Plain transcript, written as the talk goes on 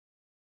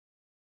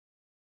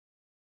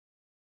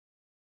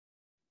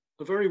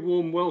A very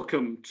warm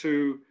welcome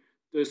to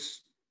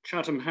this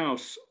Chatham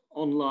House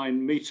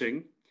online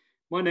meeting.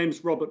 My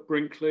name's Robert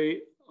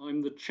Brinkley.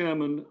 I'm the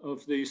chairman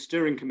of the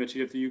steering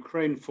committee of the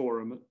Ukraine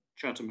Forum at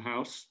Chatham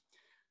House.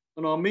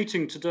 And our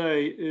meeting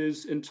today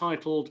is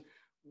entitled,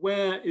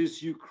 "Where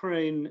is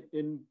Ukraine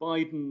in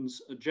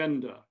Biden's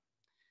agenda?"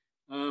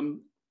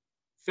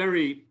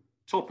 Very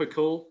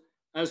topical.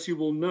 As you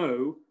will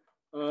know,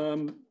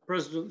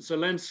 President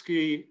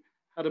Zelenskyy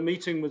had a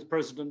meeting with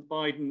President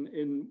Biden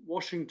in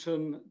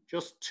Washington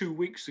just 2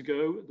 weeks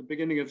ago at the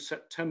beginning of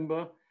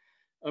September,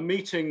 a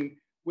meeting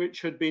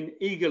which had been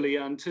eagerly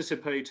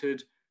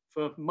anticipated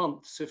for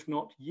months, if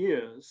not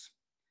years.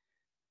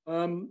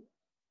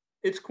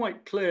 It's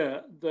quite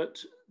clear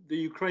that the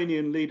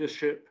Ukrainian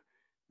leadership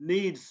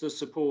needs the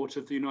support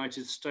of the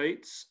United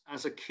States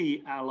as a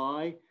key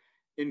ally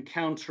in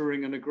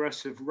countering an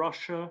aggressive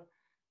Russia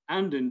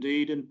and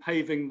indeed in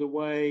paving the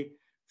way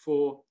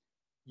for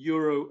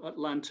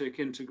Euro-Atlantic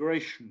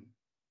integration.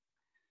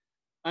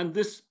 And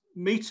this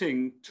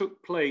meeting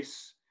took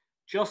place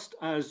just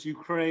as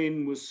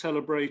Ukraine was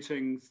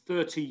celebrating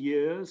 30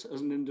 years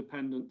as an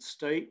independent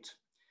state,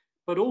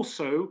 but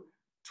also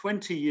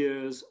 20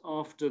 years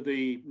after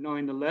the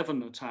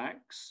 9/11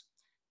 attacks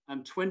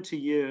and 20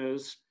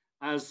 years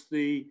as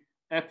the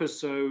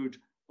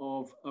episode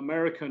of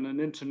American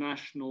and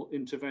international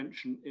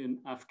intervention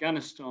in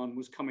Afghanistan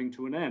was coming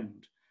to an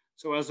end.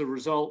 So as a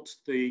result,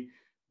 the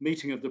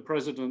meeting of the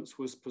presidents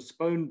was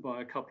postponed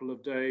by a couple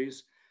of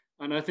days.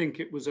 And I think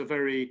it was a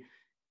very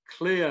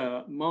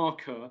clear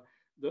marker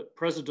that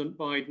President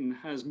Biden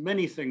has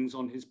many things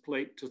on his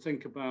plate to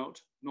think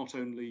about, not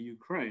only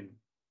Ukraine.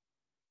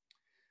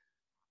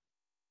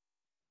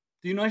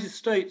 The United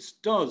States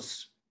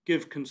does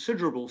give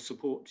considerable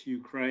support to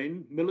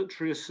Ukraine,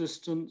 military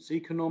assistance,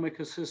 economic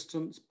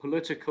assistance,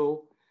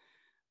 political,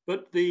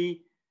 but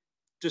the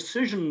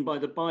decision by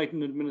the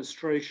Biden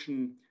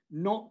administration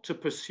not to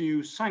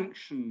pursue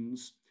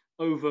sanctions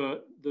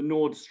over the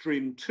Nord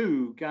Stream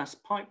 2 gas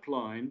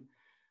pipeline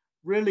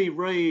really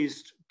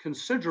raised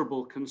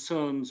considerable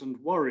concerns and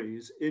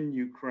worries in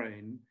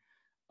Ukraine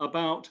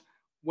about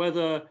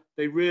whether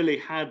they really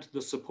had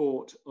the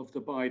support of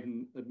the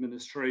Biden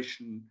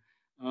administration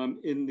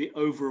in the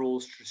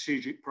overall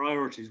strategic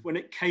priorities. When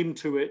it came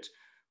to it,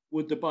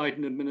 would the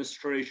Biden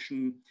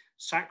administration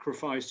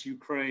sacrifice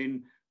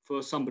Ukraine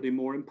for somebody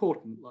more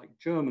important like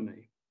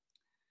Germany?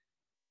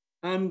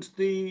 And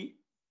the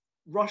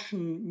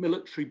Russian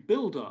military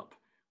buildup,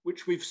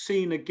 which we've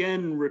seen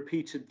again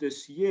repeated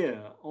this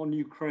year on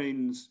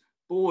Ukraine's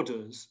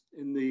borders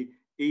in the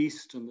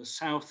east and the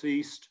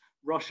southeast,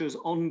 Russia's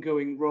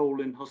ongoing role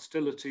in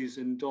hostilities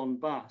in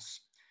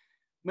Donbas,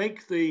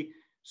 make the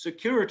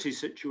security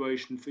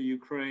situation for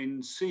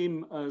Ukraine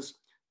seem as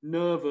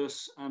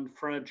nervous and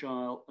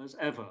fragile as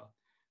ever.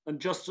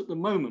 And just at the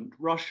moment,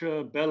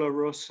 Russia,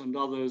 Belarus, and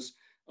others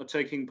are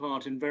taking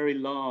part in very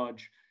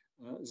large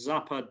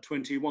Zapad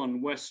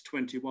 21, West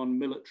 21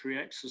 military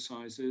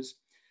exercises.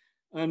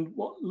 And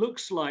what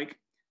looks like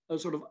a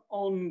sort of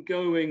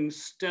ongoing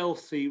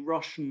stealthy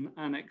Russian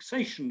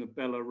annexation of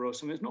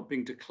Belarus. I mean, it's not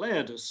being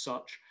declared as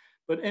such,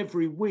 but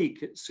every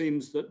week it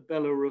seems that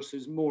Belarus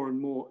is more and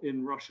more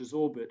in Russia's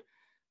orbit,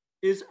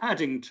 is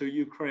adding to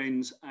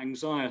Ukraine's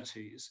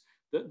anxieties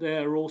that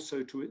there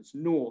also to its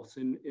north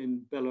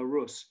in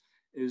Belarus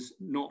is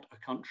not a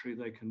country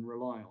they can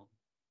rely on.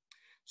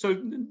 So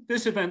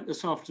this event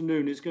this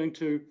afternoon is going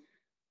to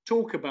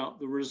talk about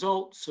the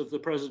results of the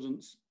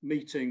president's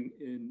meeting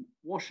in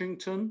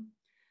Washington.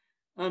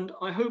 And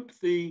I hope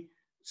the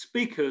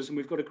speakers, and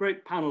we've got a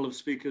great panel of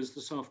speakers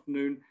this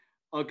afternoon,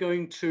 are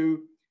going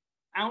to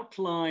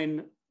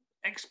outline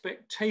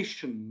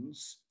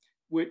expectations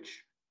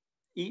which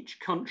each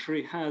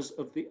country has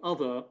of the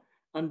other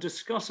and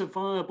discuss a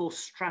viable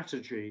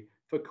strategy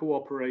for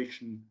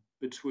cooperation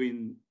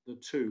between the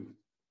two.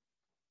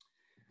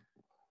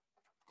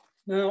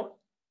 Now,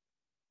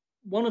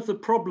 one of the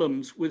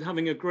problems with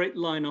having a great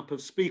lineup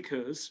of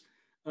speakers,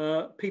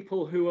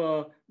 people who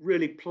are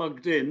really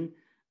plugged in,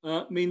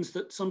 means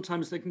that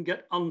sometimes they can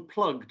get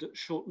unplugged at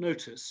short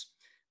notice.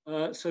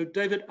 So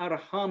David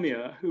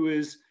Arahamia, who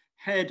is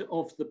head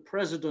of the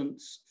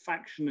president's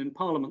faction in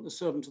Parliament, the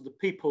Servant of the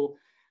People,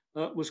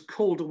 was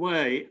called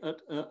away at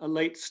a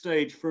late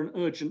stage for an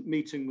urgent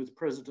meeting with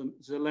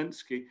President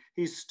Zelenskyy.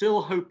 He's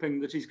still hoping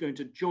that he's going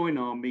to join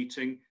our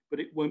meeting, but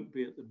it won't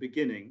be at the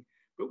beginning.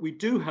 But we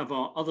do have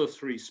our other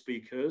three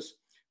speakers.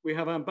 We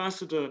have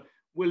Ambassador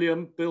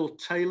William Bill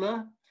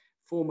Taylor,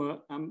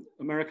 former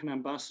American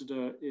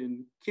ambassador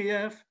in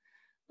Kyiv.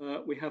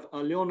 We have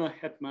Alyona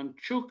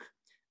Hetmanchuk,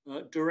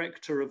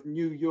 director of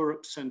New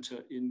Europe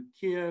Center in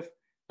Kyiv.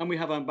 And we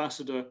have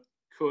Ambassador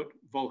Kurt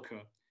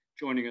Volker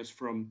joining us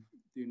from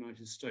the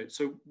United States.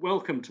 So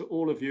welcome to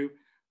all of you.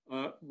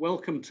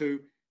 Welcome to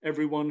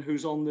everyone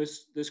who's on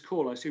this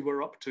call. I see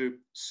we're up to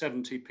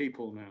 70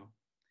 people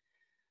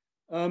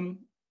now.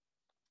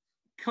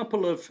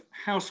 Couple of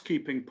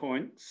housekeeping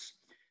points.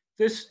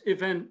 This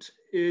event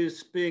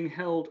is being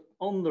held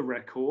on the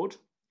record,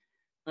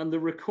 and the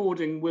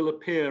recording will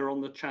appear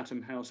on the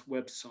Chatham House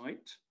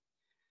website.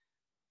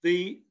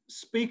 The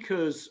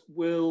speakers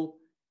will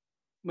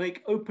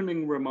make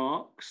opening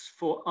remarks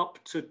for up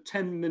to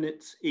 10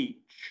 minutes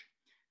each.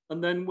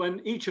 And then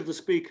when each of the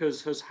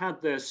speakers has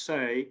had their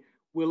say,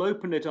 we'll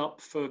open it up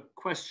for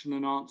question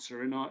and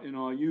answer in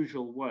our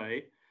usual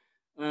way.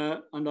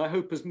 And I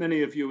hope as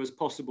many of you as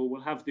possible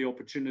will have the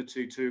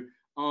opportunity to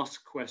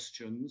ask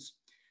questions.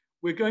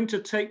 We're going to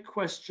take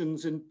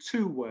questions in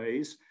two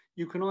ways.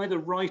 You can either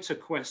write a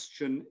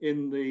question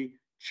in the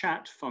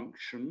chat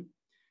function,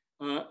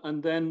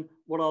 and then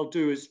what I'll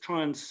do is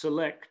try and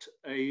select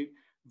a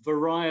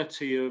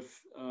variety of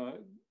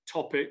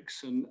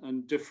topics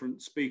and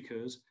different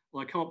speakers.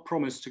 Well, I can't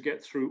promise to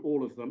get through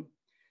all of them.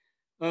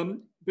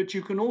 But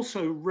you can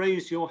also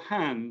raise your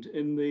hand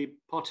in the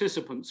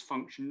participants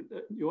function,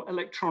 your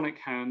electronic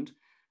hand,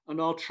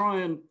 and I'll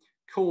try and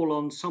call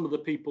on some of the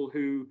people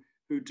who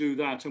do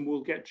that, and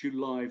we'll get you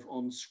live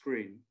on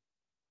screen.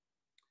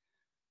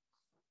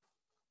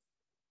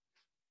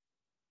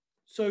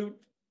 So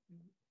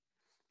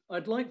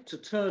I'd like to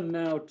turn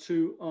now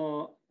to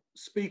our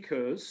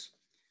speakers,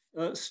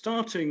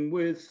 starting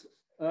with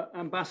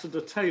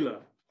Ambassador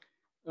Taylor.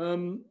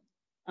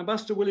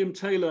 Ambassador William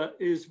Taylor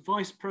is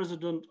Vice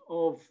President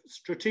of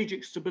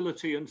Strategic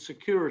Stability and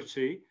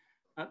Security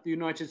at the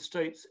United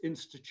States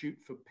Institute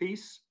for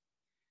Peace.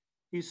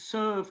 He's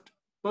served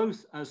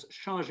both as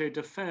Chargé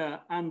d'Affaires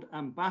and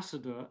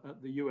Ambassador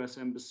at the US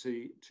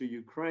Embassy to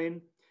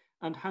Ukraine,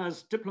 and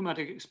has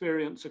diplomatic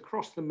experience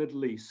across the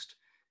Middle East,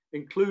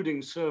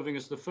 including serving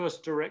as the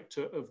first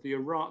director of the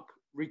Iraq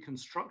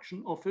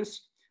Reconstruction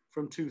Office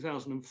from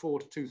 2004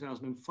 to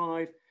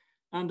 2005,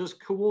 and as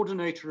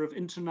coordinator of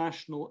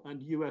international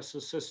and US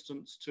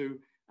assistance to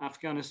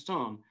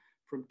Afghanistan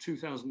from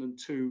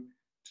 2002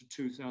 to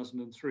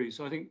 2003.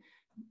 So I think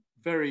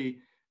very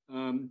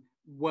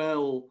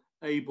well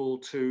able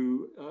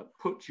to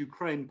put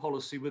Ukraine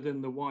policy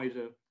within the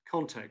wider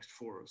context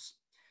for us.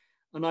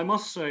 And I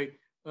must say,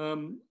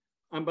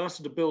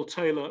 Ambassador Bill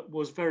Taylor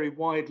was very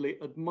widely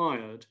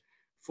admired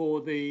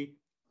for the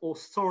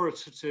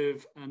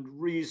authoritative and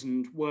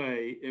reasoned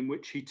way in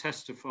which he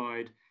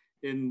testified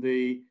in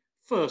the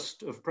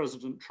first of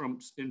President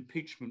Trump's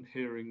impeachment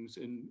hearings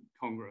in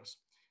Congress.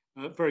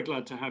 Very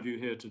glad to have you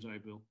here today,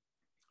 Bill.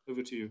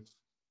 Over to you.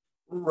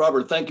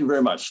 Robert, thank you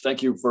very much.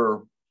 Thank you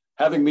for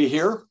having me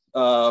here.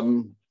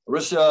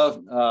 Larissa,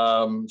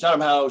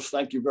 Chatham House,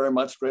 thank you very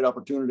much. Great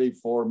opportunity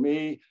for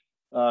me.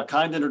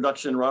 Kind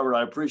introduction, Robert,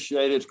 I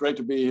appreciate it. It's great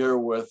to be here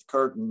with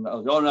Kurt and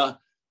Aljona.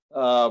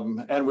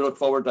 And we look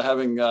forward to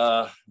having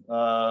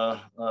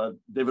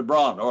David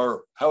Braun,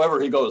 or however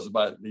he goes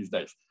by these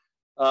days.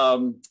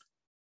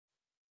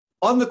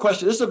 On the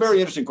question, this is a very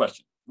interesting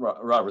question,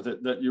 Robert,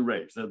 that you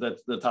raised.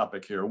 That's the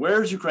topic here.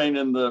 Where's Ukraine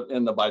in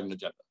the Biden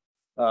agenda?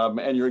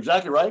 And you're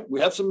exactly right.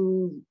 We have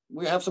some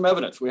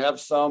evidence. We have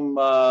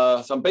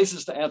some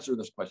basis to answer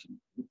this question.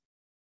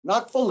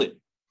 Not fully.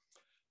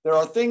 There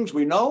are things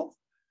we know,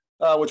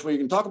 which we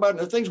can talk about, and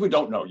there are things we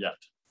don't know yet.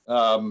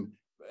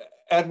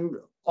 And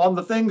on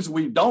the things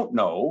we don't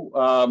know,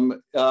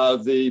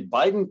 the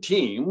Biden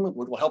team,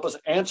 which will help us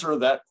answer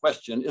that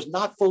question, is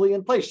not fully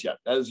in place yet.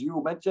 As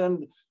you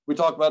mentioned, we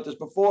talked about this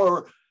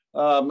before.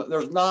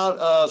 There's not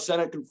a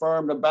Senate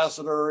confirmed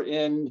ambassador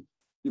in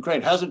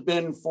Ukraine. Hasn't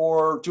been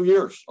for 2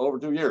 years, over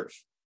 2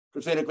 years.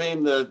 Christina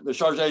Queen, the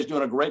Chargé, is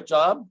doing a great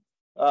job,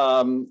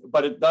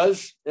 but it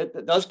does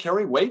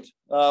carry weight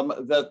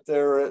that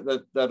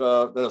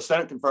a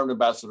Senate confirmed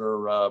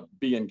ambassador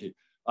be in Kyiv.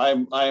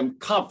 I am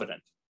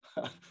confident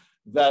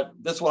that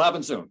this will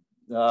happen soon.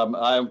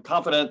 I am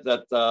confident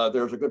that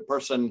there's a good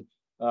person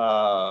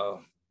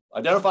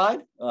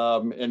identified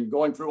and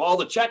going through all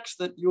the checks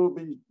that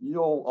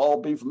you'll all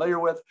be familiar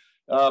with,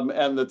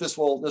 and that this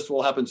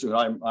will happen soon.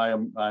 I'm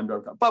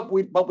very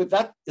confident. But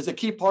that is a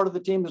key part of the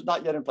team that's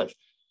not yet in place.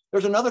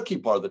 There's another key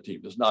part of the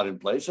team that's not in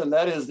place, and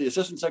that is the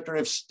Assistant Secretary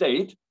of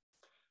State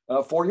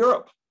for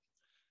Europe.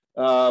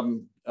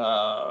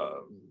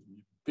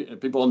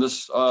 People in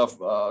this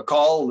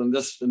call, in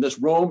this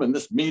room, in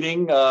this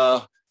meeting,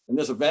 in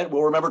this event,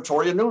 will remember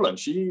Toria Nuland.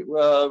 She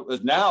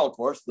is now, of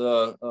course,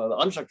 the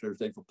Undersecretary of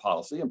State for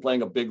Policy and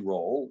playing a big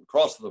role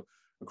across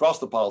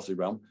the policy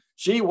realm.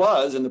 She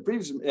was in the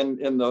previous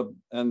in the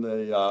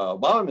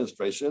Obama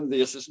administration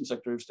the Assistant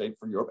Secretary of State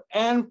for Europe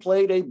and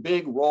played a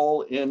big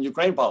role in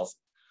Ukraine policy,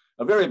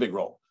 a very big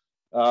role,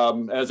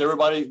 as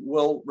everybody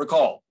will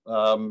recall.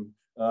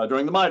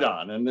 During the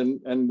Maidan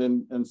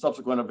and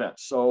subsequent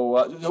events. So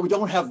we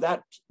don't have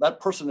that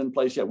person in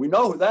place yet. We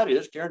know who that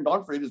is. Karen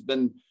Donfried has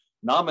been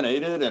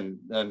nominated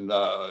and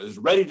is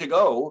ready to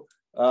go,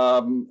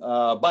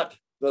 but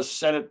the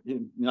Senate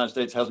in the United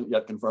States hasn't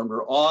yet confirmed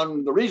her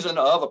on the reason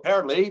of,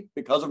 apparently,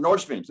 because of Nord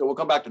Stream. So we'll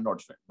come back to Nord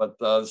Stream. But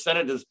the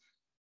Senate is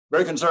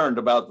very concerned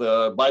about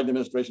the Biden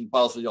administration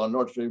policy on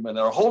Nord Stream, and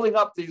they're holding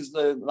up these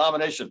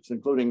nominations,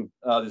 including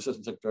the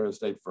Assistant Secretary of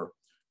State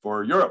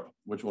for Europe,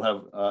 which will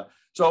have.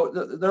 So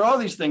there are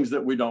these things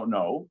that we don't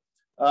know,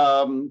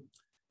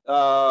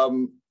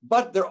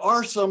 but there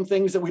are some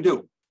things that we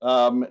do.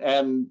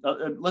 And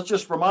let's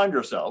just remind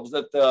ourselves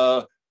that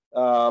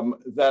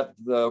that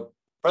the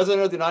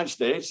President of the United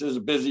States is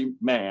a busy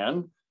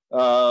man.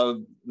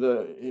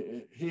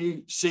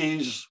 He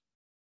sees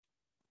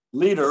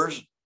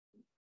leaders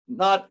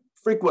not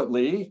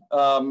frequently,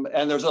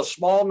 and there's a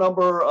small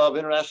number of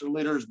international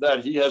leaders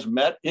that he has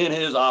met in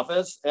his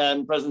office,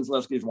 and President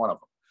Zelenskyy is one of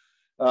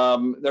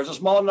them. There's a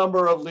small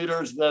number of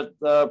leaders that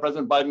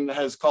President Biden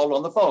has called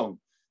on the phone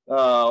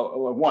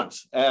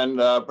once, and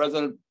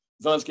President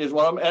Zelenskyy is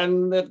one of them,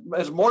 and it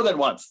is more than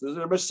once. There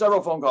have been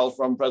several phone calls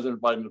from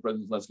President Biden to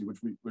President Zelenskyy,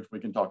 which we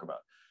can talk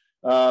about.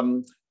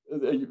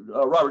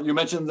 Robert, you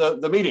mentioned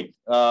the meeting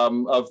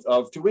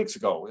of 2 weeks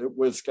ago. It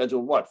was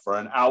scheduled, for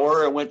an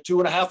hour? It went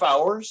 2.5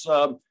 hours.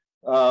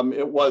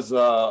 It was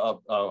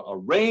a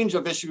range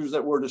of issues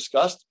that were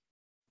discussed.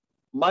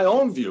 My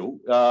own view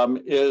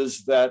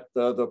is that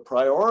the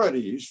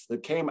priorities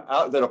that came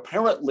out that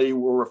apparently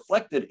were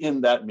reflected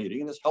in that meeting,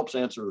 and this helps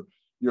answer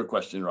your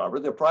question,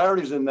 Robert, the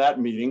priorities in that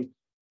meeting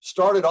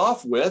started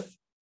off with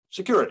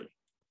security.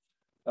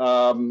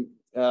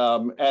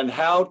 And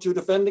how to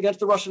defend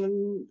against the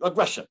Russian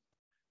aggression,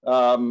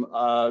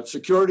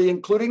 security,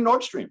 including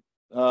Nord Stream,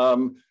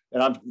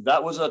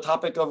 that was a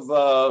topic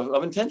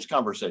of intense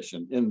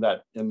conversation in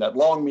that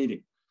long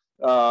meeting.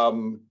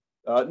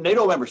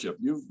 NATO membership,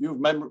 you've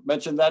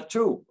mentioned that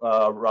too,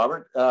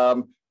 Robert.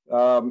 That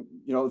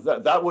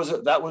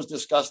was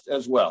discussed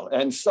as well,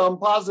 and some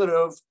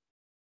positive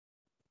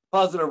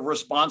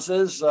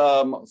responses,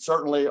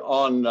 certainly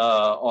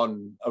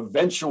on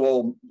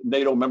eventual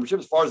NATO membership.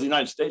 As far as the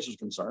United States is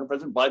concerned,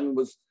 President Biden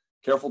was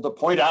careful to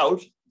point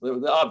out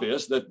the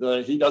obvious,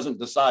 that he doesn't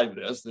decide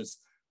this.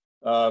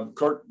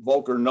 Kurt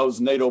Volker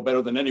knows NATO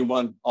better than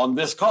anyone on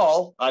this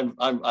call. I'm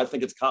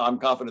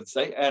confident to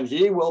say, and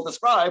he will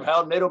describe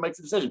how NATO makes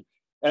a decision.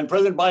 And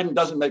President Biden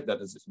doesn't make that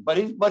decision,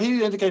 but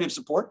he indicated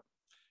support,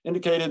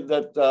 indicated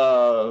that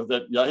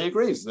he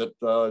agrees that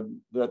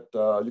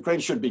Ukraine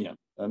should be in.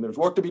 And there's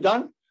work to be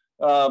done,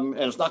 and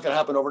it's not going to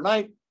happen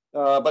overnight.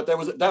 But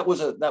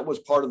that was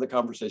part of the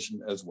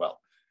conversation as well.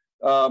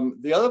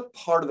 The other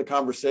part of the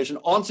conversation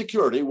on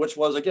security, which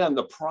was again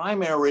the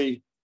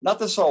primary, not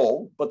the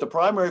sole, but the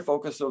primary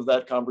focus of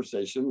that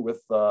conversation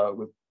with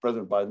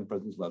President Biden and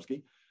President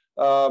Zelenskyy,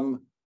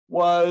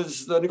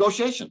 was the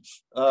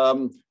negotiations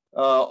on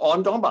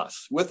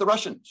Donbas with the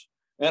Russians.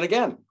 And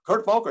again,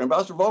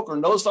 Ambassador Volker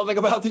knows something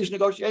about these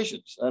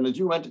negotiations. And as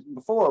you mentioned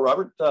before,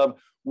 Robert,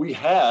 we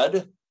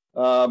had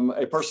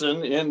a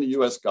person in the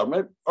U.S.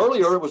 government.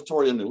 Earlier, it was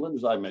Toria Nuland,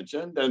 as I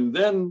mentioned, and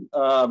then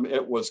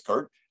it was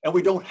Kurt. And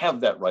we don't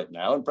have that right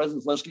now. And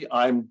President Zelenskyy,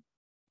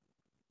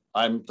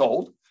 I'm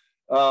told,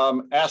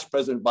 asked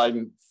President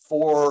Biden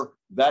for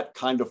that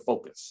kind of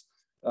focus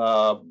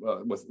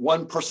with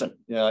one person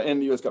in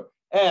the U.S. government.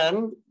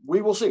 And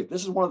we will see.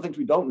 This is one of the things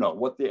we don't know,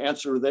 what the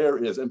answer there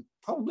is. And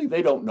probably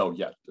they don't know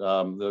yet.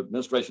 The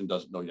administration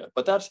doesn't know yet.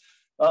 But that's,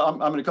 I'm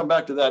going to come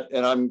back to that,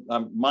 and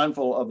I'm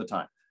mindful of the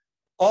time.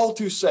 All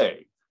to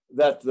say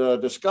that the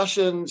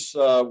discussions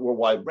were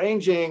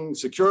wide-ranging.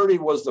 Security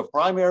was the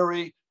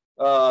primary.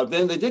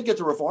 Then they did get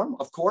to reform,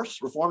 of course.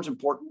 Reform's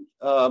important,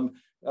 and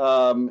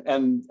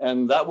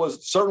that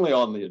was certainly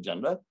on the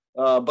agenda.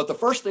 But the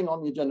first thing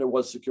on the agenda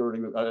was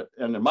security,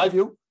 and in my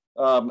view,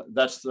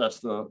 that's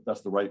the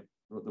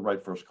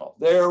right first call.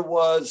 There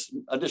was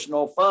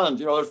additional funds.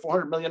 There's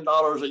 $400 million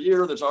a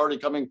year that's already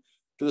coming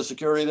to the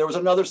security. There was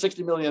another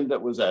 $60 million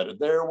that was added.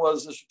 There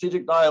was a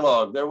strategic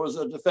dialogue. There was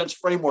a defense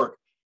framework.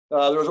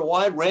 There was a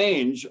wide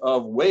range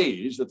of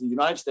ways that the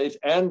United States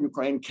and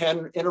Ukraine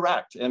can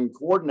interact and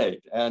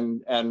coordinate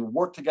and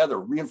work together,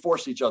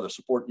 reinforce each other,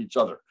 support each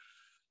other.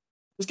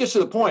 This gets to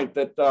the point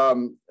that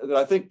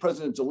I think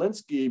President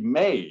Zelenskyy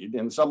made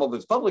in some of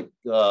his public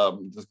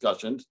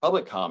discussions,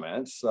 public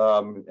comments,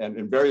 and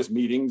in various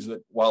meetings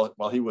that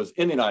while he was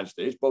in the United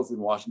States, both in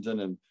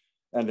Washington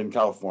and in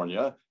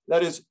California,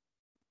 that is,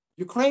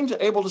 Ukraine's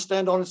able to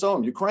stand on its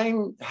own.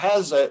 Ukraine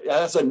has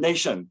a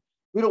nation.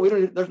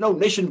 There's no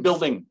nation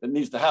building that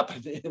needs to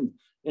happen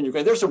in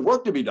Ukraine. There's some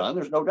work to be done,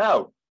 there's no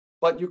doubt.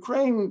 But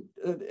Ukraine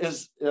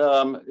is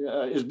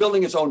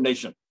building its own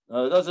nation.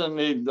 It doesn't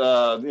need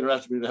the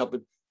international community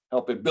to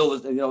help it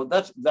build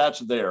it. That's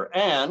there,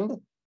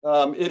 and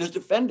it is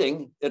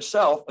defending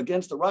itself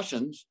against the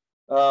Russians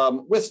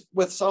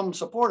with some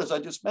support, as I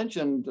just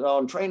mentioned,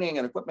 on training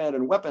and equipment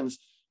and weapons.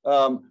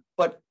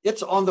 But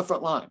it's on the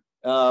front line,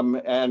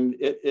 and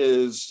it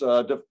is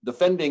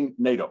defending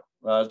NATO.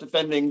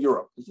 Defending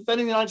Europe, it's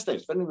defending the United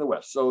States, defending the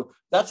West. So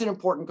that's an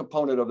important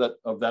component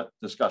of that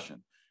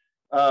discussion.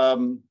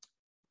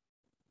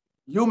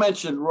 You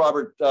mentioned,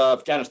 Robert,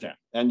 Afghanistan,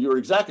 and you're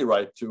exactly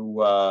right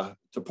to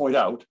point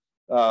out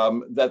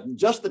that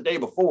just the day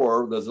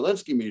before the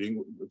Zelenskyy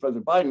meeting,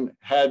 President Biden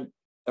had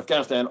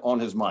Afghanistan on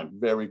his mind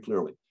very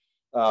clearly,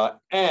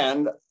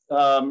 and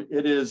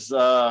it is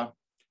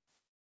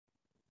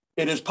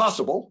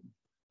possible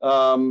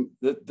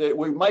that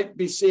we might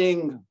be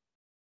seeing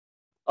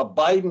a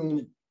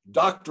Biden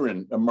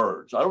doctrine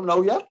emerge. I don't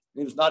know yet.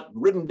 It's not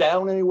written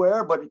down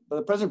anywhere, but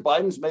President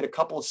Biden's made a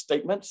couple of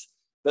statements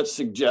that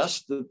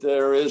suggest that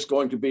there is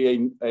going to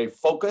be a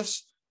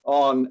focus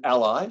on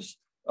allies,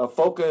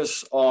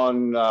 focus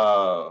on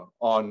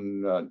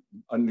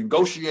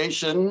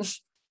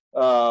negotiations.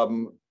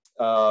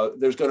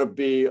 There's going to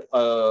be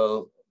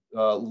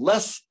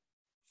less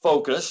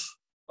focus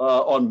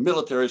on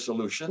military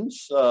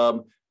solutions.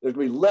 There's going to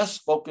be less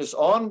focus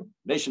on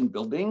nation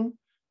building.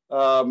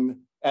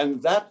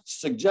 And that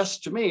suggests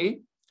to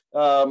me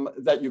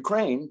that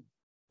Ukraine,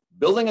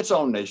 building its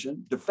own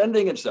nation,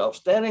 defending itself,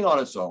 standing on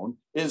its own,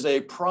 is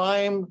a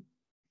prime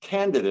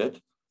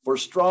candidate for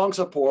strong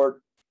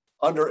support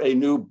under a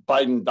new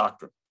Biden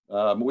doctrine.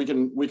 We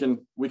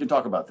can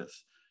talk about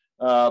this.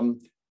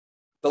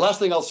 The last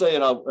thing I'll say,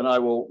 and I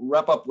will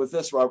wrap up with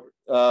this, Robert,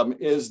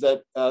 is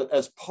that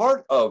as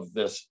part of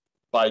this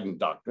Biden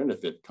doctrine,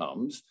 if it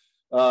comes,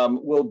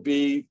 will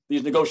be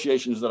these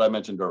negotiations that I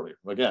mentioned earlier.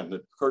 Again,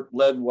 that Kurt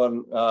led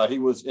one. He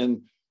was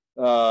in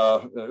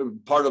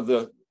part of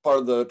the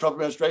Trump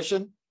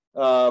administration,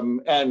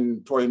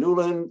 and Toria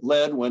Nuland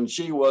led when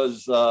she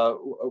was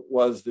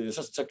the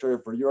Assistant Secretary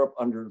for Europe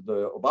under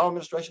the Obama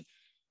administration.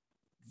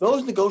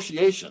 Those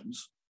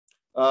negotiations,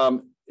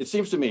 it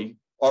seems to me,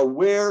 are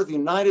where the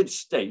United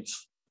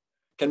States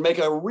can make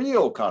a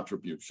real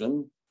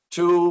contribution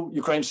to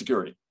Ukraine's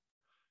security.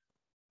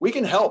 We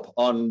can help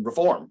on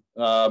reform,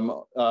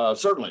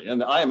 certainly,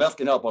 and the IMF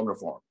can help on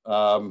reform,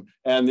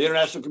 and the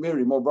international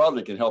community more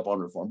broadly can help on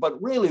reform.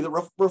 But really, the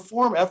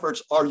reform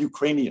efforts are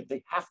Ukrainian.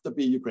 They have to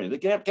be Ukrainian.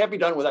 They can't be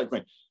done without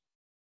Ukraine.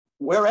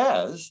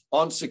 Whereas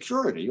on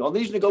security, on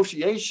these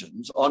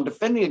negotiations, on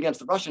defending against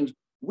the Russians,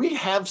 we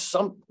have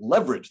some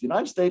leverage. The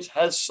United States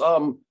has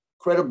some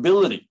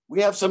credibility.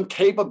 We have some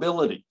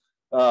capability,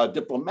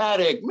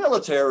 diplomatic,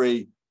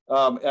 military,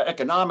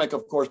 economic,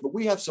 of course, but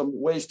we have some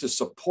ways to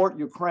support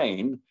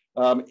Ukraine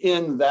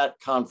in that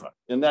conflict.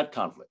 And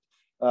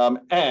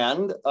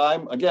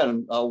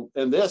I'll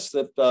end this,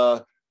 that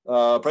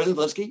President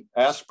Zelenskyy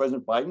asked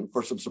President Biden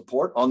for some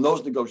support on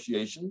those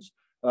negotiations.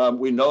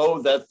 We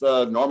know that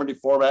the Normandy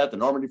format, the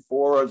Normandy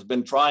 4, has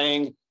been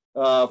trying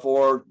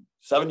for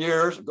 7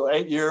 years,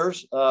 8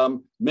 years.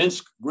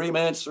 Minsk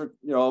agreements are,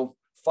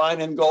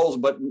 fine in goals,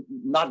 but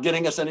not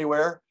getting us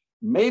anywhere.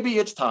 Maybe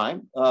it's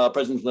time,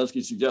 President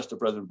Zelenskyy suggests to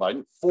President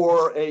Biden,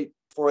 for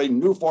a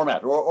new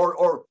format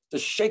or to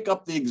shake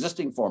up the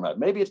existing format.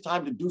 Maybe it's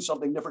time to do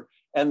something different.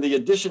 And the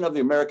addition of the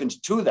Americans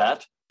to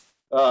that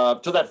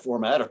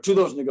format or to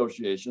those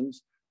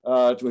negotiations,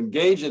 to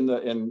engage in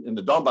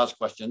the Donbas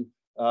question,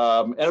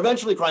 and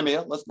eventually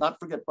Crimea. Let's not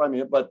forget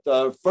Crimea, but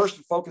first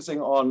focusing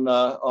on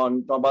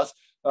Donbas.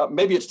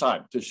 Maybe it's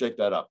time to shake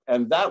that up,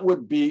 and that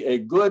would be a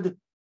good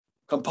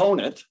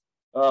component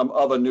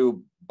of a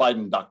new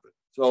Biden doctrine.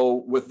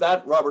 So with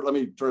that, Robert, let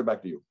me turn it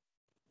back to you.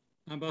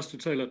 Ambassador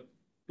Taylor,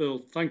 Bill,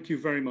 thank you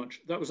very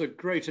much. That was a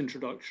great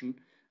introduction,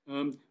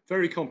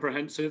 very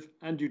comprehensive,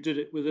 and you did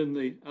it within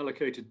the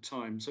allocated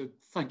time. So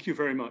thank you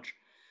very much.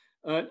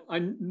 I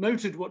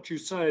noted what you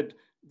said,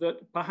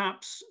 that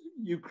perhaps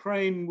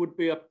Ukraine would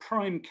be a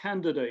prime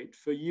candidate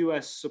for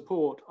US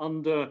support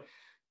under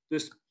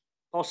this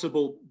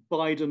possible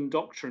Biden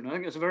doctrine. I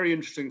think it's a very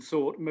interesting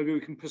thought. Maybe we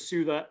can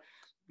pursue that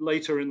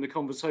later in the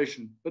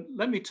conversation. But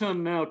let me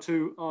turn now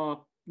to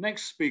our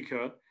next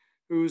speaker,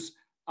 who's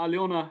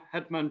Alyona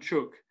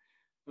Hetmanchuk.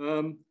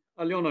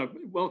 Alyona,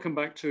 welcome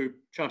back to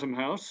Chatham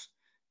House,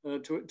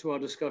 to our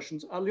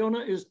discussions.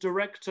 Alyona is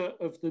director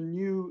of the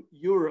New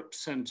Europe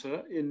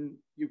Center in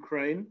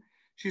Ukraine.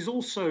 She's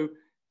also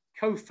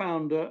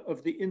co-founder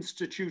of the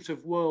Institute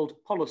of World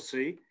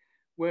Policy,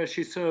 where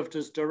she served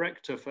as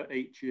director for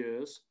 8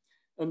 years.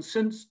 And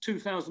since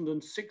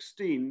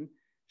 2016,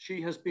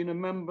 she has been a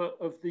member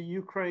of the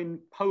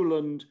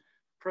Ukraine-Poland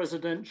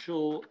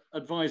Presidential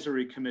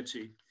Advisory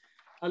Committee.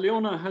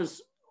 Alyona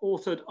has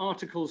authored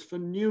articles for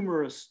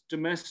numerous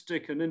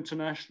domestic and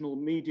international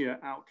media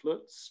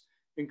outlets,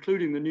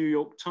 including the New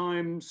York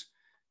Times,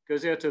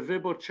 Gazeta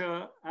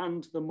Wyborcza,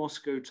 and the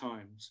Moscow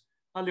Times.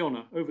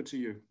 Alyona, over to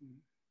you.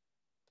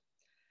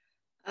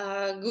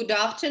 Good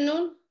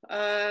afternoon.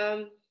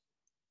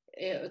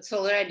 It's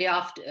already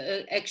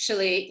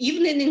actually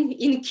evening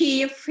in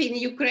Kyiv, in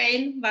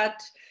Ukraine, but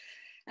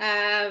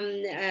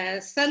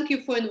thank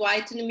you for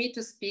inviting me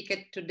to speak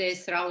at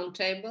today's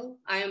roundtable.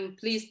 I am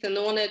pleased and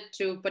honored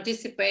to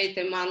participate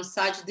among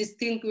such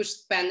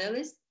distinguished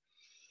panelists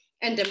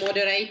and a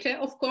moderator,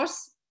 of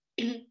course.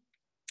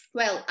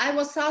 Well, I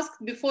was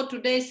asked before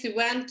today's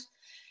event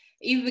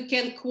if we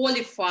can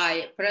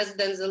qualify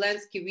President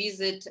Zelensky's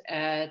visit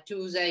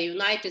to the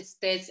United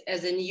States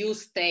as a new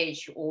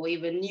stage or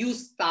even new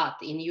start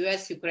in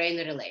US-Ukraine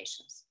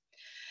relations.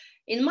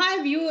 In my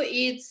view,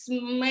 it's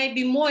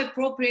maybe more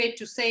appropriate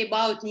to say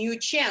about new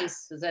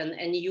chance than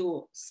a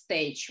new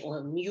stage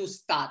or new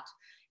start.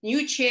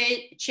 New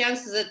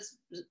chance that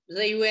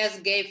the US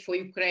gave for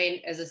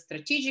Ukraine as a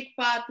strategic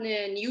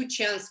partner, new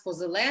chance for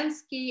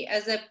Zelenskyy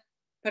as a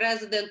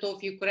president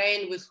of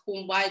Ukraine with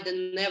whom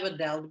Biden never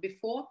dealt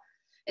before,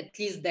 at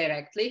least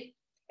directly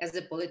as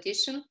a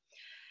politician,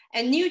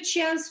 a new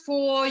chance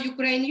for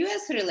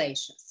Ukraine-US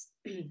relations.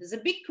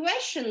 The big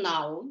question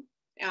now,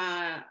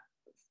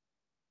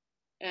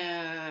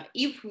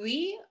 if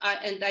we,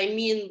 and I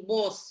mean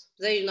both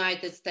the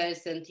United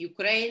States and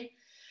Ukraine,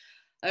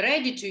 are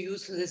ready to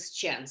use this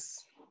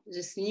chance,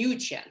 this new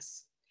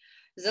chance.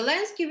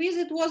 Zelenskyy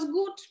visit was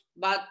good,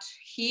 but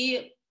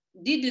he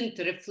didn't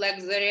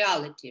reflect the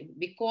reality,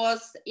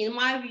 because in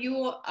my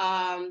view,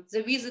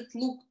 the visit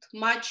looked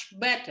much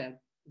better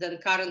than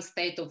current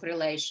state of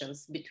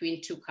relations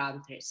between two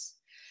countries.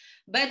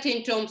 Better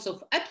in terms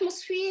of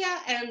atmosphere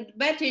and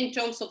better in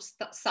terms of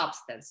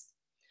substance.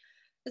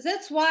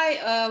 That's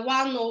why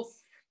one of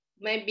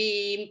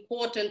maybe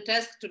important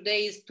tasks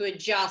today is to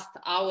adjust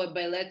our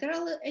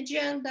bilateral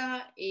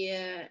agenda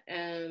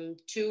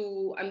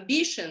to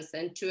ambitions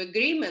and to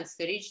agreements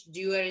reached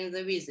during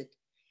the visit,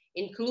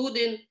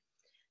 including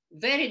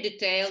very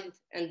detailed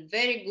and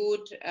very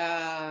good,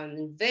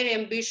 very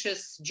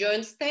ambitious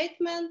joint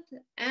statement,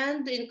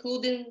 and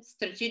including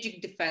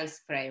strategic defense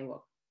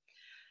framework.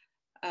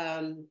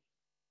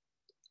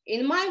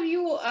 In my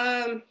view,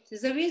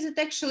 the visit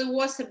actually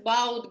was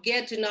about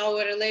getting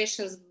our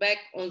relations back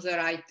on the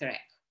right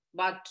track.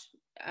 But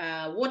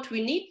what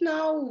we need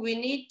now, we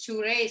need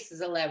to raise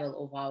the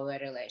level of our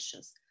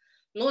relations,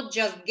 not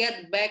just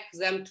get back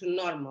them to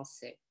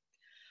normalcy.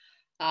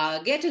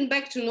 Getting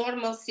back to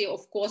normalcy,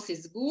 of course,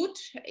 is good,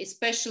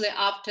 especially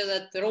after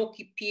that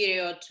rocky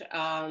period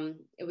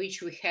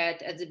which we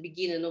had at the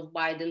beginning of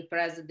Biden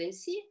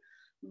presidency.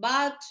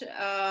 But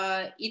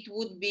it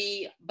would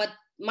be,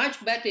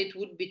 much better it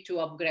would be to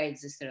upgrade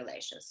these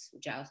relations,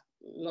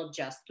 not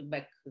just to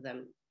back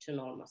them to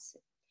normalcy.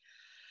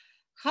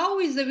 How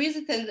is the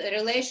visit and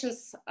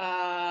relations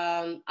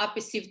are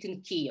perceived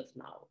in Kyiv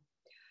now?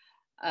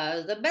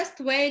 The best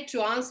way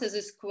to answer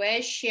this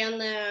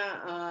question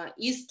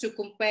is to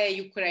compare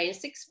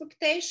Ukraine's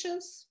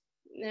expectations,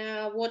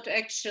 what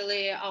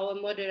actually our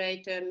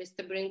moderator,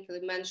 Mr.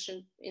 Brinkley,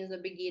 mentioned in the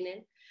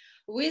beginning,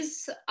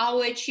 with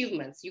our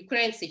achievements,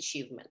 Ukraine's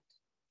achievement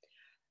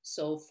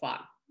so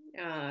far.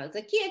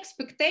 The key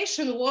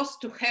expectation was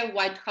to have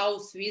White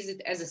House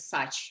visit as a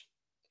such.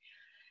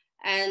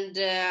 And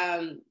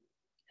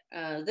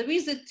the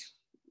visit,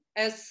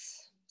 as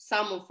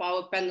some of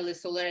our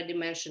panelists already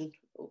mentioned,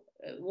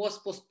 was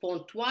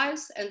postponed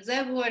twice, and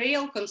there were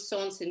real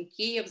concerns in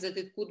Kyiv that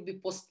it could be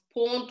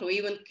postponed or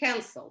even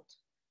cancelled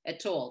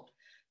at all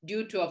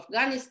due to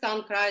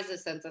Afghanistan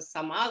crisis and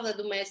some other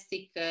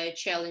domestic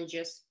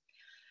challenges.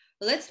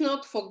 Let's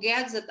not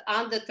forget that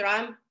under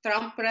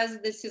Trump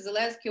presidency,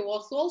 Zelenskyy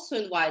was also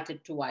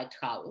invited to White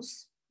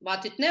House,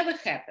 but it never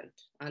happened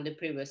under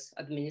previous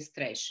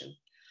administration.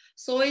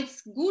 So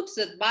it's good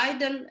that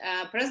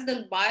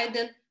President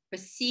Biden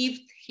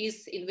perceived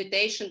his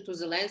invitation to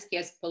Zelenskyy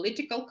as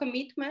political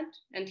commitment,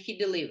 and he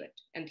delivered,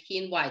 and he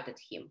invited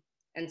him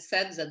and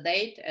set the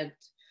date and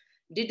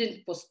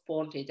didn't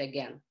postpone it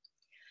again.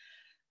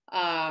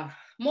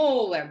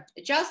 Moreover,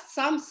 just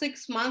some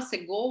 6 months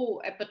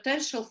ago, a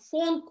potential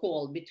phone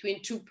call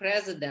between two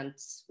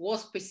presidents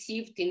was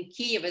perceived in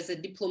Kyiv as a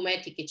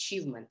diplomatic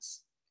achievement.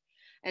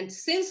 And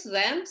since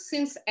then,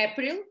 since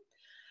April,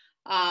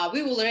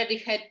 we already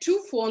had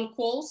 2 phone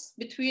calls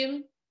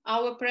between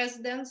our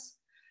presidents.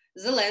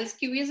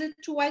 Zelenskyy visit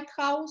to White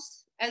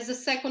House as the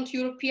second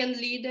European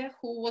leader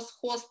who was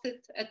hosted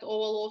at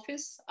Oval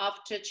Office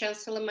after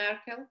Chancellor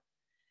Merkel,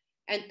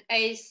 and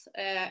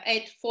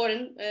 8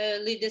 foreign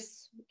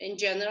leaders in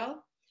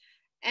general.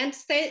 And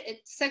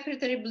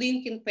Secretary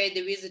Blinken paid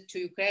a visit to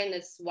Ukraine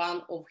as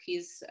one of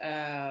his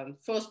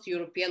first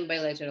European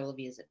bilateral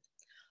visits.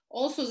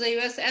 Also, the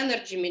US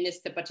Energy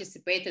Minister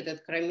participated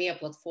at Crimea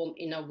Platform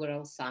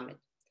inaugural summit.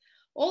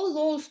 All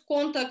those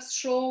contacts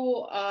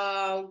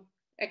show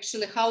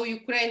actually how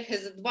Ukraine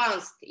has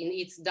advanced in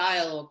its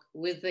dialogue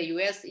with the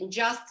US in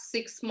just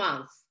 6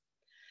 months.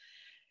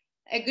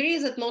 Agree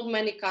that not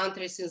many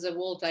countries in the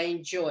world are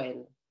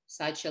enjoying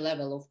such a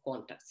level of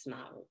contacts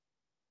now.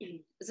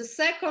 The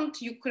second,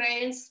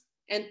 Ukraine's,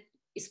 and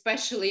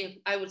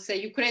especially I would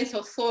say Ukraine's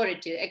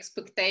authority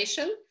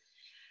expectation,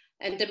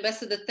 and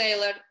Ambassador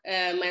Taylor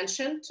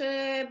mentioned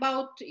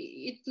about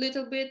it a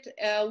little bit,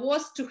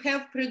 was to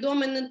have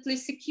predominantly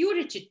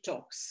security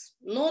talks,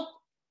 not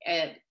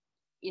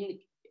in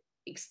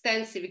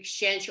extensive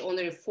exchange on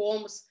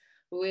reforms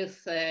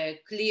with a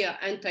clear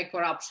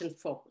anti-corruption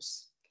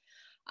focus.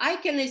 I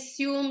can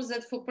assume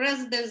that for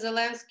President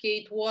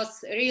Zelenskyy, it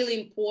was really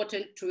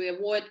important to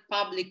avoid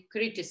public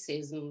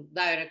criticism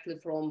directly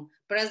from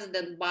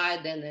President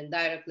Biden and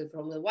directly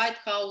from the White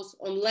House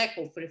on lack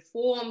of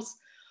reforms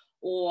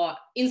or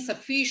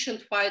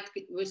insufficient fight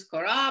with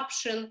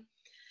corruption.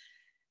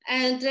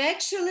 And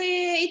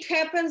actually it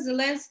happens,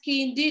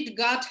 Zelenskyy indeed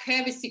got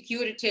heavy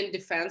security and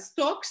defense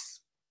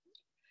talks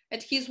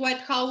at his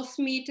White House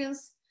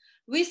meetings.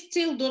 We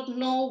still don't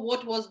know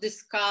what was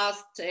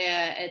discussed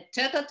at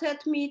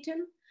tete-a-tete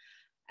meeting,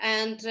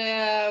 and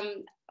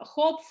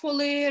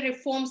hopefully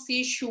reforms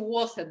issue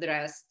was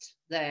addressed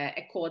there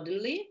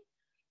accordingly,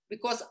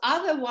 because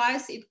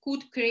otherwise it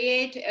could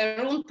create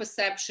a wrong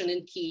perception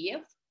in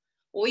Kyiv,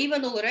 or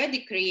even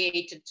already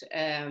created,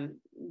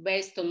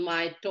 based on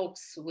my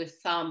talks with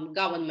some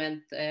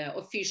government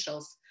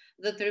officials,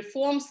 that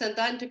reforms and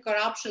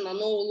anti-corruption are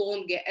no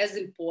longer as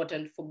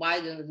important for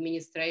Biden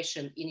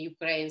administration in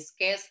Ukraine's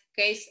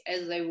case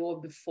as they were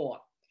before.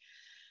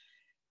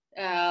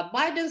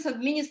 Biden's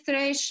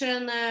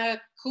administration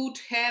could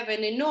have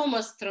an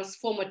enormous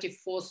transformative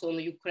force on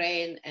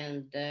Ukraine,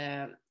 and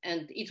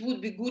it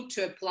would be good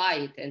to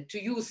apply it and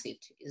to use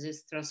it,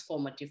 this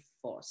transformative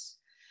force.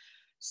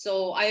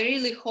 So I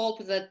really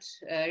hope that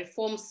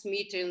reforms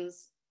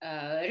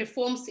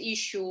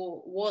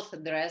issue was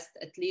addressed,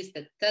 at least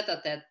at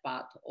tete-a-tete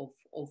part of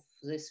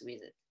this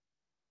visit.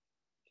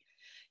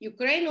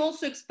 Ukraine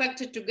also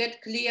expected to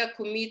get clear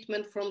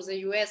commitment from the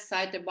US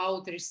side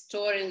about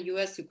restoring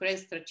US-Ukraine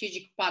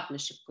Strategic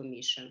Partnership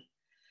Commission.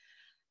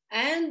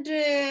 And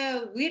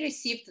we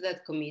received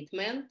that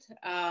commitment.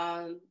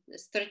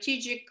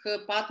 Strategic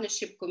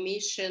Partnership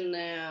Commission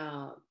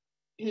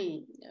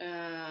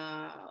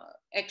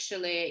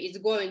actually is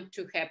going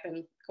to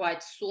happen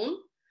quite soon.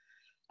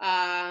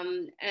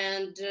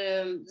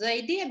 The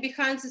idea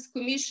behind this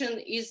commission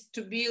is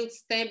to build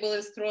stable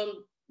and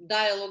strong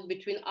dialogue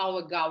between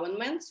our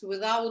governments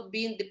without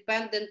being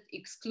dependent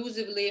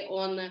exclusively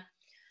on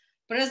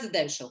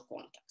presidential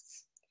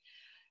contacts.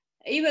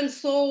 Even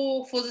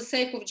so, for the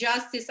sake of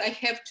justice, I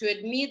have to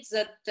admit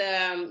that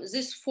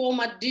this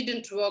format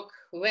didn't work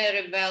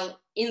very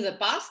well in the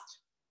past.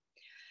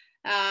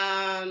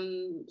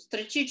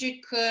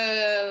 Strategic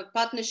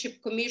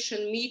Partnership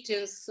Commission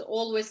meetings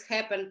always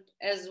happened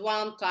as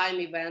one-time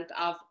event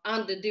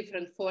under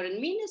different foreign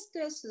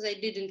ministers. They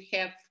didn't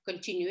have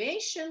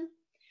continuation.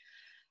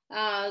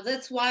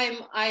 That's why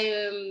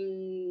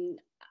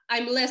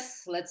I'm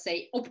less, let's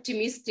say,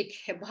 optimistic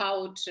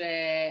about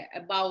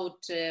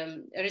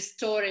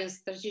restoring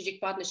Strategic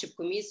Partnership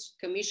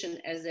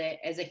Commission as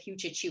a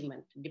huge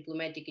achievement,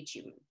 diplomatic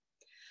achievement.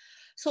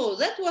 So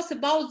that was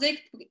about the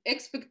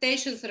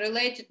expectations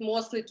related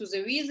mostly to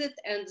the visit,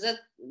 and that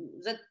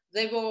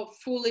they were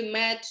fully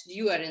met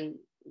during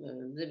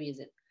the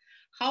visit.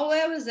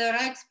 However, there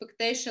are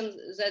expectations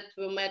that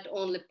were met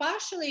only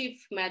partially,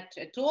 if met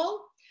at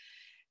all.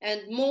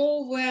 And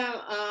more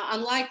were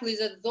unlikely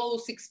that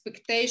those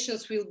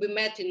expectations will be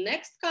met in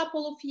next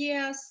couple of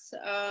years.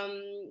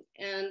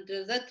 And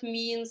that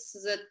means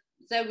that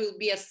there will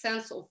be a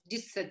sense of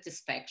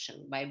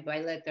dissatisfaction by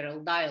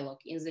bilateral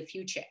dialogue in the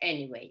future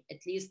anyway,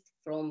 at least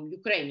from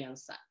Ukrainian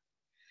side,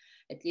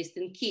 at least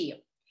in Kyiv.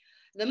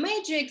 The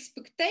major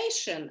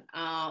expectation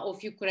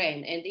of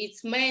Ukraine and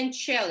its main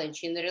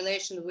challenge in the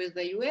relation with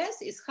the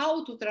US is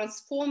how to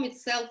transform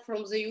itself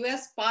from the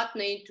US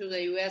partner into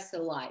the US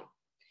ally,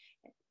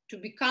 to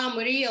become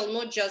real,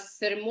 not just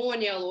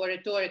ceremonial or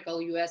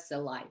rhetorical US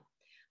ally.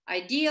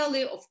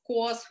 Ideally, of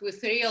course,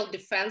 with real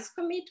defense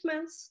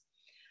commitments,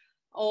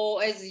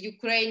 or as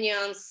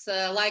Ukrainians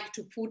like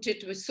to put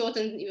it, with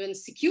certain even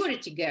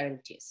security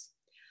guarantees.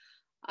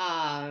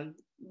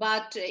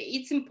 But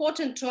it's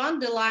important to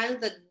underline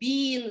that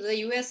being the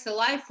US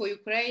ally for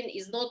Ukraine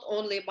is not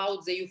only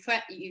about the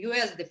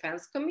US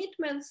defense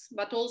commitments,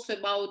 but also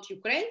about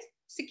Ukraine's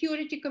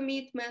security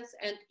commitments.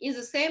 And in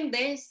the same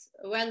days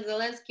when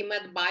Zelenskyy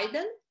met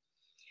Biden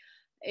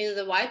in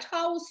the White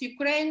House,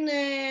 Ukraine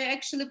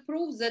actually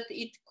proved that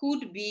it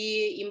could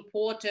be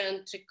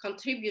important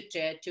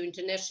contributor to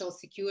international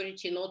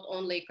security, not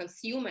only a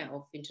consumer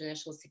of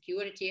international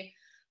security,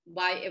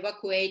 by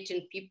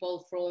evacuating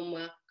people from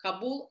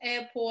Kabul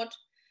airport.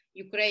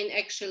 Ukraine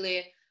actually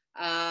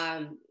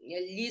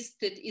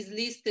is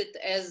listed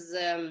as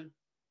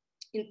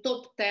in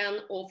top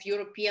 10 of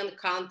European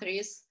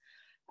countries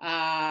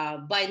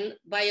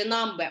by a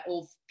number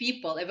of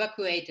people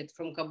evacuated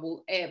from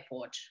Kabul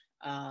airport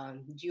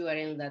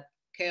during that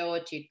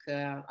chaotic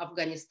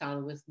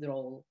Afghanistan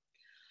withdrawal.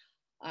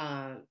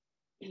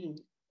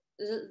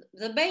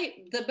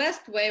 The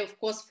best way, of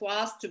course, for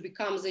us to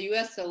become the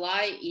US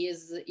ally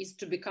is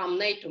to become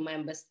NATO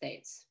member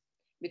states,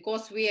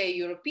 because we are a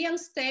European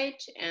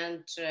state,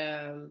 and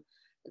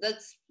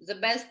that's the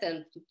best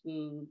and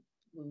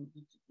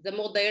the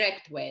more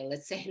direct way,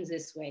 let's say in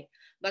this way.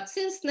 But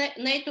since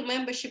NATO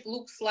membership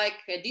looks like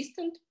a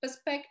distant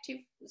perspective,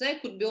 there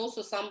could be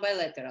also some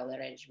bilateral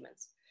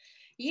arrangements.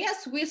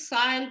 Yes, we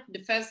signed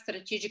defense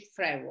strategic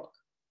framework,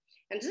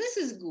 and this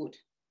is good.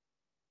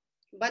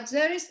 But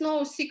there is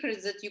no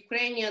secret that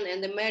Ukrainian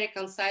and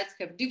American sides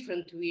have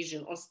different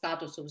vision or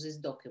status of this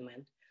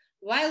document.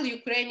 While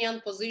Ukrainian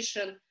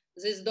position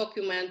this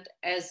document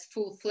as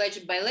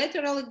full-fledged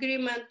bilateral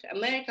agreement,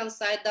 American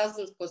side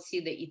doesn't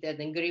consider it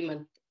an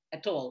agreement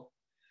at all,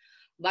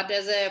 but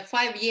as a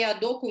 5-year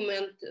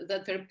document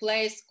that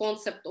replaces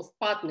concept of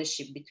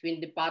partnership between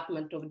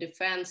Department of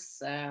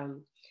Defense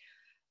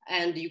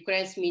and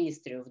Ukraine's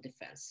Ministry of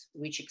Defense,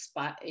 which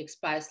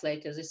expires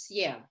later this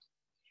year.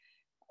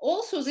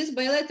 Also, this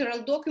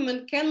bilateral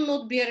document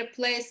cannot be a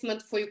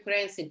replacement for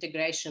Ukraine's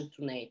integration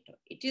to NATO.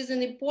 It is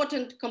an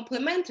important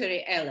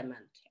complementary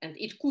element, and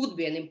it could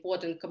be an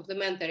important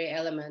complementary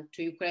element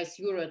to Ukraine's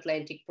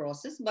Euro-Atlantic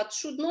process, but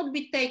should not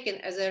be taken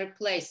as a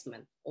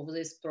replacement of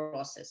this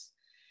process.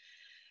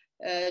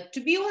 To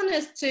be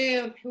honest,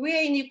 we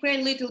are in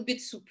Ukraine a little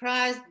bit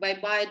surprised by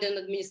Biden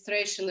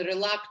administration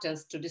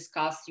reluctance to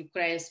discuss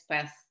Ukraine's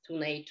path to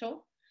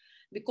NATO,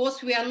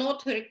 because we are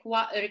not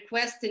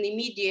requesting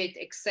immediate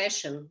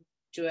accession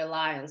to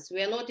alliance.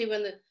 We are not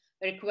even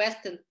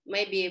requesting,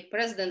 maybe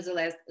President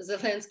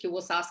Zelenskyy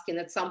was asking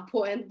at some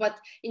point, but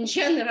in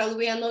general,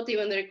 we are not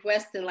even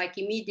requesting like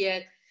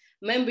immediate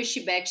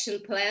membership action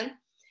plan.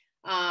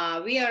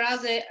 We are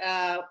rather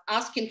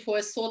asking for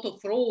a sort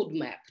of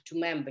roadmap to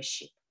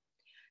membership,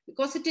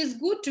 because it is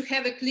good to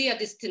have a clear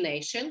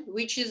destination,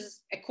 which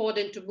is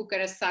according to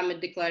Bucharest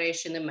Summit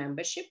Declaration a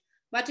membership,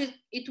 but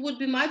it would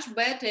be much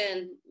better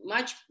and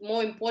much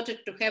more important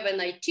to have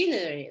an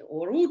itinerary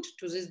or route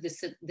to this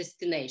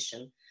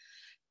destination.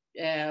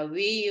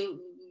 We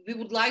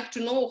would like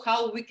to know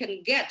how we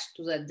can get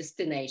to that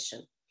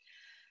destination.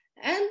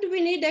 And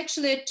we need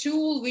actually a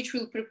tool which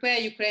will prepare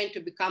Ukraine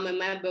to become a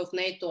member of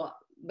NATO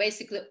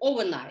basically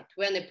overnight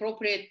when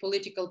appropriate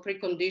political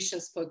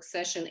preconditions for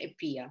accession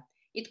appear.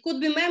 It could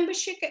be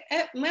membership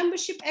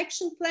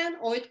action plan,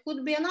 or it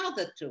could be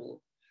another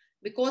tool.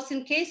 Because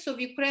in case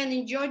of Ukraine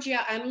and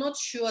Georgia, I'm not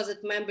sure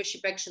that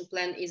membership action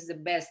plan is the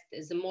best,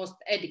 is the most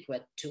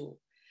adequate tool.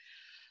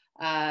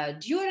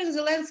 During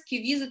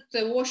Zelenskyy visit,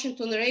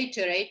 Washington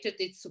reiterated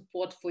its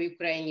support for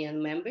Ukrainian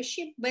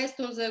membership based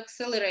on the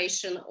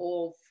acceleration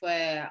of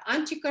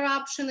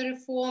anti-corruption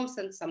reforms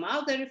and some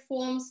other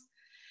reforms.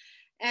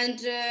 And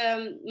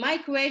my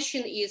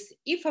question is,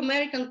 if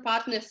American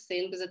partners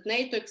think that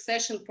NATO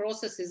accession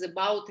process is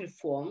about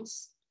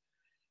reforms,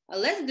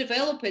 let's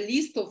develop a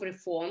list of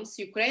reforms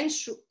Ukraine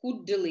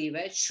should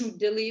deliver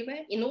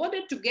in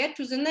order to get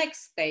to the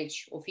next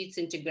stage of its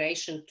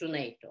integration to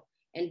NATO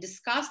and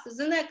discuss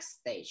the next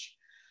stage.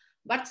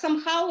 But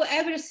somehow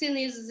everything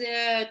is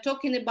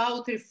talking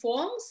about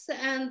reforms,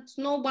 and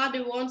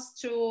nobody wants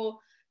to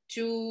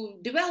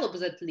develop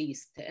that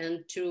list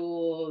and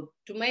to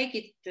make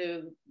it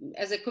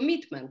as a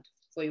commitment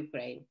for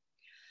Ukraine.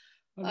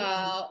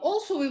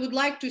 Also, we would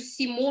like to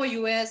see more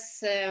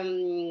US,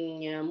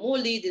 more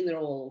leading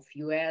role of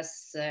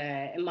US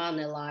among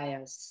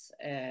alliance,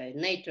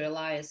 NATO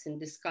alliance in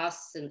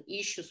discussing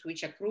issues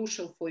which are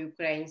crucial for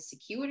Ukraine's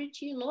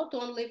security, not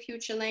only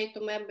future NATO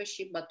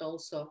membership, but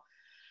also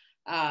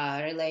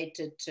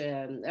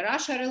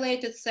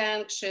Russia-related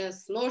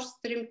sanctions, Nord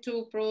Stream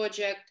 2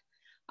 project.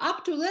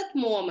 Up to that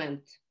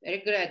moment,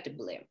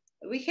 regrettably,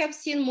 we have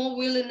seen more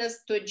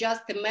willingness to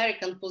adjust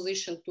American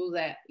position to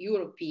the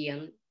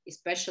European,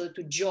 especially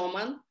to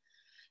German,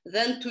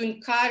 than to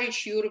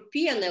encourage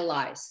European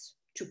allies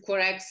to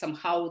correct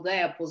somehow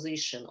their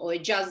position or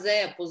adjust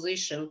their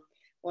position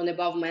on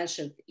above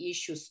mentioned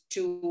issues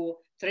to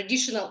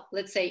traditional,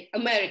 let's say,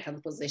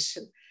 American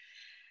position.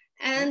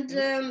 And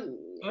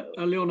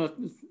Aliona,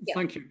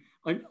 thank you.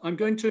 I'm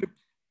going to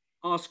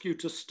ask you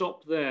to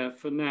stop there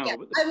for now. Yeah,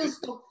 I will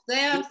stop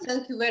there.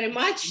 Thank you very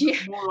much.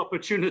 More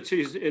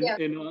opportunities in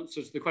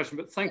answer to the question,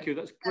 but thank you.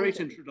 That's a great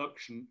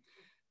introduction.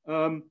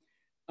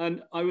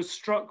 And I was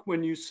struck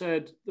when you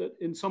said that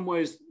in some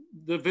ways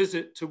the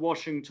visit to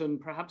Washington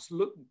perhaps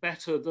looked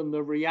better than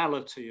the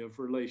reality of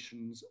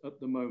relations at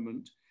the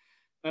moment,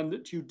 and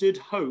that you did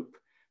hope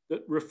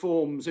that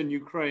reforms in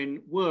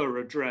Ukraine were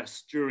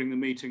addressed during the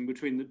meeting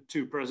between the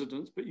two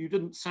presidents, but you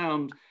didn't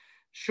sound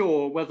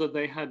sure whether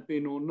they had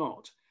been or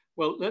not.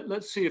 Well,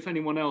 let's see if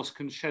anyone else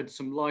can shed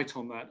some light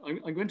on that.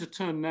 I'm going to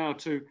turn now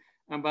to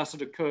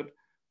Ambassador Kurt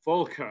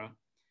Volker,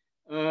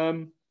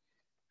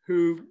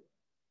 who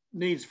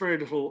needs very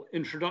little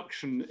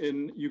introduction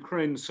in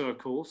Ukraine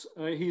circles.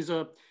 He's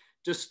a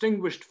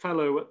distinguished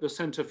fellow at the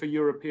Center for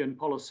European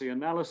Policy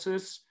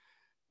Analysis,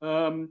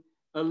 a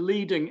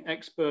leading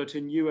expert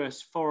in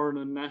US foreign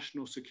and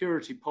national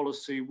security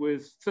policy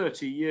with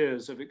 30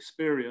 years of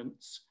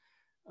experience,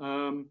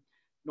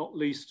 not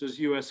least as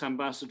US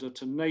Ambassador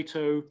to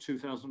NATO,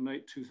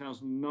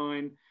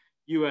 2008-2009,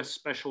 US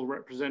Special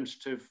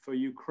Representative for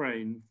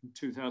Ukraine from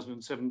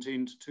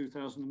 2017 to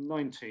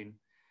 2019.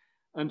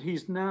 And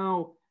he's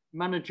now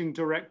Managing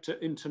Director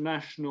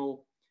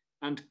International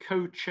and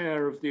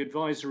co-chair of the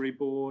advisory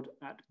board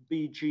at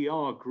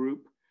BGR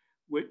Group,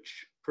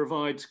 which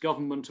provides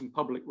government and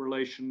public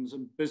relations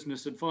and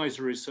business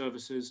advisory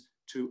services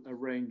to a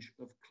range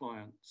of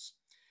clients.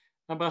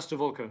 Ambassador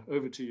Volker,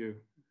 over to you.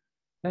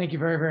 Thank you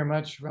very, very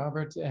much,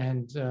 Robert.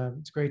 And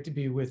it's great to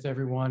be with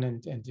everyone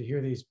and to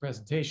hear these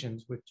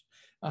presentations, which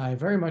I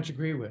very much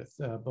agree with,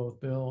 both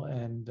Bill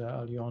and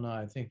Aliona.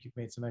 I think you've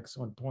made some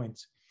excellent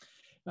points.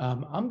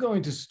 I'm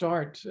going to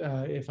start,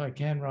 if I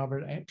can,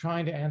 Robert,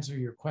 trying to answer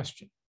your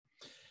question,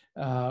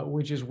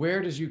 which is,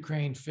 where does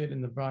Ukraine fit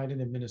in the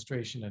Biden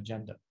administration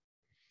agenda?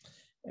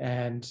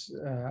 And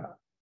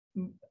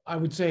I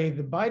would say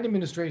the Biden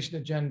administration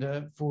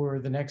agenda for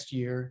the next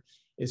year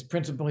is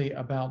principally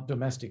about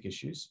domestic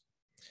issues.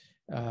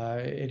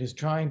 It is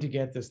trying to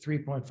get this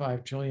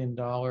 $3.5 trillion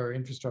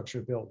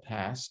infrastructure bill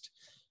passed,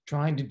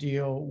 trying to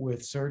deal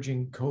with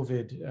surging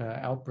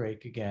COVID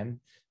outbreak again.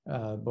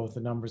 Both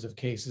the numbers of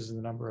cases and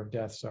the number of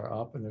deaths are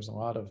up, and there's a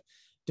lot of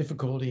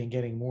difficulty in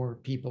getting more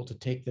people to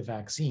take the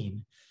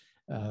vaccine.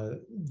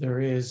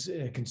 There is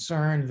a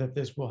concern that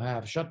this will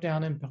have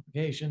shutdown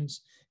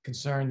implications,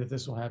 concern that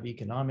this will have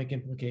economic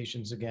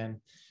implications again.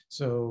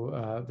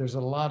 So there's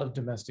a lot of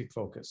domestic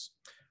focus.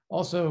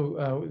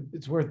 Also,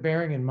 it's worth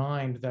bearing in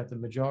mind that the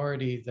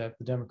majority that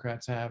the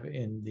Democrats have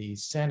in the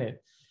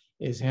Senate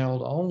is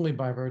held only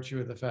by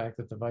virtue of the fact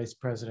that the vice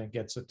president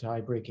gets a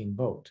tie-breaking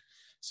vote.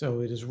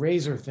 So it is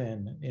razor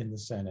thin in the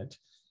Senate.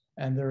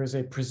 And there is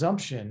a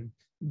presumption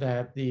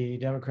that the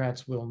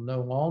Democrats will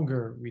no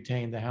longer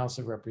retain the House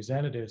of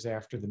Representatives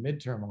after the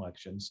midterm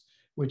elections,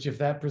 which, if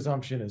that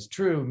presumption is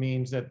true,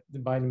 means that the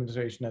Biden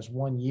administration has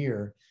 1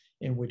 year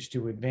in which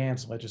to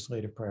advance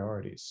legislative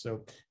priorities.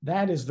 So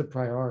that is the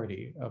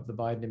priority of the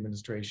Biden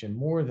administration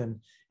more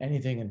than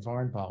anything in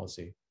foreign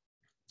policy.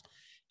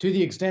 To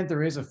the extent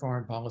there is a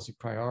foreign policy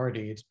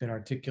priority, it's been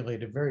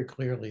articulated very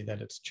clearly that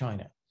it's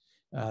China.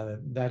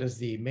 That is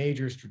the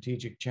major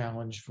strategic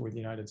challenge for the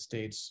United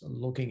States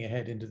looking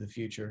ahead into the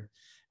future,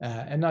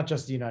 and not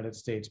just the United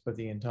States, but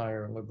the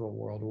entire liberal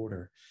world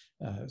order.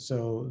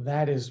 So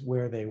that is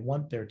where they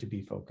want there to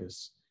be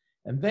focus.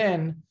 And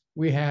then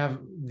we have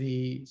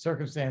the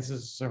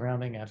circumstances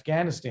surrounding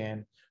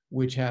Afghanistan,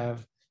 which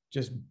have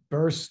just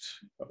burst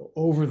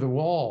over the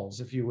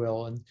walls, if you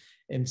will. And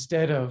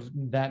instead of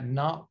that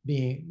not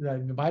being,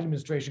 the Biden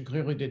administration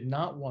clearly did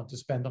not want to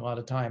spend a lot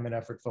of time and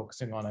effort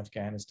focusing on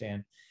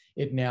Afghanistan.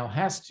 It now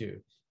has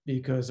to,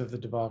 because of the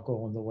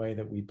debacle and the way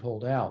that we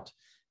pulled out.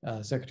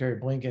 Secretary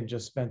Blinken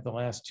just spent the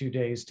last 2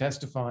 days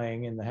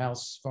testifying in the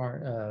House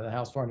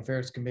Foreign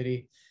Affairs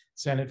Committee,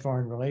 Senate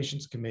Foreign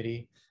Relations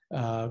Committee,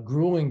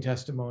 grueling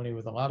testimony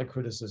with a lot of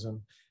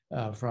criticism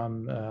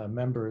from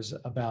members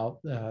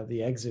about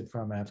the exit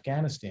from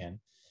Afghanistan.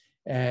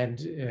 And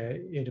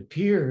it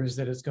appears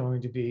that it's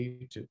going to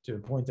be, to a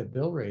point that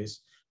Bill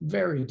raised,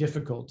 very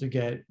difficult to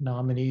get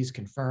nominees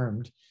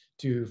confirmed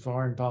to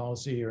foreign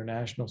policy or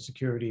national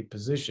security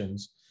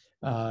positions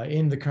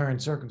in the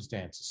current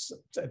circumstances.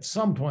 At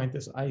some point,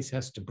 this ice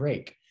has to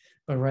break.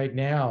 But right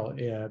now,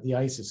 the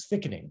ice is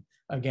thickening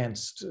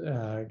against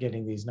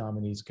getting these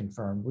nominees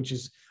confirmed, which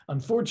is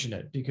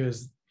unfortunate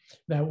because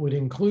that would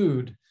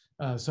include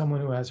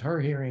someone who has her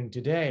hearing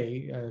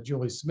today,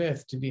 Julie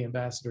Smith, to be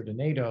ambassador to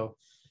NATO,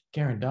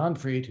 Karen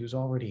Donfried, who's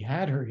already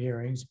had her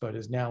hearings but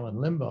is now in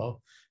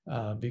limbo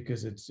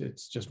because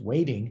it's just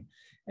waiting,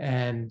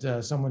 and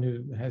someone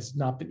who has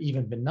not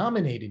even been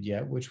nominated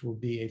yet, which will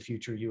be a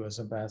future U.S.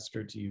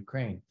 ambassador to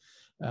Ukraine.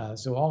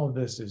 So all of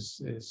this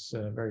is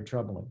very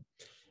troubling.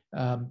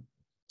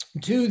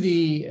 To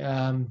the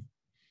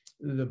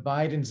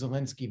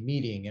Biden-Zelenskyy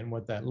meeting and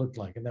what that looked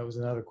like, and that was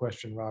another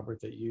question,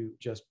 Robert, that you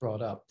just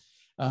brought up.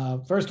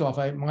 First off,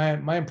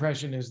 my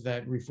impression is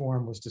that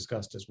reform was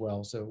discussed as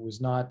well. So it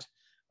was not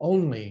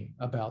only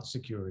about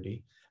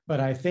security, but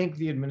I think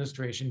the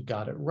administration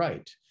got it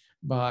right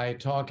by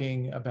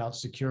talking about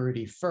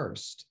security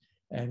first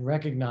and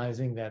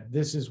recognizing that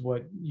this is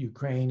what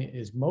Ukraine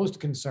is most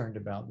concerned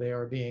about. They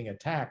are being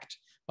attacked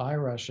by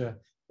Russia.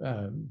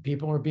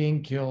 People are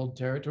being killed,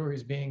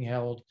 territories being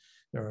held,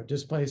 there are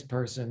displaced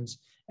persons,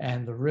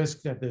 and the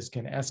risk that this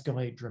can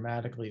escalate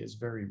dramatically is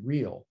very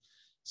real.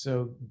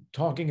 So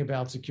talking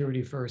about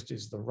security first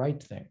is the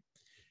right thing.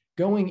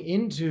 Going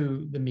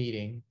into the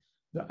meeting,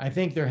 I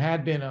think there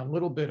had been a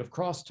little bit of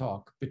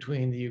crosstalk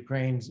between the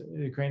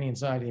Ukrainian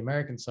side and the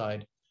American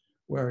side,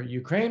 where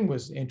Ukraine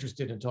was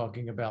interested in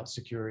talking about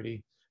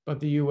security, but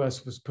the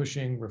US was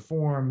pushing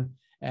reform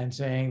and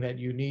saying that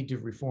you need to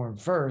reform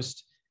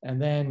first,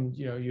 and then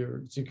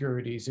your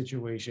security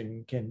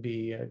situation can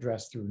be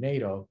addressed through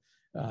NATO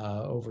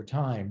over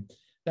time.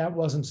 That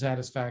wasn't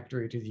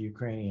satisfactory to the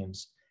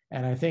Ukrainians.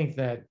 And I think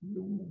that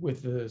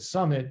with the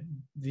summit,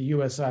 the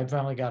US side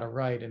finally got it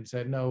right and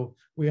said, no,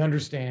 we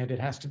understand it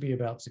has to be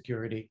about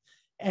security.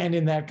 And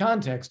in that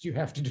context, you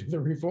have to do the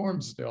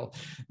reforms still,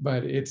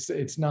 but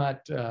it's not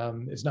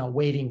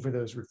waiting for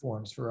those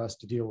reforms for us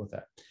to deal with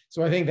that.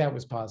 So I think that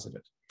was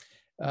positive.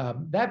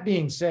 That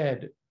being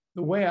said,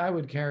 the way I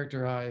would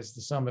characterize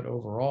the summit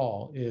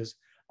overall is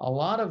a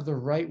lot of the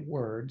right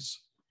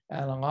words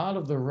and a lot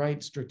of the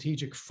right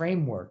strategic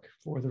framework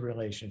for the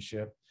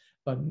relationship,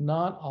 but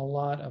not a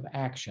lot of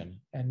action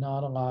and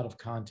not a lot of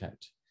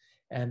content.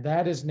 And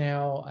that is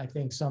now, I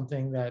think,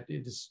 something that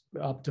is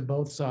up to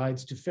both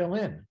sides to fill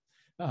in.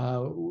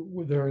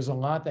 There is a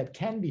lot that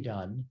can be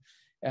done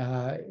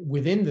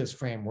within this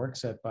framework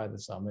set by the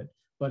summit,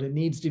 but it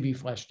needs to be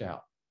fleshed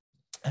out.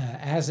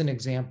 As an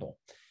example,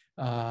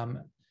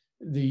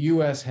 the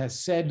US has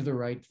said the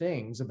right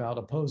things about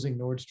opposing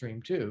Nord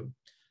Stream 2,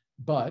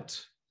 but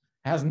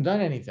hasn't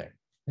done anything.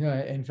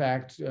 In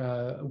fact,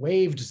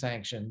 waived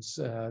sanctions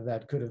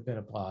that could have been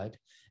applied.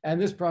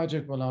 And this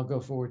project will now go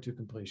forward to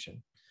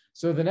completion.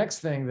 So the next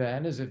thing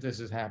then is, if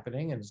this is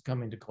happening and it's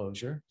coming to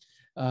closure,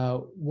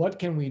 what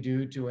can we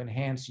do to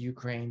enhance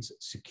Ukraine's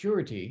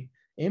security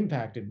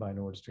impacted by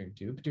Nord Stream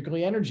 2,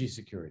 particularly energy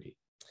security?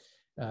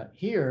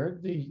 Here,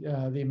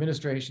 the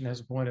administration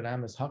has appointed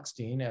Amos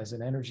Hochstein as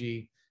an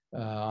energy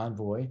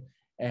envoy,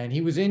 And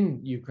he was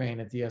in Ukraine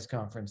at the ES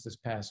conference this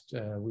past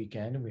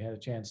weekend, and we had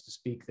a chance to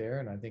speak there.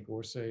 And I think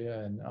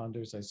Ursula and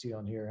Anders, I see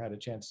on here, had a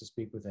chance to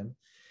speak with him.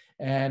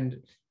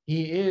 And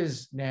he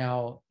is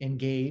now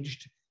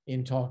engaged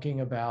in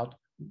talking about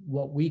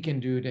what we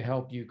can do to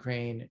help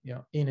Ukraine,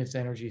 in its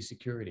energy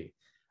security.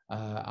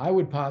 I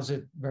would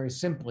posit very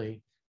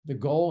simply, the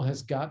goal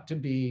has got to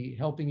be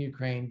helping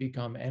Ukraine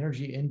become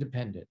energy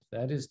independent.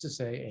 That is to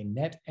say, a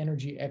net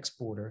energy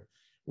exporter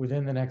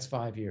within the next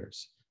 5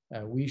 years.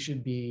 We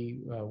should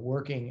be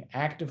working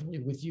actively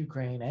with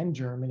Ukraine and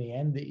Germany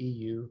and the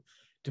EU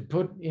to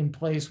put in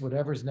place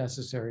whatever's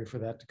necessary for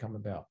that to come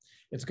about.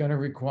 It's going to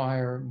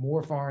require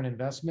more foreign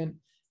investment.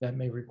 That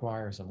may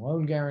require some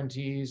loan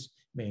guarantees,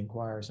 may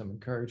require some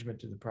encouragement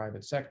to the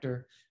private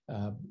sector,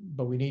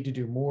 but we need to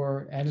do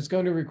more. And it's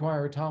going to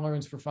require a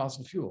tolerance for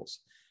fossil fuels,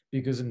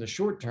 because in the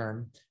short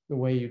term, the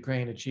way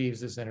Ukraine achieves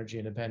this energy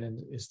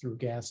independence is through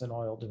gas and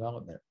oil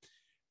development.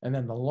 And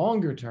then the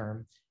longer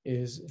term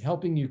is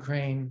helping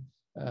Ukraine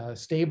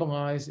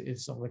stabilize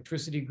its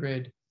electricity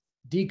grid,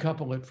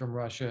 decouple it from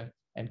Russia,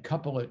 and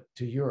couple it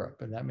to Europe.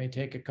 And that may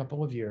take a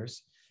couple of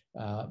years,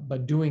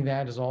 but doing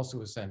that is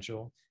also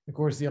essential. Of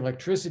course, the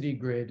electricity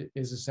grid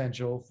is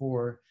essential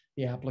for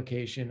the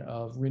application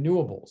of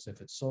renewables.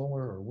 If it's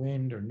solar or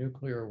wind or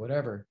nuclear or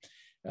whatever,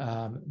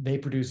 they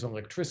produce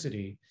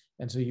electricity.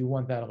 And so you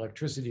want that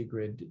electricity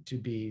grid to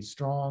be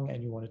strong,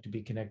 and you want it to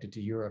be connected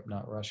to Europe,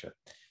 not Russia.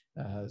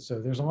 So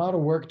there's a lot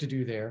of work to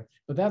do there,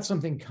 but that's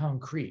something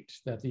concrete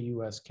that the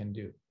US can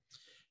do.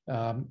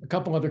 A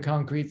couple other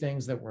concrete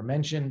things that were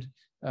mentioned.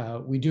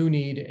 We do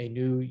need a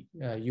new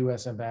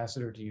US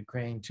ambassador to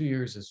Ukraine. 2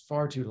 years is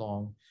far too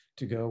long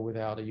to go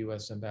without a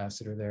US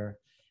ambassador there.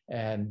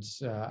 And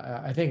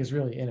I think it's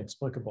really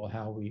inexplicable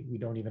how we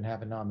don't even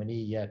have a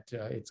nominee yet.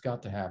 It's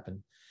got to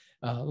happen.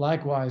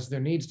 Likewise,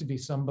 there needs to be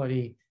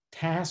somebody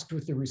tasked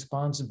with the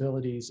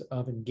responsibilities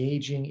of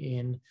engaging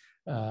in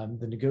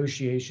the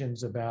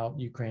negotiations about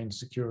Ukraine's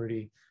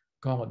security,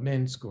 call it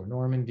Minsk or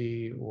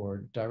Normandy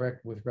or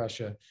direct with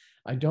Russia.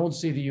 I don't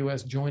see the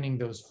US joining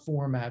those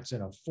formats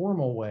in a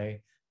formal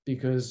way,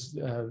 because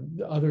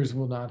others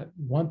will not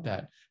want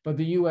that. But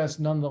the US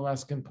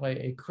nonetheless can play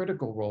a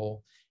critical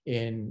role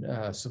in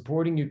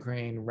supporting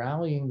Ukraine,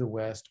 rallying the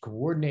West,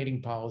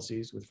 coordinating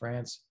policies with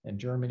France and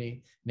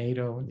Germany,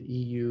 NATO, the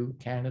EU,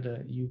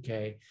 Canada,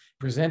 UK,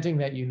 presenting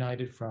that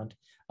united front,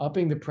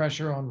 upping the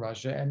pressure on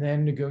Russia, and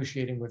then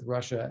negotiating with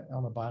Russia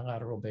on a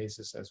bilateral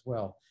basis as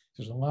well.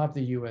 There's a lot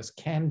the US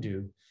can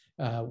do,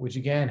 which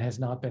again has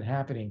not been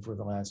happening for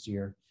the last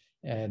year,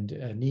 and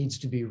needs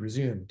to be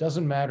resumed.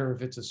 Doesn't matter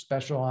if it's a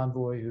special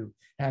envoy who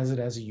has it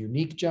as a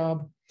unique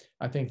job.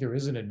 I think there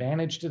is an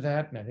advantage to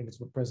that, and I think it's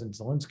what President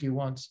Zelenskyy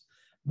wants,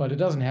 but it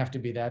doesn't have to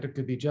be that. It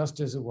could be just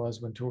as it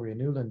was when Toria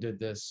Nuland did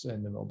this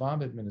in the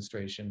Obama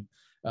administration,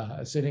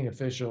 a sitting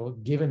official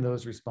given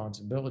those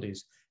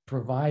responsibilities,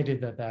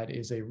 provided that that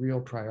is a real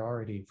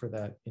priority for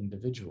that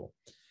individual.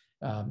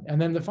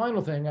 And then the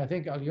final thing, I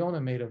think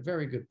Aliona made a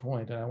very good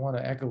point, and I want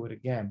to echo it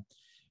again.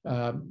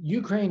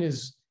 Ukraine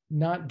is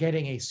not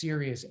getting a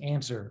serious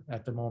answer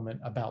at the moment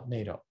about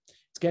NATO.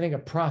 It's getting a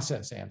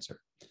process answer.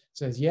 It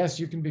says, yes,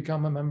 you can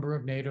become a member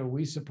of NATO,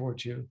 we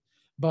support you,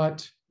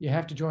 but you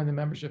have to join the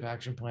membership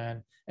action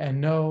plan, and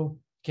no,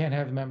 can't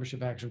have the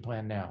membership action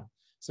plan now.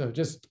 So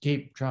just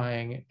keep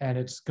trying, and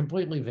it's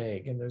completely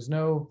vague, and there's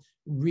no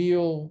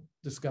real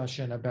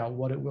discussion about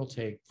what it will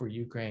take for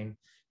Ukraine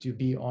to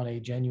be on a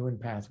genuine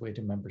pathway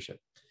to membership.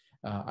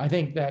 I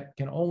think that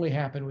can only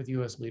happen with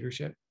US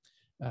leadership.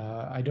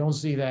 I don't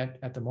see that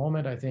at the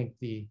moment. I think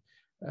the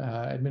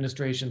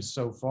administration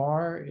so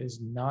far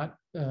is not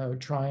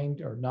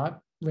trying or not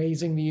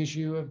raising the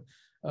issue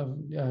of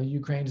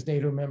Ukraine's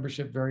NATO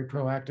membership very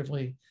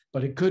proactively,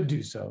 but it could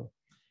do so.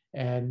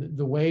 And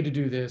the way to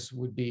do this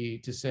would be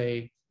to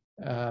say,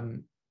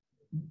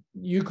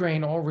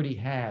 Ukraine already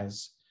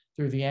has,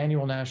 through the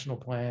annual national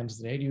plans,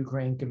 the NATO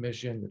Ukraine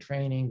Commission, the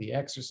training, the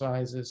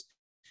exercises,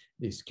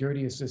 the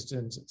security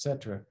assistance, et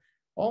cetera,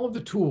 all of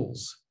the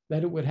tools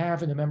that it would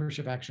have in the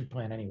membership action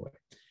plan anyway.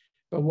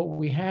 But what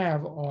we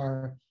have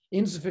are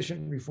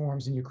insufficient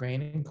reforms in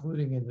Ukraine,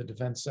 including in the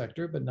defense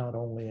sector, but not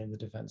only in the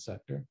defense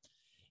sector.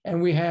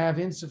 And we have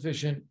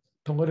insufficient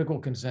political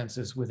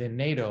consensus within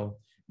NATO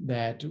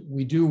that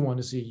we do want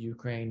to see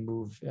Ukraine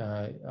move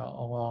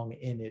along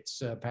in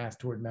its path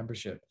toward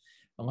membership.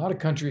 A lot of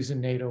countries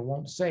in NATO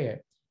won't say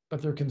it,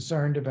 but they're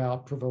concerned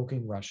about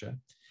provoking Russia.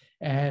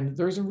 And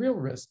there's a real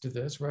risk to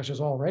this.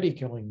 Russia's already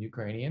killing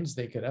Ukrainians.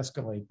 They could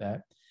escalate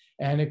that.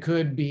 And it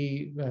could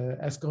be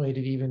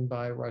escalated even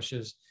by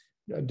Russia's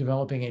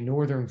developing a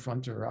northern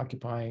front, or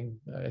occupying,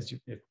 as you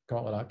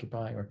call it,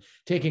 occupying, or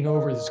taking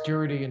over the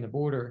security and the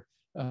border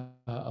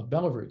of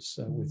Belarus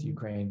with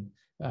Ukraine,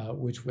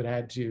 which would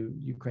add to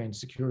Ukraine's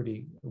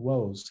security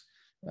woes.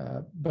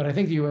 But I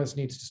think the US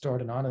needs to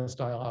start an honest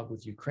dialogue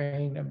with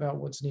Ukraine about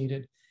what's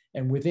needed,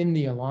 and within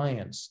the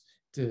alliance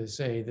to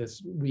say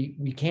this,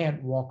 we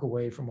can't walk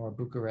away from our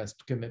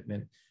Bucharest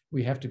commitment.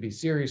 We have to be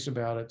serious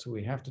about it, so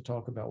we have to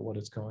talk about what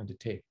it's going to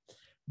take.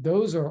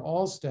 Those are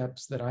all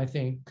steps that I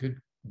think could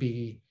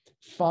be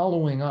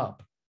following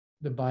up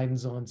the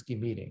Biden-Zelensky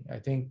meeting. I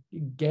think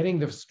getting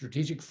the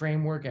strategic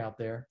framework out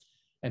there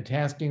and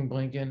tasking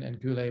Blinken and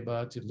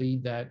Kuleba to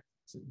lead that,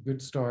 it's a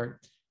good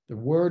start. The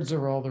words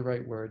are all the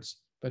right words,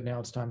 but now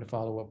it's time to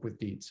follow up with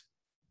deeds.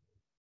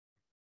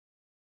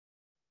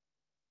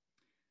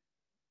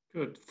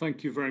 Good,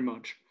 thank you very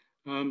much.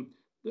 That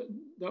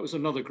was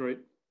another great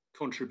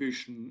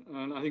contribution.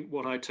 And I think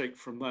what I take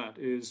from that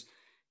is,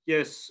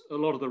 yes, a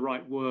lot of the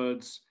right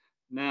words.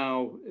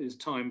 Now is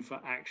time for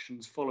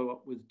actions, follow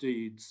up with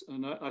deeds.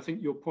 And I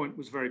think your point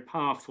was very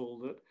powerful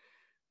that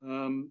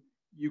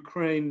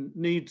Ukraine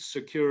needs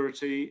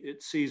security.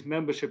 It sees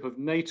membership of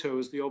NATO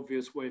as the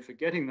obvious way for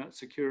getting that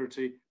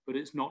security, but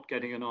it's not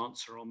getting an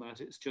answer on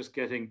that. It's just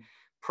getting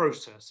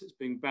process. It's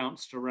being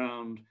bounced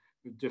around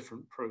with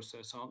different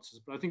process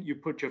answers. But I think you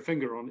put your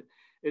finger on it.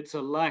 It's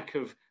a lack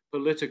of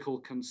political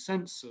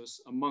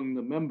consensus among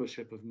the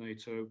membership of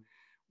NATO,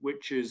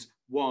 which is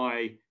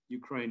why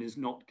Ukraine is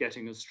not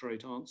getting a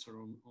straight answer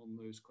on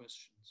those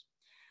questions.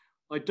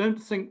 I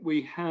don't think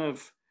we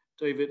have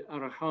David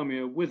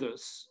Arahamia with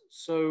us,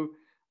 so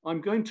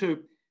I'm going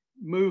to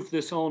move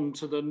this on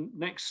to the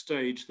next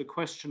stage, the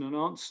question and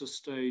answer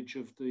stage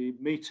of the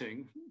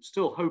meeting,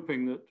 still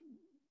hoping that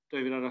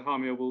David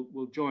Arahamia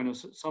will join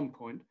us at some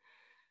point.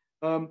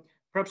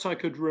 Perhaps I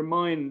could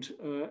remind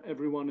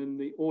everyone in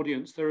the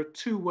audience, there are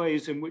two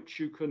ways in which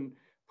you can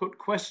put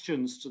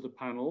questions to the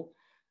panel.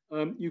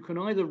 You can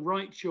either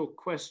write your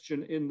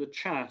question in the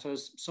chat,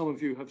 as some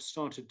of you have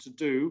started to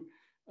do,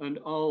 and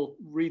I'll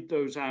read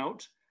those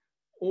out.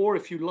 Or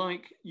if you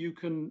like, you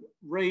can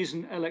raise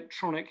an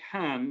electronic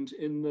hand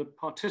in the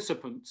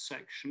participants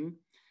section,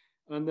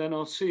 and then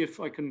I'll see if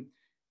I can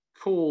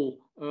call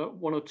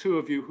one or two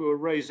of you who are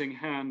raising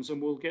hands,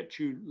 and we'll get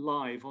you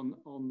live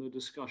on the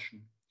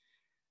discussion.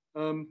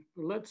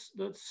 Let's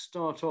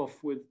start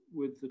off with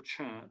the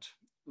chat.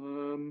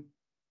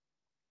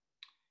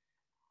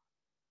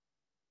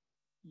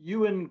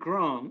 Ewan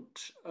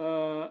Grant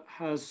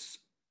has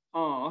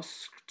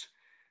asked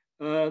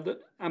that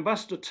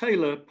Ambassador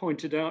Taylor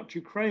pointed out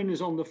Ukraine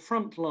is on the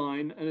front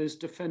line and is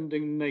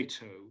defending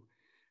NATO.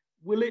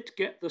 Will it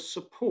get the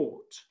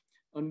support,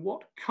 and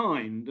what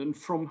kind and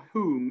from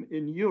whom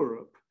in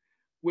Europe,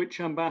 which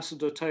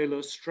Ambassador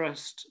Taylor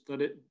stressed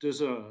that it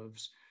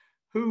deserves?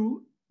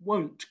 Who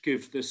won't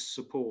give this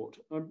support?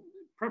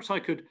 Perhaps I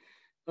could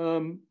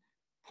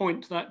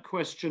point that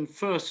question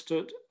first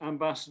at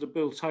Ambassador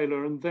Bill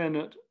Taylor and then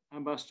at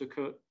Ambassador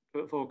Kurt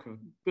Volker.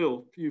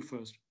 Bill, you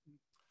first.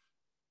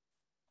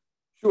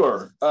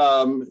 Sure.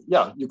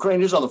 Yeah,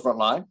 Ukraine is on the front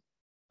line.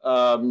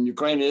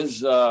 Ukraine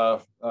is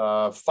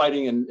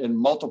fighting in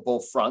multiple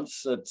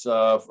fronts. It's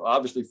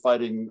obviously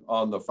fighting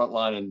on the front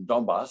line in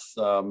Donbas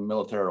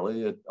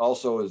militarily. It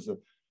also is a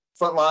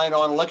front line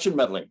on election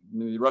meddling.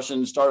 The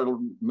Russians started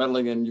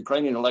meddling in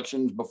Ukrainian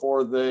elections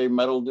before they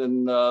meddled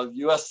in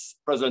US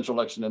presidential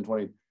election in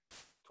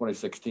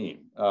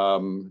 2016.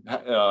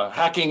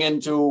 Hacking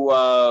into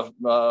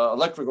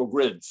electrical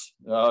grids.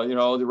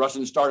 The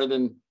Russians started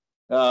in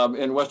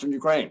Western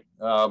Ukraine,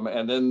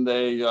 and then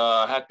they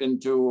hacked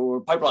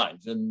into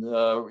pipelines in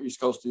the east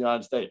coast of the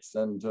United States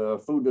and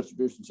food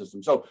distribution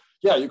systems. So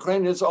yeah,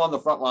 Ukraine is on the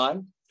front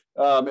line.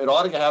 It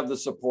ought to have the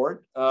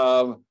support.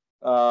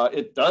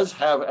 It does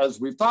have, as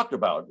we've talked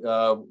about,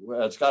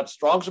 it's got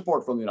strong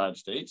support from the United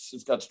States.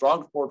 It's got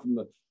strong support from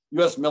the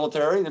U.S.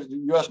 military.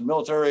 The U.S.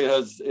 military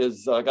has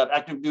got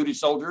active duty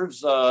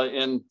soldiers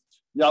in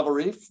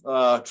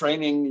Yavoriv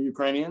training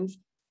Ukrainians.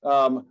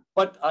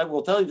 But I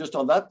will tell you just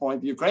on that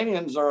point, the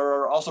Ukrainians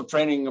are also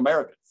training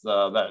Americans.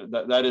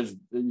 That is,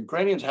 the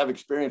Ukrainians have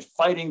experience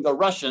fighting the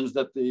Russians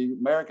that the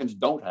Americans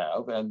don't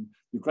have. And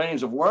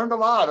Ukrainians have learned a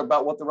lot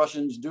about what the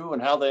Russians do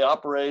and how they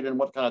operate and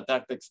what kind of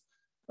tactics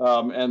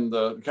and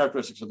the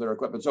characteristics of their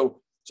equipment.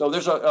 So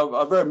there's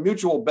a very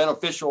mutual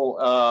beneficial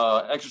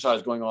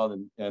exercise going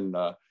on in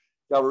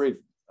Yavoriv.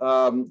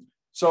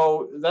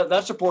 So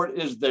that support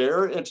is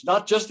there. It's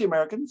not just the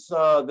Americans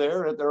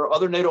there. There are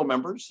other NATO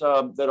members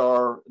that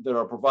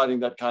are providing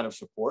that kind of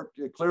support.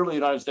 Clearly,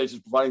 the United States is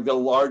providing the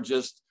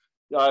largest.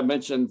 I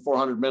mentioned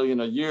 $400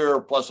 million a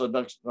year plus an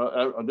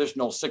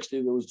additional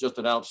 60 that was just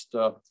announced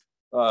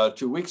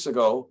 2 weeks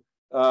ago.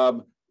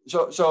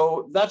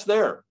 So that's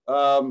there.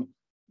 And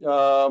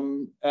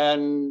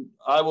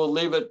I will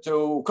leave it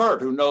to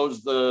Kurt, who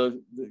knows the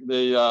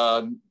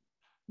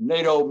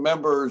NATO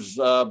members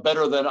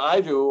better than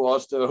I do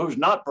as to who's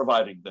not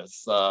providing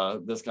this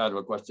kind of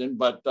a question.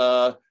 But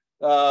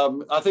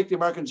I think the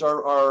Americans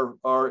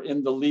are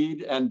in the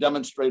lead and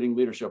demonstrating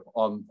leadership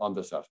on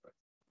this aspect.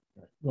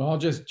 Well, I'll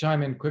just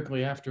chime in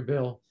quickly after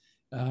Bill.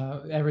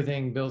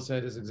 Everything Bill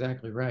said is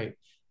exactly right.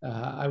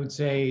 I would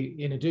say,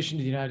 in addition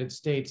to the United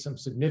States, some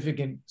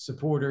significant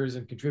supporters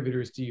and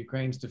contributors to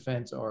Ukraine's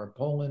defense are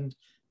Poland,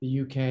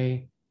 the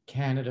UK,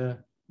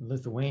 Canada,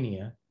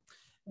 Lithuania.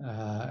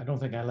 I don't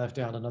think I left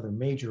out another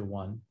major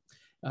one.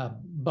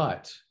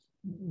 But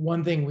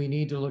one thing we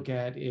need to look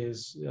at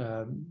is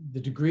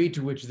the degree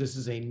to which this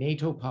is a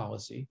NATO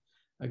policy.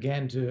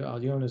 Again, to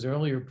Alyona's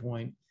earlier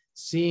point,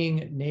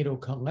 seeing NATO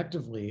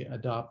collectively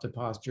adopt a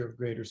posture of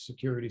greater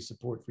security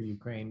support for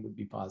Ukraine would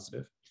be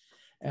positive.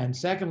 And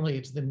secondly,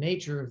 it's the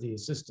nature of the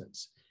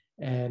assistance.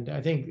 And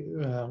I think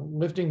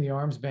lifting the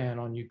arms ban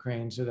on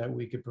Ukraine so that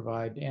we could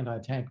provide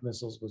anti-tank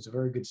missiles was a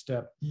very good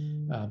step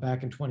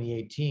back in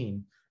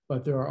 2018.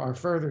 But there are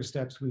further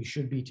steps we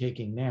should be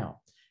taking now.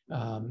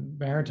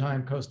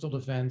 Maritime coastal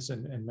defense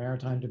and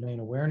maritime domain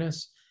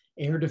awareness,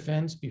 air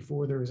defense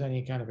before there was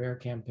any kind of air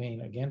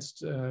campaign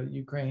against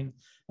Ukraine,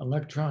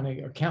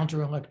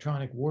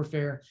 counter-electronic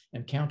warfare,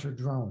 and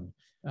counter-drone.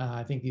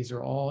 I think these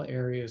are all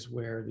areas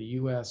where the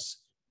US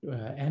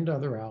and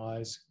other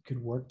allies could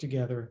work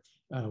together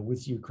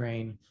with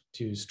Ukraine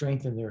to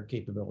strengthen their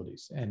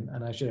capabilities. And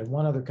I should have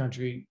one other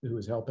country who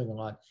is helping a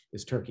lot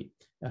is Turkey.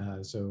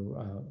 So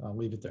I'll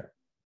leave it there.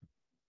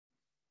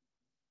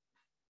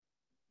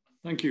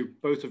 Thank you,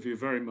 both of you,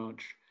 very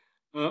much.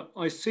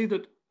 I see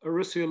that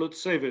Orysia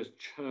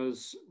Lutsevich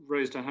has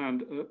raised a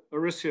hand.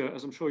 Orysia,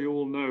 as I'm sure you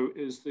all know,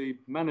 is the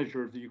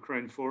manager of the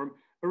Ukraine Forum.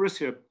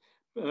 Orysia,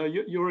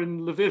 you're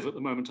in Lviv at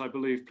the moment, I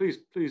believe.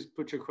 Please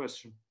put your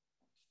question.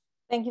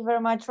 Thank you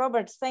very much,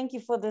 Robert. Thank you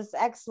for this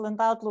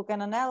excellent outlook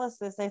and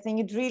analysis. I think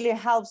it really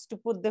helps to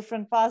put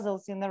different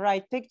puzzles in the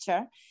right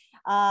picture.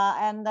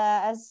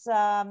 As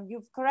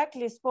you've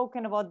correctly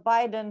spoken about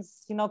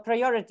Biden's,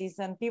 priorities,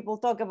 and people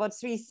talk about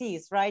 3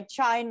 C's, right?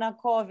 China,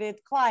 COVID,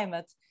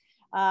 climate.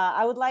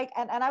 I would like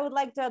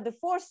to add the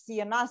 4th C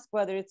and ask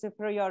whether it's a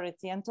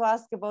priority, and to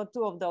ask about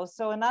 2 of those.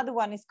 So another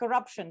one is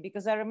corruption,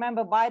 because I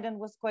remember Biden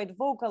was quite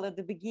vocal at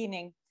the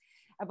beginning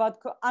about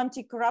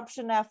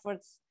anti-corruption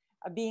efforts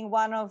being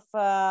one of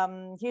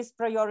his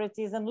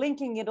priorities, and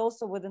linking it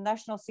also with the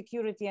national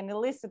security and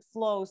illicit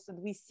flows that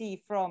we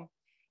see from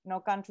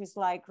countries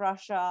like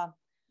Russia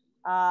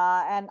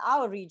and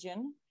our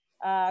region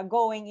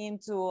going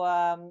into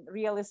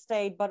real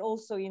estate, but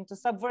also into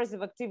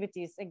subversive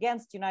activities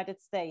against United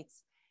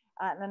States.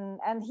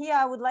 And here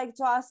I would like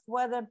to ask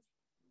whether,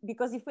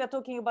 because if we're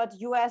talking about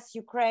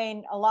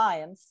US-Ukraine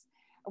alliance,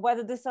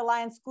 whether this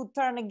alliance could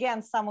turn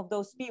against some of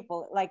those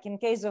people, like in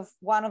case of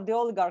one of the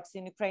oligarchs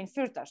in Ukraine,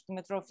 Firtash,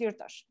 Dmytro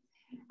Firtash.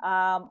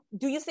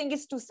 Do you think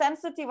it's too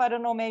sensitive? I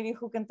don't know, maybe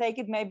who can take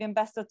it, maybe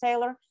Ambassador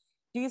Taylor.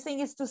 Do you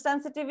think it's too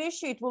sensitive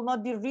issue? It will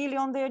not be really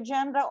on the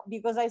agenda?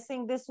 Because I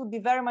think this would be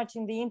very much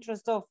in the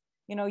interest of,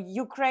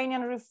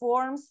 Ukrainian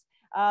reforms,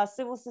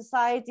 civil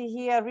society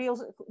here,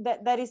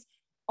 that is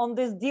on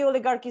this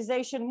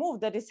de-oligarchization move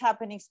that is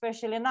happening,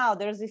 especially now.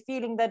 There's a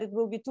feeling that it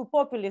will be too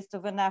populist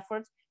of an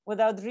effort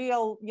without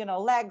real,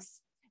 legs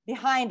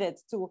behind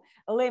it to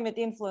limit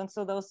influence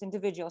of those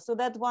individuals. So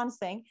that's one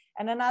thing.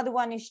 And another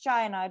one is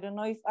China. I don't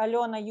know if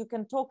Alyona, you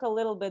can talk a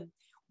little bit.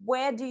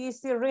 Where do you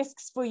see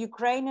risks for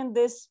Ukraine in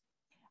this,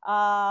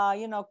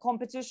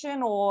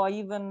 competition, or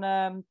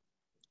even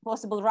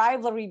possible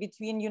rivalry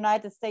between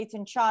United States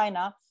and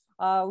China?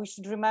 We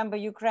should remember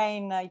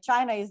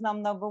China is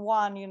number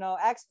 1,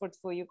 export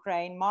for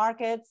Ukraine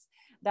markets.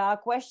 There are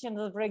questions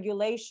of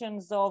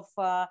regulations of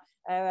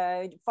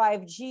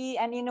 5G,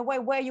 and in a way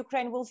where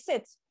Ukraine will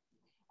sit.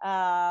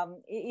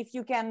 If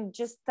you can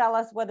just tell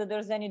us whether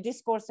there's any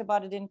discourse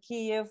about it in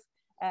Kyiv,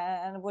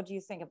 and what do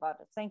you think about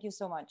it? Thank you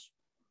so much.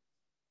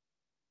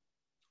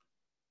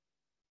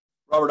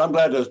 Robert, I'm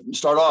glad to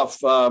start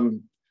off,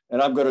 and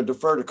I'm going to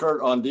defer to Kurt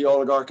on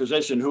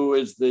de-oligarchization, who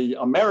is the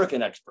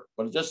American expert.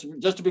 But just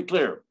to be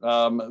clear,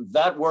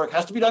 that work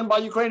has to be done by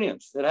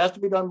Ukrainians. It has to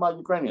be done by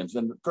Ukrainians.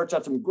 And Kurt's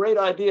had some great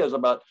ideas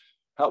about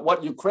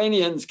what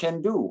Ukrainians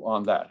can do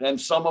on that. And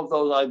some of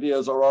those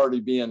ideas are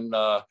already being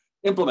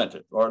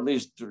implemented, or at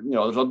least,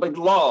 there's a big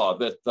law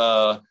that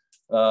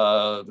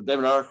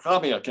David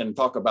Arkamia can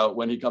talk about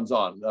when he comes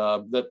on,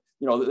 that,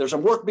 there's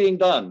some work being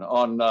done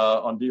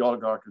on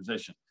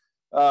de-oligarchization.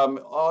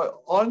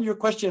 On your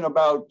question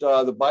about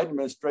the Biden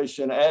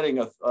administration adding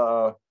a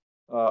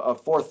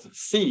 4th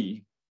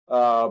C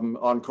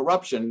on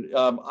corruption,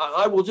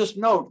 I will just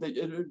note that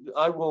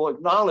I will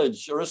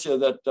acknowledge, Orysia,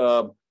 that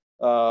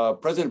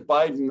President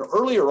Biden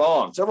earlier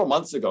on, several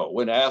months ago,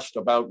 when asked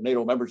about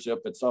NATO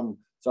membership at some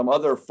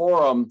other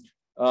forum,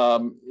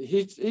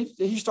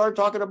 he started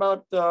talking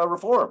about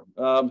reform,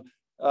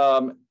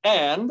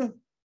 and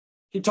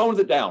he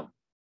toned it down.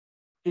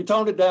 He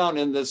toned it down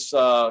in this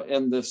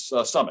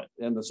summit,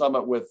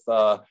 with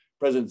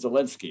President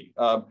Zelenskyy,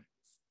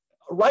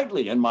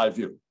 rightly, in my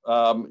view.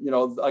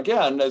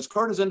 Again, as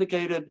Kurt has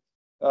indicated,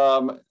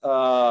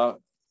 the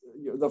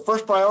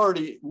first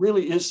priority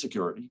really is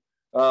security.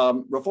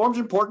 Reform's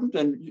important,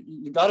 and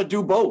you got to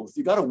do both.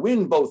 You got to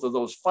win both of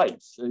those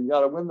fights. You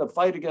got to win the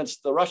fight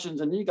against the Russians,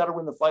 and you got to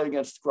win the fight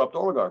against corrupt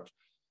oligarchs.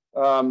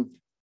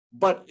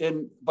 But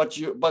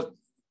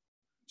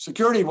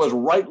security was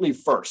rightly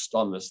first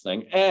on this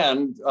thing,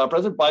 and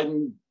President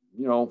Biden,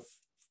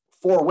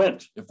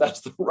 forewent, if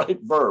that's the right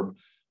verb,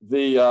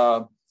 the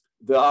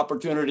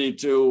opportunity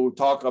to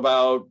talk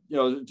about,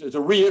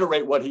 to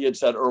reiterate what he had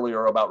said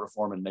earlier about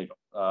reform in NATO.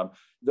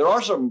 There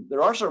are some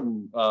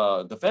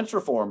defense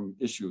reform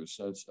issues,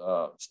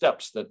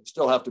 steps that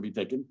still have to be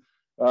taken,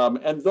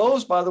 and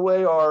those, by the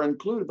way, are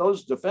included.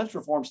 Those defense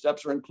reform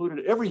steps are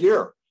included every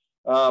year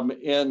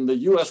in the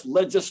US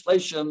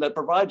legislation that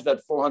provides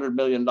that $400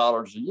 million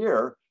a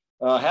year,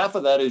 half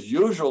of that is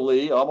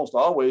usually, almost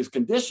always,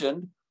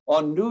 conditioned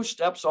on new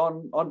steps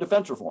on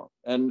defense reform.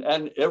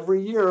 And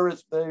every year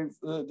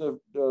the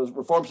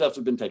reform steps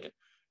have been taken,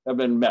 have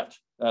been met.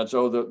 And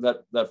so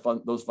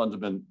those funds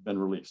have been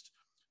released.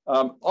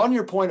 On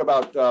your point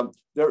about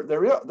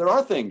there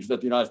are things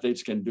that the United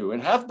States can do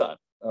and have done.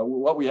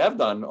 What we have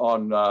done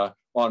on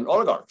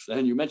oligarchs,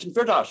 and you mentioned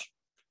Firtash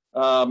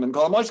and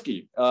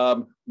Kolomoisky.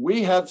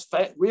 We have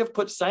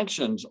put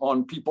sanctions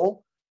on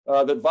people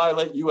that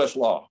violate U.S.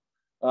 law,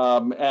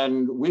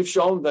 and we've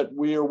shown that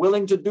we are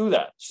willing to do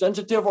that,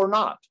 sensitive or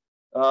not.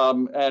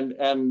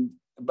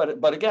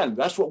 But again,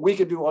 that's what we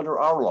can do under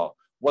our law.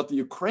 What the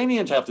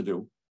Ukrainians have to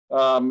do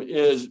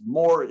is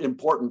more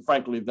important,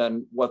 frankly,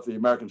 than what the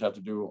Americans have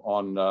to do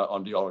on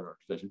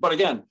de-oligarchization. But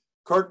again,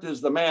 Kurt is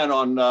the man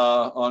on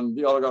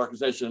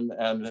de-oligarchization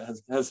and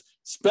has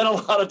spent a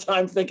lot of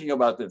time thinking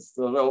about this.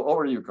 So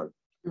over to you, Kurt.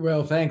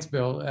 Well, thanks,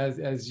 Bill.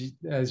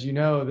 As you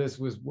know, this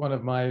was one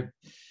of my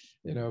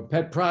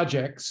pet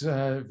projects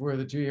for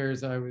the 2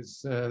 years I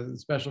was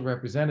special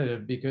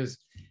representative, because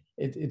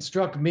it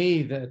struck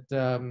me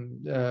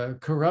that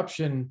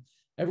corruption.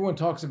 Everyone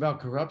talks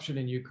about corruption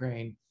in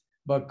Ukraine,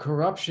 but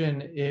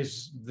corruption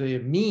is the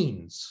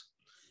means.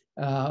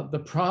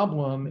 The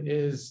problem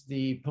is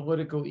the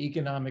political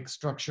economic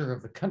structure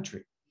of the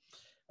country.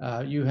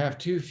 You have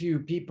too few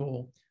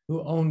people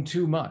who own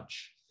too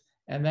much,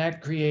 and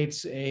that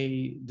creates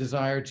a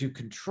desire to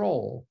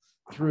control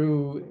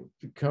through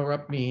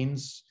corrupt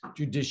means,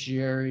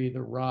 judiciary,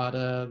 the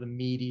Rada, the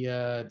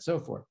media, and so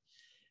forth.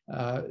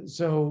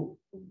 So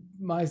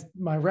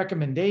my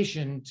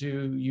recommendation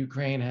to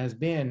Ukraine has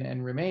been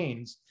and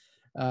remains,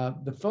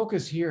 the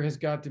focus here has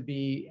got to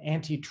be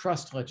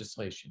antitrust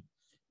legislation.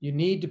 You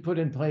need to put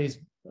in place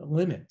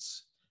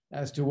limits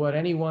as to what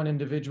any one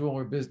individual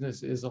or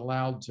business is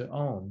allowed to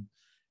own,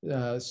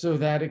 so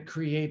that it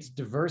creates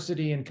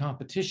diversity and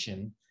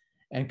competition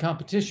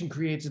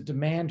creates a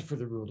demand for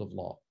the rule of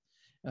law.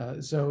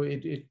 So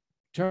it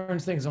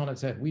turns things on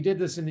its head. We did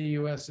this in the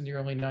US in the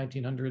early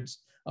 1900s.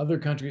 Other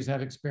countries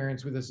have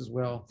experience with this as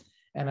well.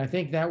 And I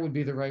think that would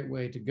be the right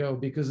way to go,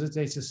 because it's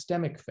a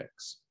systemic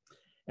fix.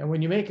 And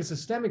when you make a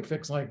systemic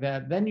fix like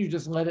that, then you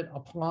just let it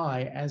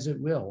apply as it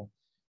will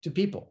to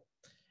people.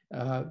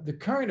 The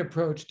current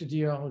approach to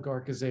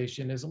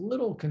de-oligarchization is a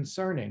little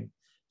concerning,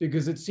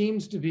 because it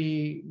seems to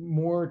be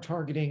more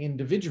targeting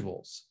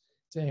individuals,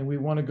 saying we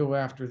want to go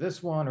after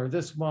this one or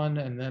this one,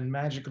 and then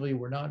magically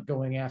we're not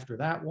going after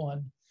that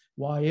one.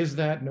 Why is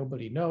that?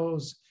 Nobody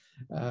knows.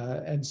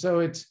 And so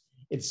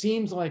it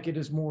seems like it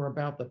is more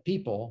about the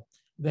people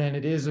than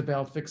it is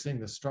about fixing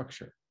the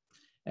structure.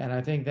 And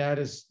I think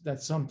that's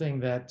something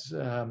that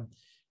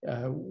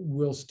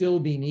will still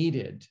be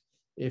needed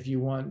if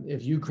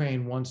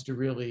Ukraine wants to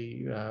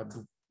really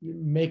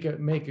make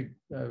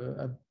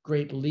a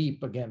great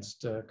leap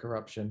against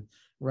corruption,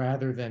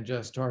 rather than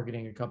just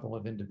targeting a couple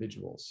of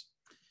individuals.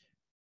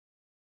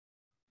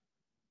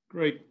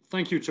 Great,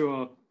 thank you to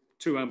our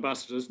two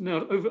ambassadors.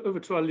 Now over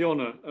to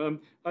Alyona.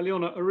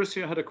 Alyona,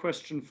 Arisia had a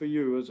question for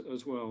you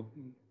as well.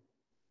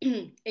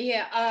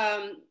 Yeah,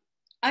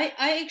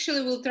 I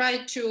actually will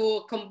try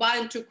to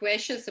combine two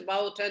questions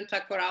about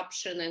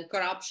anti-corruption and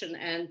corruption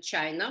and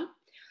China,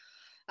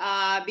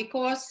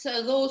 because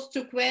those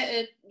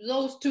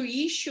two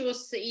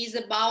issues is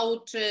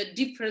about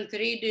different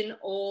reading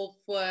of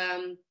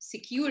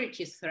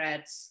security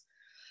threats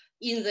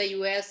in the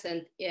US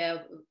and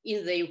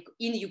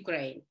in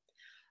Ukraine.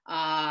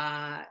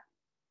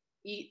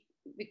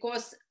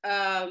 Because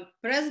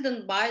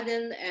President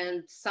Biden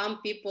and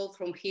some people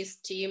from his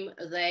team,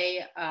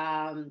 they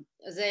are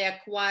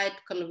quite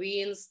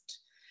convinced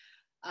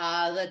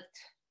that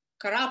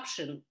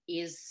corruption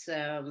is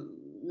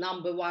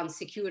 #1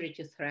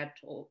 security threat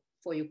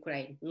for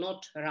Ukraine,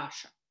 not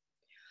Russia.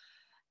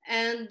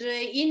 And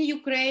in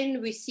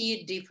Ukraine, we see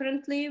it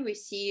differently. We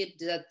see it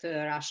that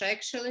Russia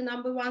actually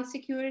 #1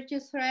 security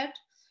threat,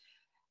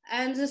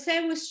 and the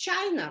same with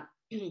China.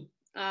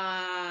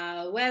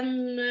 When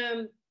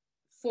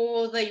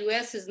for the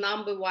US is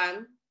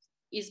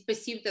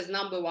perceived as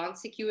 #1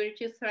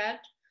 security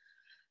threat,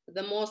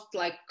 the most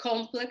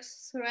complex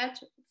threat.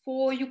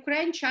 For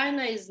Ukraine,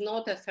 China is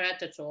not a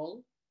threat at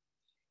all,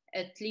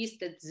 at least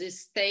at this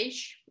stage,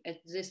 at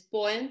this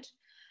point.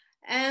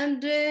 And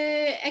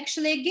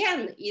actually,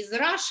 again, is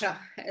Russia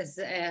as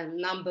a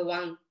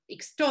 #1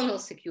 external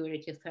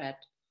security threat.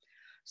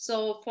 So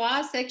for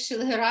us,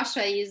 actually,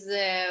 Russia is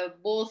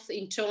both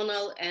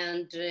internal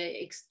and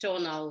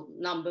external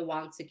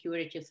 #1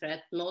 security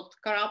threat, not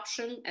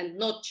corruption and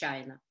not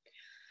China.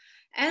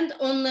 And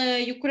on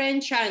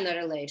Ukraine-China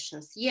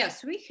relations, yes,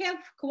 we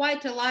have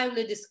quite a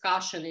lively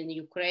discussion in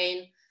Ukraine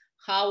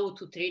how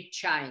to treat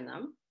China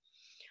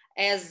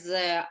as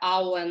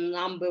our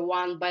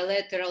 #1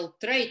 bilateral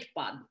trade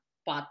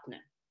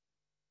partner.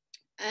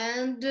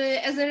 And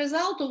as a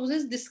result of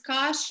this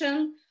discussion,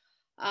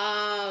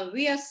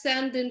 we are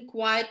sending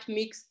quite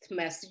mixed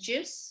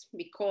messages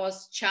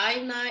because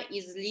China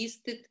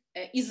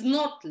is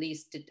not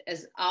listed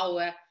as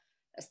our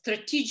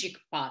strategic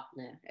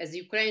partner, as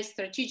Ukraine's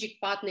strategic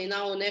partner in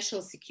our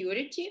national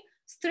security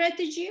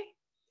strategy,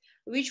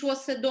 which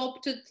was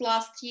adopted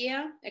last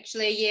year,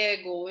 actually a year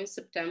ago in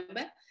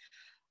September.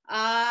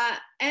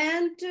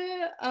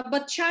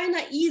 But China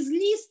is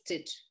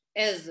listed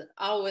as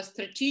our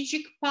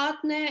strategic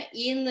partner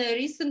in a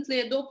recently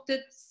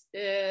adopted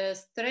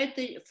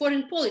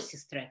foreign policy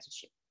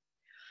strategy.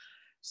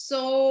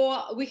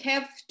 So we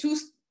have two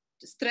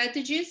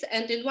strategies,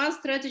 and in one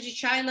strategy,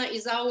 China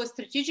is our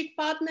strategic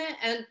partner,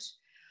 and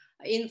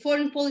in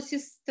foreign policy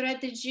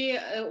strategy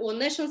or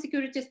national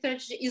security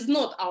strategy is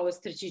not our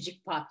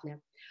strategic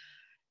partner.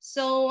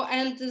 So,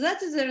 and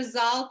that is a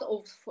result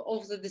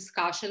of the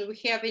discussion we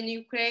have in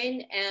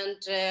Ukraine.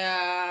 And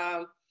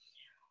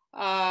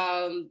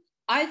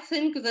I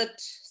think that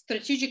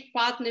strategic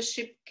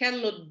partnership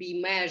cannot be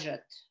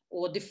measured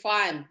or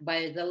defined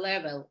by the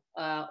level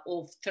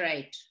of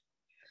trade,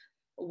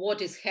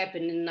 what is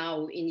happening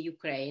now in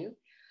Ukraine.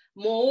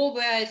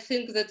 Moreover, I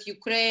think that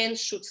Ukraine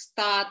should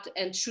start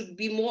and should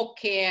be more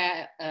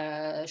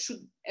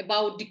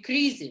about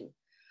decreasing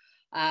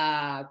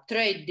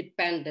trade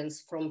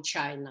dependence from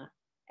China.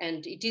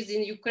 And it is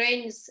in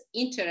Ukraine's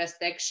interest,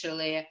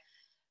 actually,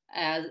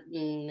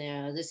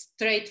 this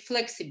trade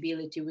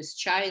flexibility with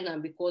China,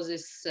 because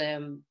this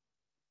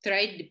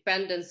trade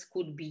dependence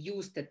could be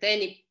used at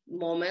any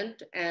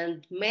moment.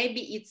 And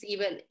maybe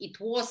it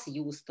was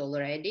used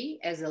already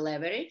as a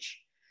leverage,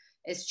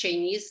 as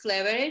Chinese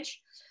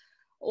leverage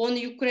on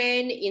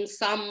Ukraine in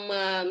some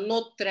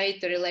not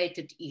trade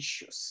related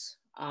issues,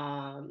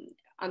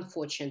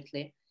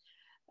 unfortunately.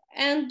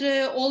 And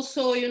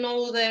also, you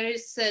know, there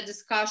is a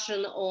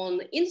discussion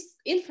on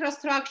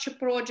infrastructure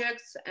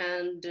projects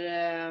and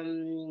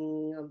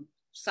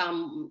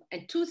some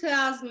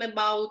enthusiasm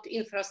about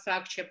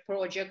infrastructure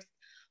projects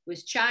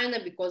with China,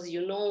 because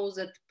you know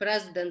that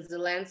President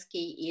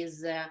Zelenskyy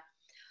is,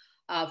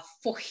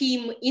 for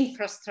him,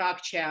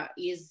 infrastructure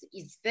is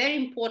very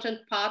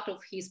important part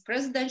of his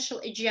presidential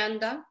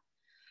agenda.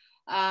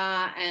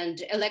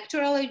 And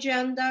electoral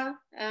agenda.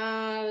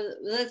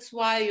 That's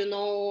why, you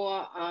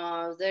know,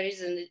 there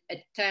is an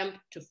attempt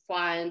to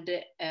find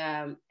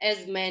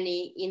as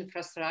many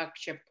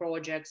infrastructure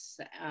projects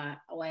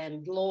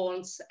and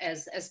loans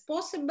as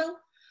possible.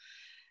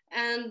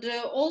 And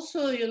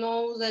also, you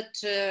know, that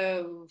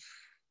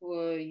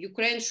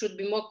Ukraine should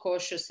be more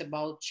cautious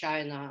about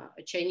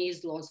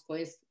Chinese loans for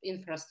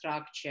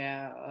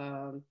infrastructure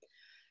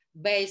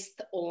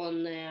based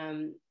on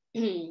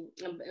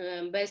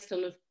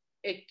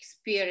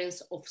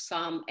experience of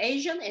some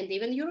Asian and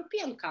even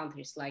European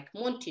countries like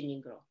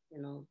Montenegro, you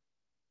know.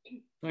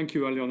 Thank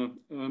you, Alyona.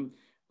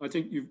 I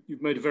think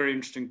you've made a very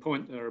interesting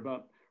point there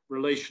about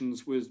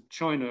relations with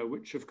China,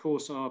 which of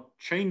course are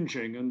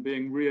changing and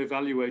being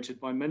reevaluated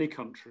by many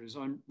countries.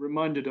 I'm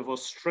reminded of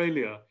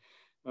Australia,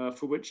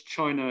 for which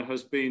China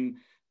has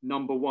been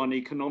 #1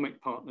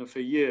 economic partner for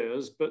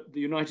years, but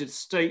the United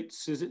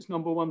States is its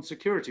 #1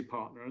 security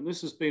partner. And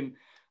this has been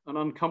an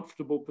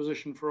uncomfortable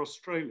position for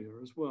Australia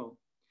as well.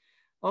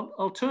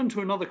 I'll turn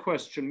to another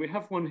question. We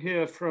have one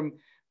here from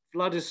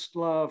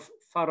Vladislav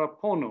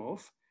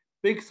Faraponov.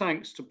 Big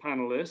thanks to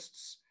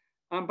panelists.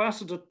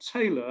 Ambassador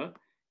Taylor,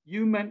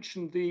 you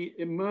mentioned the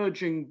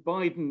emerging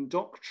Biden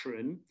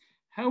doctrine.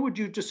 How would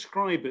you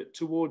describe it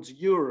towards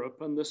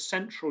Europe and the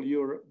Central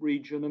Europe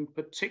region, and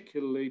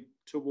particularly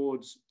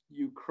towards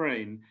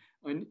Ukraine?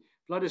 And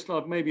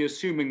Vladislav may be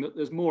assuming that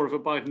there's more of a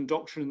Biden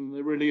doctrine than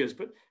there really is,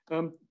 but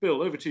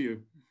Bill, over to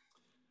you.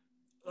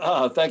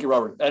 Thank you,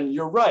 Robert. And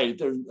you're right.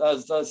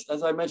 As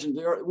I mentioned,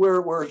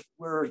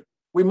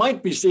 we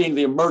might be seeing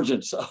the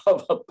emergence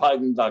of a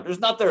Biden doctrine. It's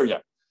not there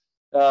yet,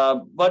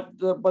 but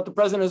the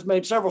president has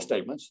made several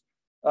statements,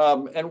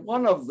 and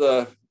one of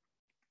the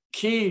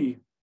key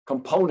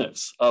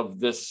components of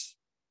this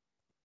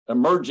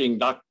emerging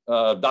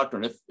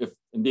doctrine, if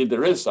indeed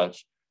there is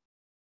such,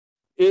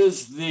 is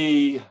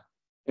the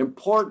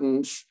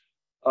importance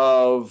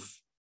of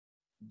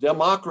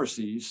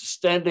democracies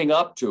standing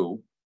up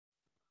to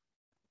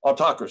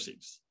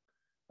autocracies.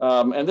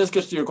 And this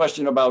gets to your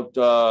question about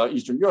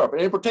Eastern Europe,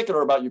 and in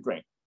particular about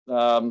Ukraine.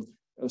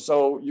 So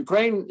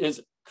Ukraine is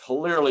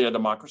clearly a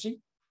democracy.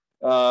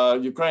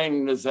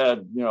 Ukraine has had,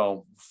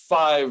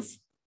 5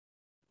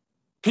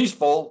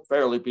 peaceful,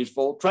 fairly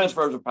peaceful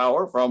transfers of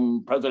power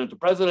from president to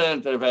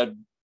president. They've had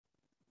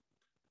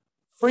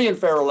free and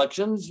fair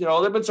elections.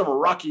 There've been some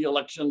rocky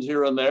elections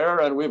here and there,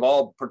 and we've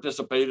all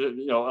participated,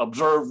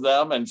 observed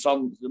them, and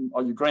some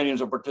Ukrainians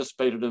have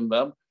participated in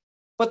them.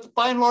 But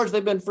by and large,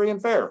 they've been free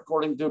and fair,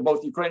 according to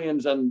both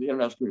Ukrainians and the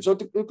international community.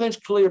 So Ukraine's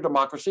clear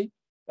democracy,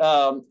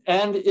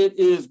 and it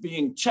is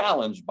being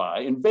challenged by,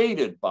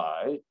 invaded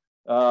by,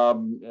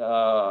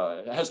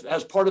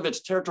 has part of its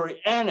territory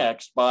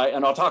annexed by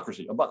an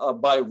autocracy,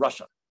 by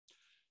Russia.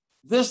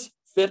 This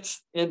fits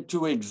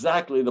into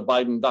exactly the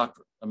Biden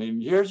doctrine. I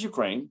mean, here's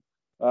Ukraine.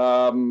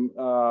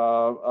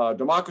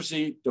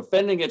 democracy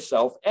defending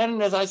itself,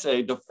 and as I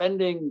say,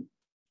 defending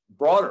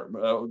broader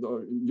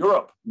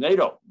Europe,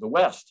 NATO, the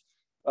West,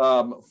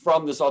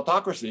 from this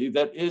autocracy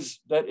that is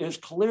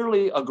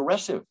clearly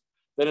aggressive,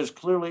 that is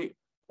clearly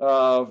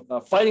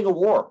fighting a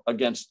war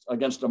against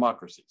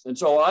democracies. And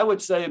so I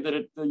would say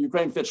that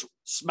Ukraine fits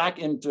smack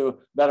into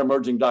that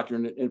emerging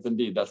doctrine, if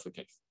indeed that's the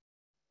case.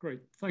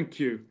 Great, thank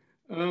you.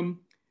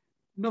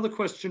 Another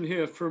question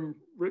here from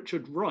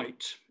Richard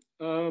Wright.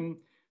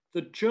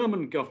 The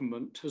German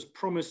government has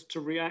promised to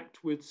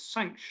react with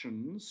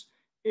sanctions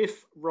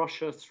if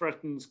Russia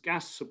threatens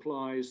gas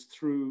supplies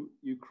through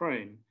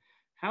Ukraine.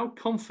 How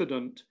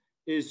confident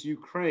is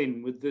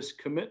Ukraine with this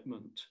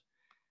commitment?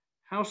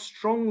 How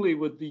strongly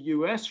would the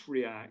US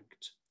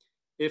react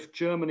if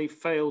Germany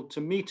failed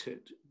to meet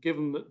it,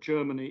 given that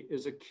Germany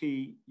is a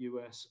key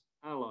US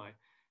ally?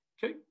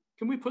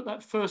 Can we put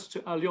that first to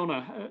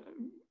Alyona,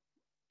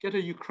 get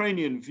a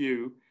Ukrainian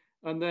view,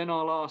 and then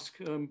I'll ask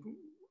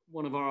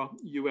one of our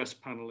US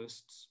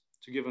panelists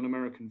to give an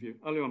American view.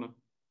 Alyona.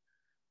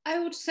 I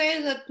would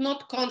say that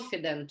not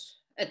confident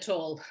at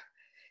all,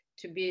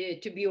 to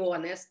be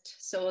honest.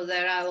 So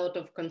there are a lot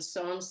of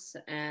concerns,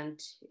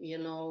 and you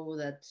know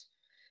that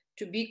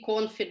to be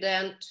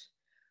confident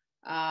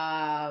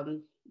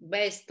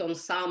based on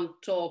some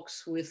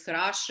talks with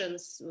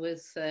Russians,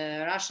 with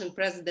Russian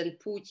President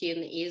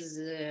Putin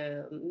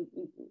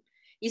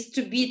is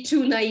to be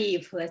too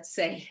naive, let's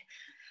say.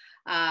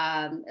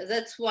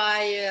 That's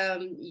why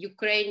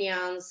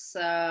Ukrainians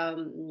are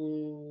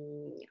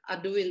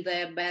doing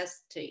their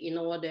best in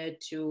order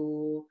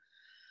to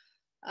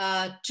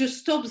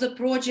stop the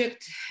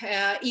project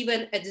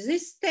even at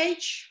this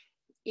stage.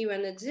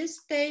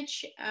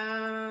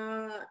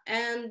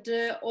 And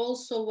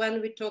also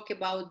when we talk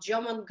about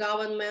German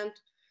government,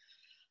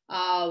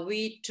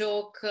 we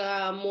talk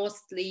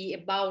mostly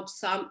about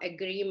some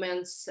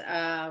agreements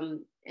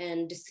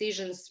and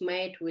decisions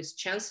made with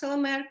Chancellor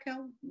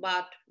Merkel,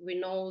 but we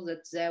know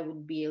that there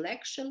would be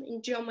election in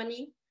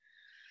Germany,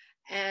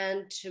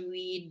 and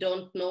we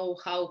don't know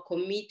how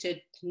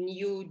committed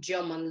new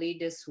German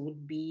leaders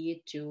would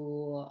be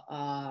to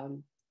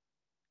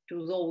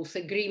those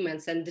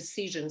agreements and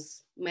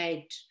decisions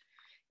made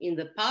in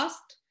the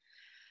past.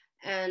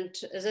 And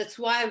that's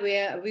why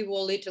we were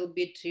a little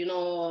bit,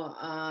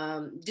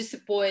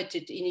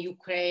 disappointed in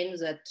Ukraine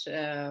that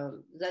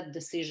that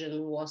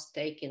decision was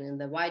taken in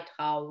the White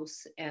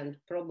House, and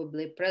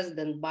probably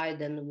President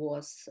Biden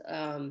was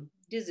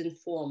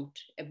disinformed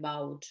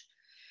about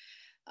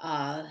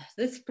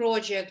this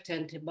project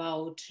and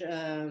about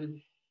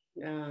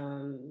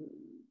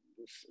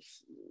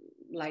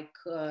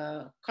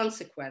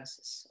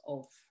consequences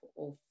of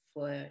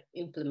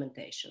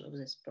implementation of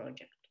this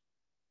project.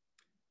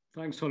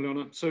 Thanks,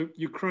 Alyona. So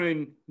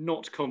Ukraine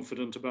not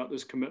confident about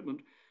this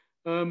commitment.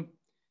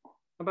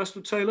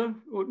 Ambassador Taylor,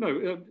 or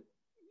no,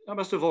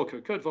 Ambassador Volker,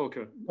 Kurt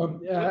Volker.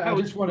 I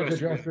just wanted to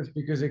address this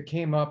because it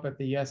came up at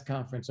the YES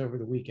conference over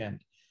the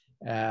weekend.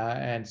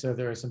 And so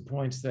there are some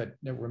points that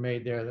were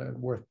made there that are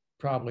worth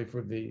probably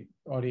for the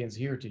audience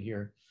here to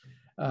hear.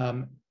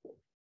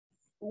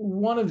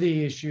 One of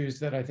the issues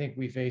that I think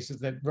we face is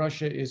that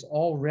Russia is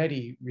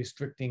already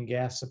restricting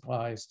gas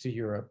supplies to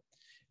Europe.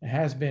 It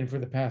has been for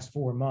the past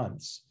 4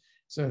 months,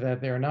 so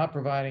that they're not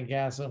providing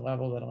gas at a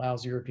level that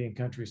allows European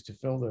countries to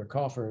fill their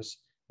coffers,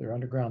 their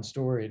underground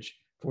storage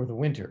for the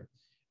winter,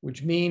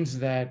 which means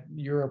that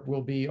Europe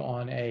will be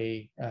on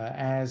a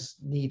as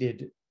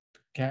needed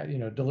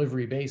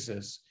delivery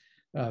basis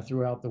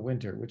throughout the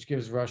winter, which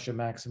gives Russia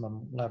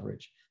maximum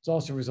leverage. It's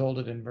also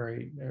resulted in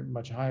very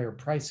much higher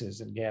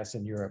prices in gas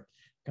in Europe,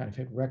 kind of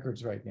hit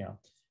records right now.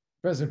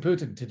 President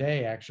Putin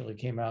today actually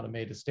came out and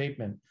made a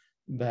statement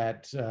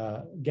that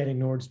getting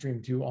Nord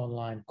Stream 2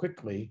 online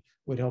quickly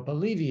would help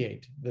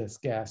alleviate this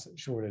gas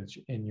shortage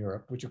in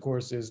Europe, which of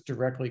course is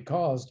directly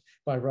caused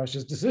by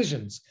Russia's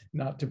decisions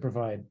not to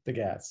provide the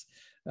gas.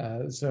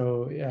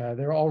 So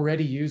they're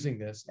already using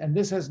this. And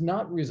this has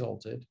not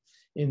resulted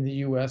in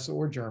the US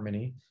or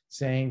Germany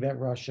saying that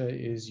Russia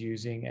is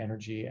using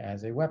energy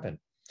as a weapon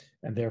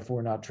and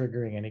therefore not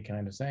triggering any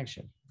kind of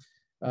sanction.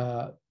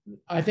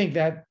 I think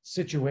that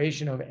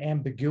situation of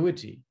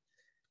ambiguity,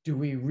 do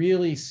we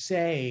really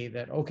say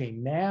that, okay,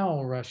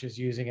 now Russia's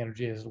using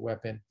energy as a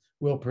weapon,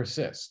 will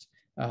persist?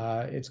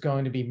 It's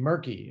going to be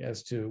murky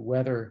as to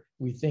whether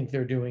we think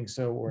they're doing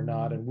so or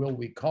not, and will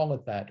we call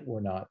it that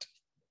or not?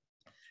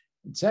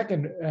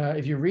 Second,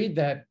 if you read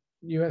that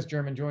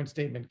US-German joint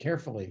statement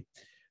carefully,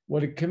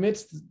 what it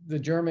commits the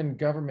German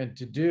government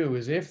to do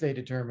is, if they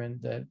determine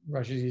that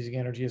Russia's using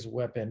energy as a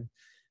weapon,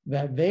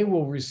 that they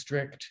will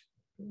restrict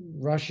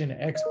Russian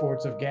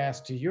exports of gas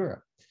to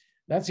Europe.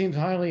 That seems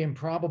highly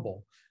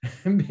improbable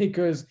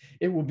because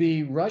it will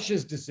be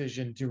Russia's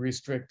decision to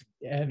restrict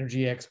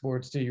energy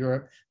exports to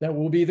Europe that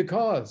will be the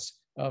cause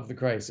of the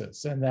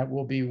crisis. And that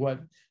will be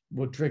what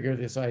will trigger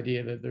this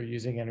idea that they're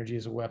using energy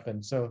as a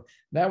weapon. So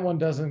that one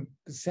doesn't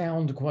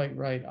sound quite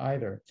right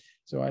either.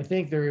 So I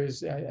think there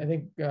is, I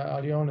think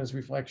Alyona's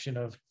reflection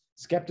of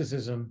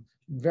skepticism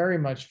very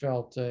much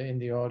felt in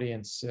the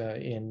audience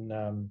in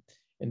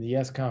in the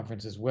Yes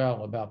conference as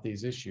well about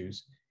these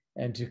issues.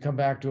 And to come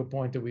back to a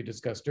point that we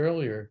discussed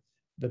earlier,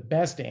 the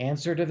best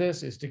answer to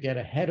this is to get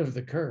ahead of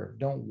the curve.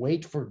 Don't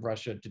wait for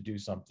Russia to do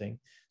something.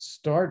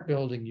 Start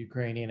building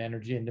Ukrainian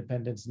energy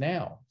independence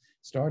now.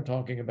 Start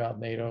talking about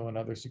NATO and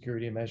other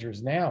security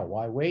measures now.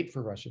 Why wait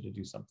for Russia to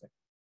do something?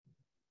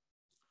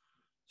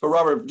 So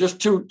Robert, just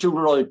two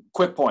really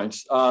quick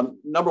points.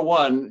 Number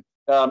one,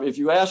 if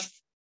you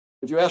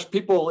ask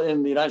people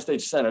in the United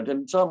States Senate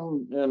and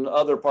some in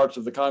other parts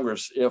of the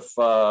Congress if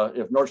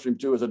Nord Stream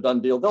 2 is a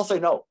done deal, they'll say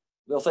no.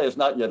 They'll say it's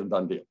not yet a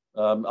done deal.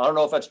 I don't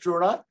know if that's true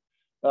or not,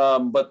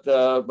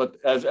 but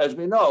as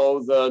we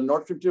know, the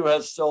Nord Stream 2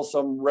 has still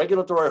some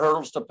regulatory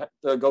hurdles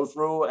to go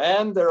through,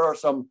 and there are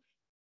some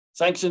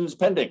sanctions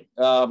pending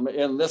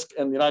in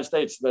the United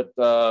States that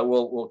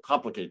will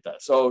complicate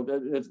that. So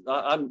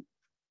I'm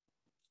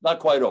not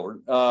quite over.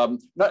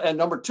 And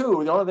number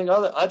two, the only thing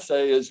I'd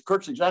say is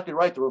Kurt's exactly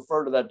right to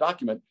refer to that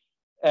document.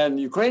 And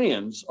the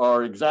Ukrainians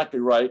are exactly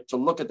right to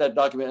look at that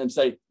document and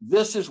say,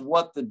 this is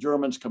what the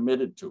Germans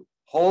committed to.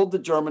 Hold the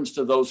Germans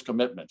to those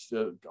commitments.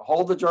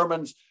 Hold the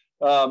Germans,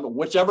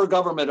 whichever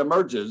government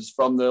emerges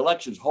from the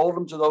elections, hold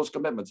them to those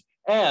commitments.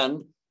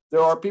 And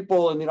there are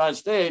people in the United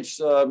States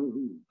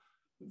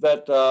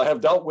that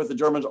have dealt with the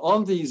Germans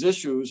on these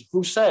issues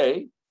who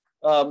say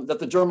that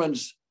the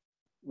Germans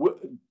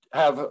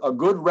have a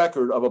good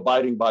record of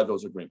abiding by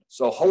those agreements.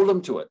 So hold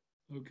them to it.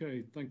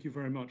 Okay, thank you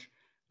very much.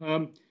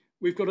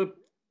 We've got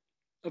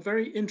a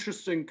very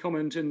interesting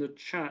comment in the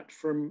chat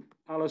from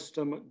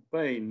Alistair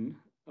McBain,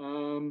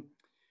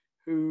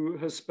 who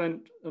has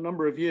spent a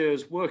number of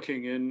years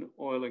working in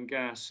oil and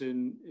gas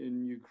in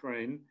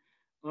Ukraine.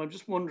 I'm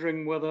just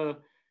wondering whether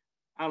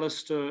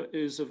Alistair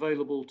is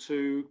available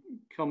to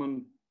come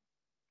and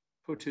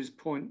put his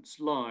points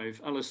live.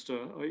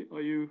 Alistair,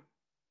 are you?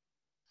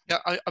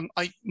 Yeah,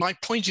 my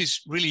point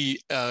is really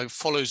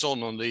follows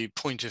on the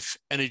point of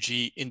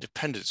energy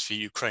independence for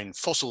Ukraine,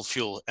 fossil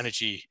fuel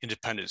energy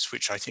independence,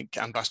 which I think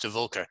Ambassador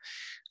Volker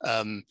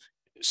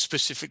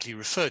specifically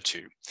referred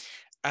to.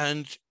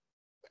 And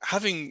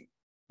having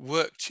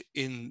worked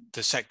in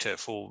the sector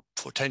for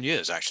 10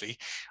 years, actually,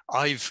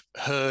 I've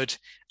heard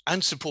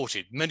and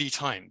supported many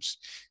times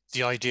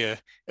the idea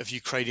of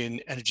Ukrainian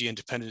energy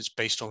independence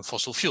based on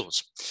fossil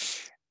fuels.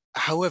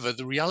 However,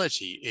 the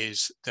reality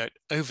is that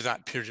over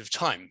that period of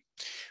time,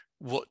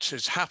 what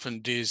has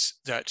happened is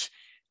that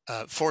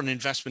foreign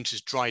investment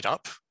has dried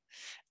up,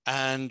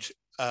 and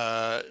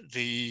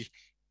the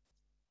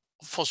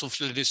fossil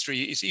fuel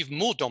industry is even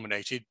more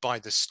dominated by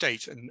the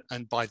state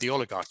and by the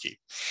oligarchy,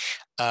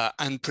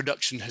 and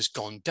production has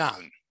gone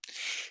down.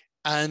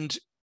 And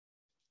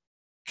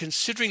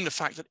considering the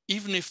fact that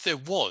even if there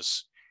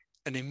was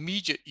an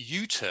immediate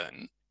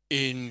U-turn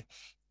in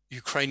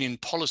Ukrainian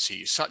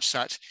policy such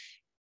that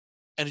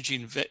energy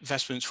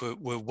investments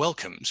were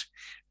welcomed,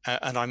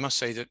 and I must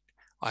say that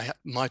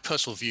my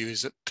personal view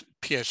is that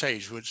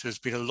PSAs, which there's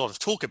been a lot of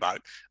talk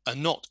about, are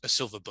not a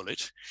silver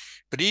bullet.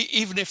 But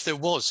even if there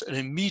was an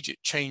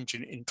immediate change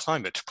in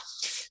climate,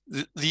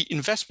 the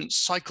investment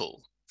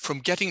cycle from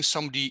getting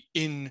somebody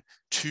in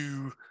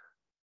to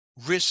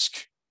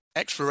risk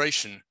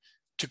exploration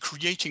to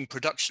creating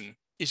production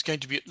is going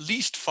to be at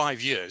least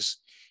 5 years,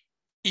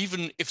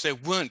 even if there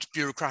weren't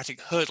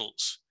bureaucratic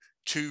hurdles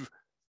to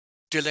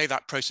delay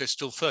that process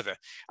still further.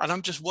 And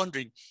I'm just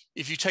wondering,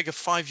 if you take a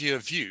 5-year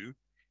view,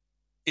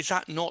 is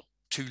that not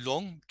too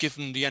long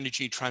given the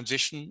energy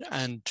transition?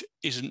 And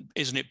isn't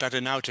it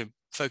better now to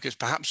focus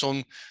perhaps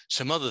on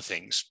some other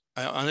things?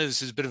 I know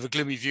this is a bit of a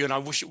gloomy view and I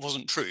wish it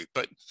wasn't true,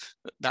 but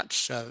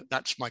that's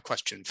my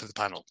question for the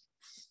panel.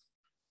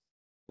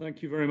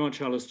 Thank you very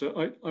much, Alistair.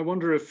 I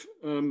wonder if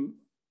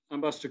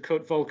Ambassador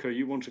Kurt Volker,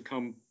 you want to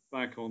come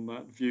back on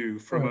that view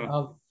from an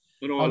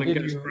oil and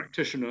gas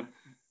practitioner.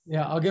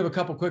 Yeah, I'll give a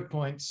couple quick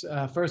points.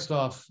 First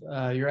off,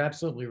 you're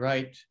absolutely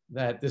right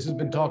that this has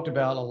been talked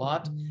about a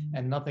lot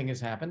and nothing has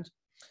happened.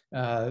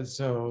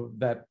 So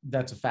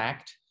that's a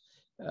fact.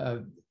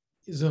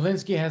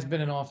 Zelenskyy has been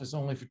in office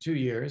only for 2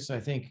 years. I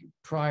think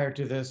prior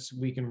to this,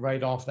 we can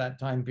write off that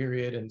time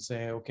period and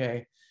say,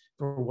 okay,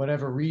 for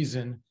whatever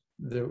reason,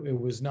 it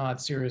was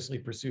not seriously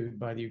pursued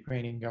by the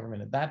Ukrainian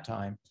government at that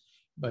time.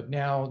 But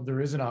now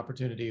there is an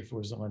opportunity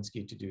for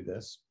Zelenskyy to do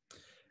this.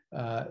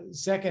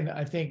 Second,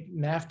 I think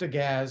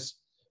Naftogaz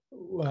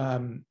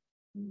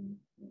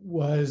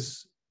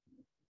was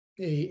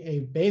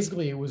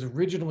basically it was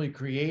originally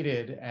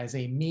created as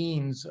a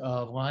means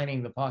of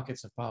lining the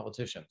pockets of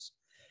politicians.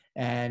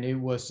 And it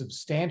was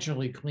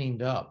substantially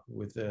cleaned up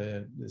with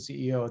the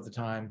CEO at the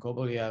time,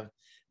 Kobolyev,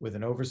 with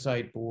an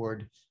oversight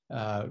board,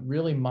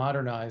 really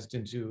modernized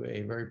into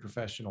a very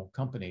professional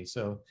company.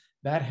 So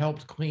that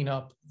helped clean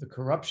up the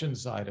corruption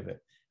side of it.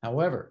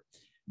 However,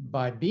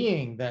 by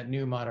being that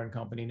new modern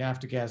company,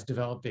 Naftogaz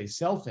developed a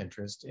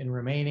self-interest in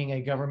remaining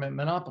a government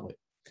monopoly,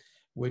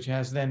 which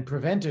has then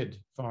prevented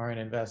foreign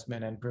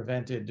investment and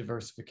prevented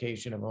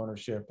diversification of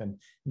ownership and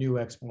new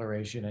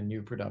exploration and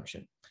new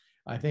production.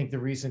 I think the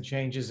recent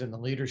changes in the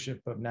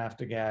leadership of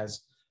Naftogaz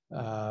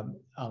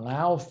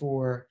allow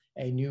for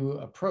a new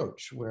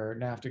approach where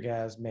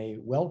Naftogaz may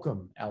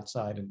welcome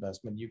outside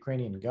investment,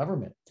 Ukrainian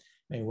government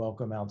may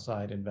welcome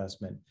outside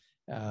investment.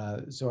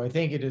 So I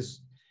think it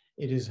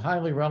is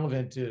highly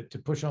relevant to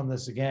push on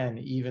this again,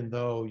 even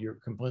though you're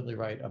completely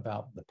right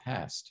about the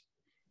past.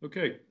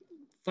 Okay,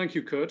 thank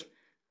you, Kurt.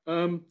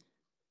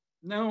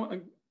 Now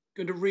I'm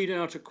going to read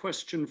out a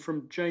question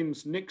from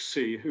James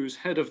Nixie, who's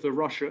head of the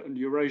Russia and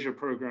Eurasia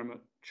program at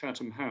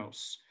Chatham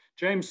House.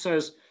 James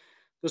says,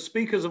 the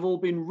speakers have all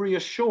been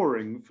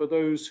reassuring for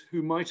those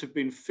who might have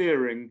been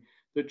fearing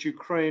that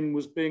Ukraine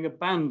was being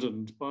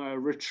abandoned by a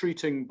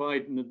retreating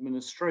Biden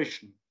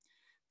administration.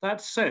 That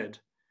said,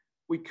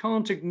 we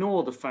can't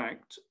ignore the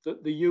fact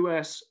that the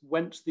US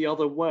went the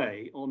other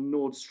way on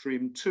Nord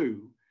Stream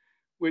 2,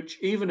 which,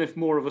 even if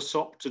more of a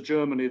sop to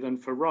Germany than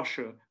for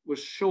Russia,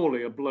 was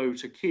surely a blow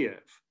to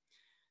Kyiv.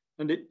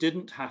 And it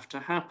didn't have to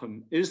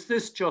happen. Is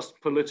this just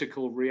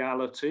political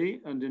reality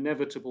and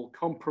inevitable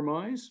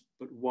compromise?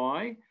 But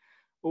why?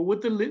 Or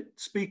would the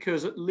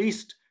speakers at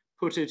least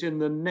put it in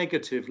the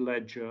negative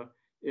ledger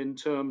in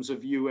terms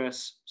of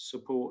US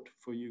support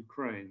for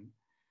Ukraine?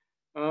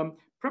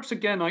 Perhaps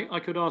again, I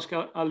could ask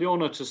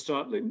Alyona to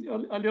start.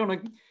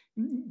 Alyona,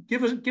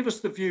 give us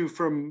the view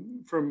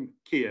from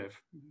Kyiv.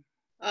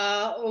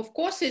 Of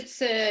course, it's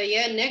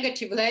a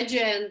negative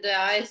ledger, and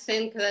I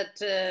think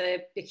that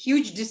a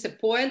huge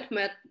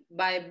disappointment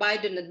by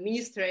Biden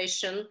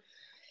administration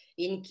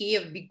in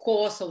Kyiv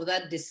because of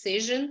that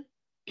decision.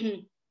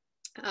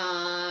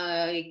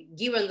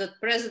 Given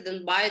that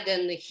President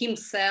Biden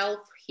himself,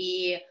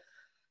 he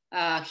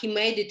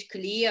made it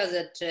clear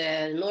that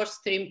Nord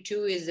Stream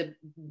 2 is a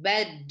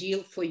bad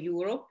deal for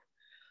Europe.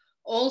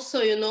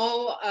 Also, you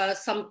know,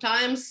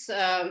 sometimes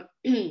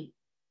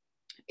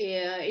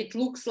it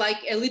looks like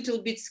a little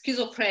bit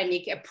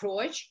schizophrenic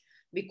approach,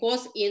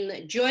 because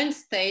in joint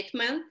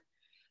statement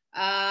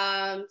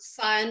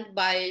signed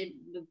by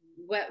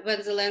when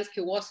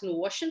Zelenskyy was in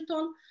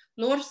Washington,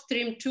 Nord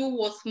Stream 2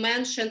 was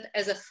mentioned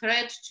as a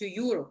threat to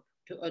Europe,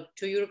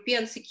 to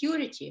European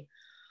security.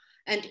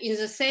 And in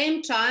the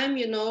same time,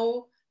 you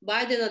know,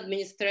 Biden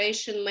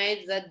administration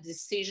made that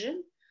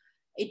decision.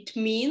 It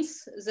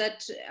means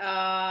that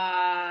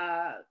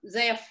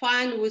they are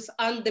fine with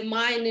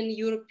undermining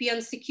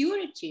European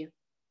security,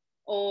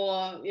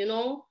 or, you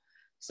know,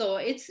 so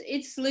it's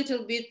a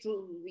little bit,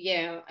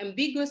 yeah,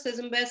 ambiguous, as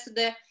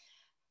Ambassador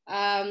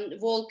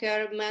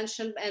Volker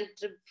mentioned. And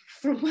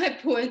from my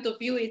point of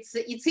view, it's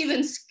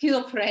even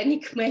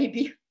schizophrenic,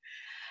 maybe.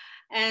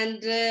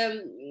 And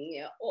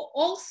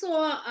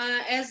also,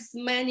 as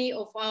many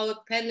of our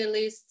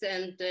panelists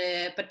and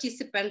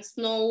participants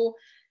know,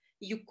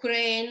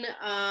 Ukraine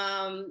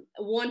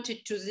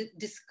wanted to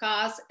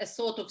discuss a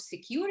sort of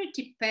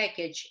security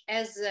package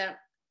as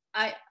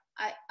I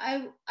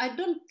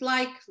don't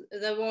like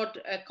the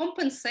word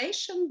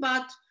compensation,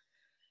 but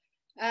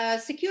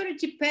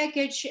security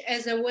package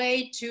as a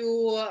way to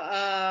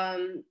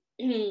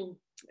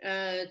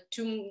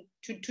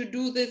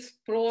do this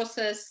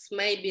process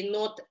maybe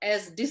not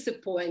as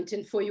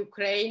disappointing for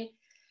Ukraine,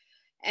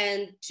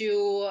 and to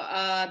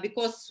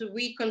because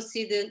we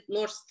consider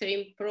Nord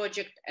Stream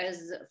project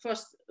as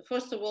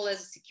first of all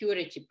as a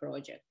security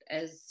project,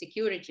 as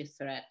security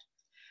threat,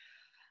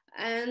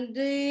 and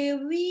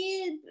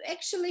we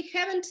actually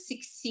haven't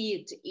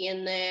succeeded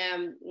in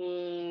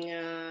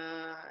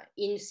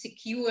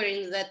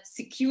securing that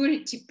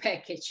security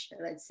package,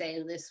 let's say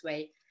in this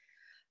way.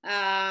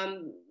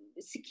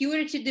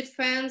 Security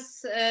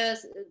defense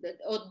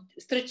or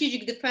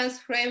strategic defense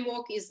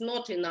framework is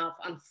not enough,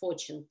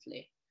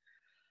 unfortunately.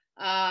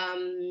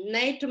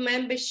 NATO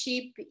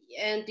membership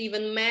and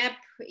even MAP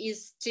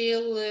is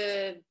still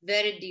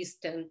very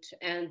distant,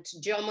 and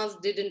Germans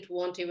didn't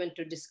want even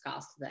to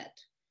discuss that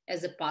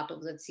as a part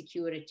of that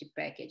security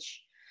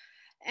package.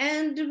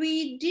 And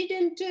we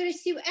didn't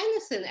receive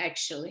anything,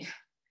 actually.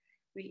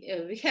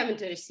 We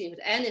haven't received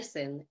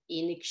anything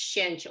in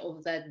exchange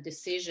of that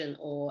decision,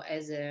 or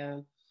as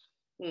a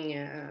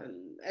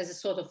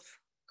sort of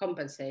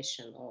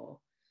compensation. Or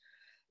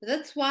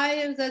that's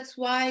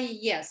why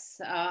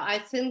yes, I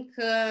think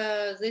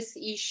this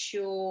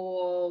issue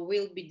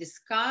will be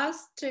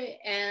discussed,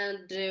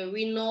 and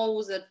we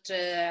know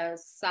that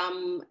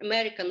some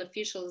American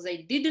officials, they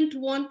didn't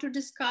want to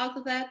discuss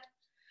that.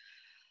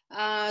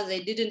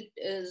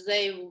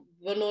 They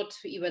were not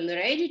even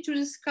ready to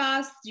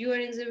discuss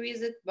during the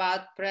visit,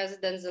 but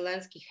President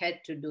Zelenskyy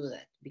had to do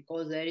that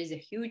because there is a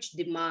huge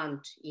demand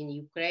in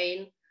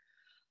Ukraine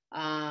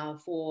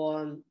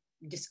for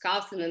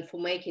discussing and for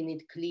making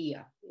it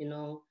clear, you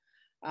know,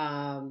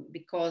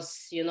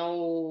 because, you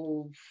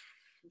know,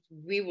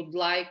 we would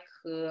like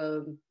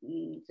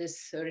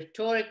this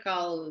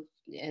rhetorical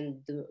and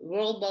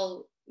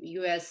verbal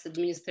US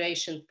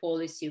administration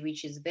policy,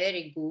 which is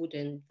very good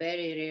and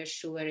very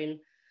reassuring,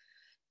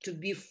 to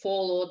be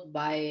followed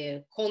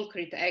by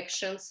concrete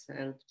actions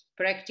and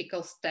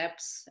practical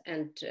steps.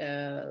 And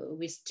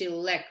we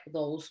still lack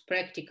those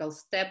practical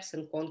steps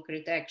and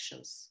concrete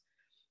actions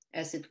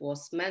as it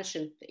was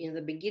mentioned in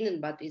the beginning,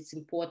 but it's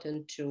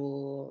important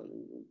to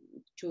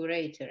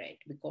reiterate,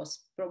 because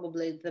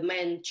probably the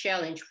main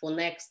challenge for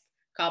next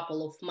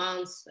couple of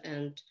months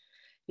and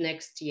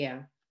next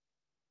year.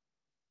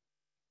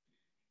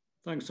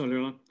 Thanks,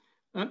 Alyona.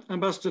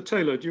 Ambassador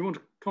Taylor, do you want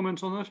to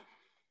comment on that?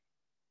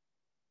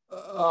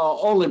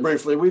 Only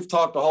briefly. We've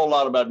talked a whole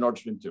lot about Nord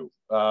Stream 2.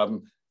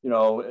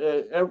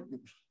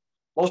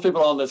 Most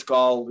people on this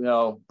call,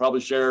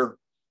 probably share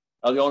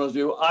Alyona's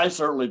view. I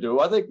certainly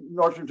do. I think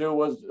Nord Stream 2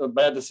 was a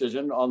bad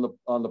decision on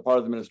the part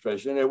of the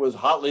administration. It was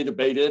hotly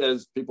debated,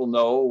 as people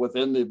know,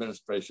 within the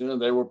administration,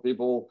 and there were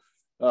people,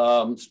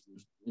 that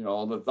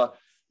thought.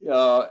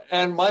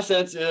 And my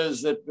sense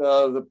is that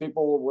the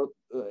people were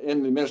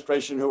in the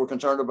administration who were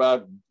concerned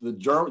about the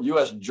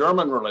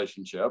U.S.-German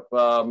relationship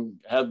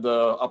had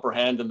the upper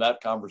hand in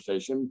that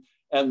conversation,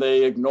 and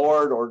they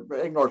ignored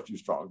too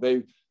strong.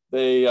 They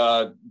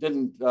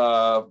didn't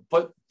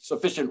put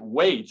sufficient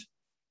weight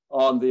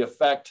on the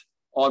effect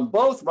on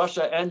both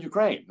Russia and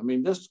Ukraine. I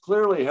mean, this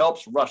clearly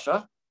helps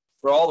Russia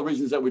for all the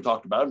reasons that we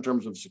talked about in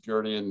terms of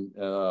security and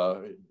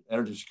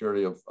energy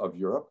security of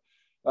Europe,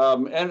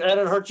 and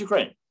it hurts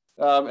Ukraine.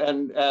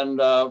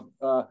 That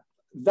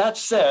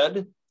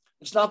said,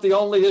 it's not the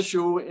only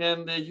issue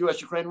in the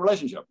U.S.-Ukraine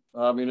relationship.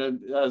 I mean,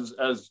 as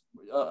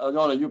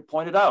Alyona, you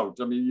pointed out,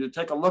 I mean, you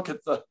take a look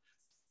at the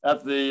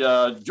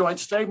joint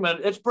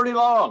statement, it's pretty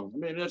long. I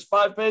mean, it's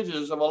 5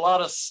 pages of a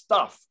lot of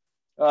stuff.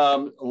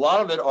 A lot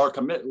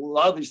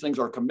of these things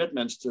are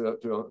commitments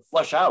to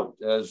flesh out,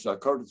 as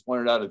Curtis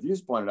pointed out, as you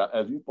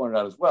pointed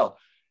out as well.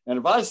 And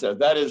if I said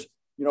that is,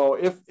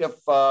 if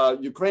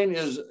Ukraine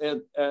is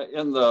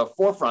in the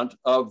forefront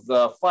of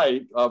the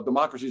fight of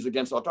democracies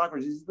against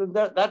autocracies, then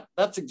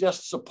that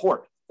suggests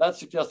support. That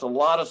suggests a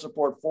lot of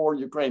support for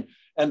Ukraine,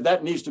 and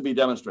that needs to be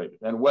demonstrated.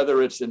 And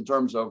whether it's in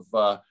terms of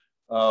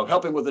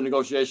helping with the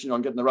negotiation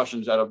on getting the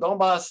Russians out of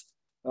Donbas,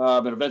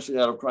 and eventually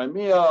out of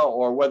Crimea,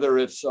 or whether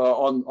it's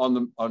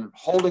on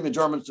holding the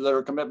Germans to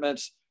their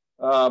commitments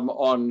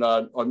on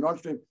Nord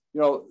Stream.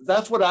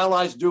 That's what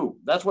allies do.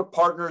 That's what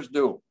partners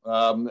do.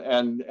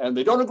 And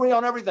they don't agree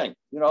on everything.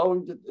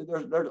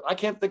 I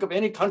can't think of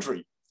any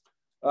country,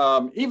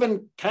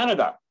 even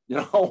Canada,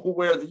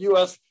 where the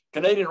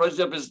U.S.-Canadian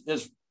relationship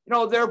is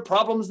there are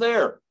problems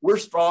there. We're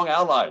strong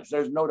allies.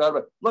 There's no doubt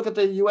about it. Look at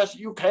the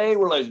U.S.-UK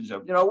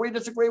relationship. We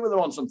disagree with them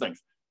on some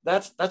things.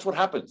 That's what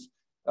happens.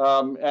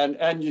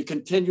 And you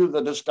continue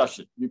the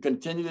discussion. You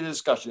continue the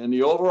discussion in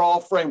the overall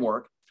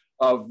framework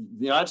of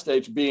the United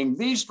States being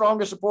the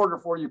strongest supporter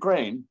for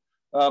Ukraine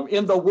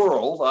in the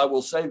world. I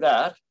will say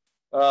that.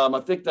 I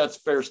think that's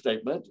a fair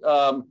statement.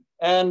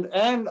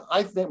 And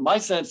I think my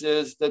sense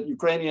is that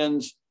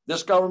Ukrainians,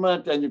 this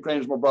government and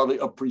Ukrainians more broadly,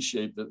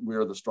 appreciate that we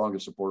are the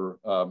strongest supporter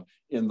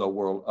in the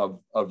world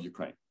of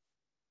Ukraine.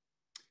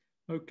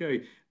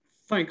 Okay,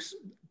 thanks,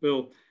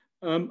 Bill.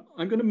 I'm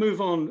going to move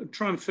on,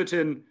 try and fit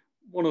in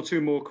 1 or 2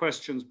 more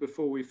questions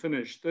before we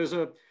finish. There's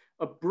a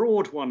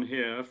broad one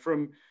here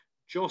from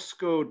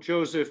Josko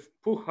Joseph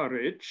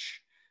Puharic.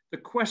 The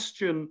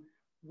question,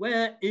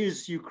 where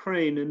is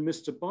Ukraine in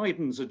Mr.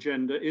 Biden's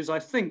agenda, is, I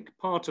think,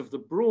 part of the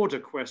broader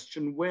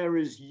question, where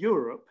is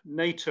Europe,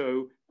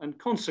 NATO, and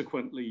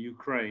consequently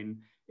Ukraine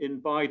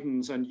in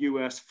Biden's and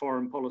US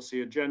foreign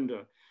policy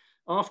agenda?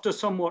 After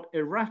somewhat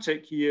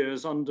erratic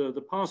years under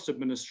the past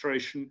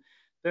administration,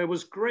 there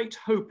was great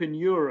hope in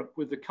Europe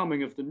with the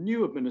coming of the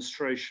new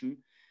administration,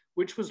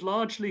 which was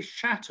largely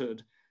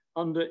shattered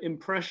under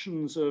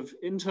impressions of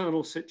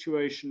internal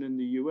situation in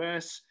the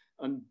US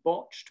and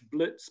botched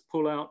blitz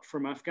pullout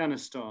from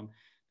Afghanistan.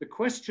 The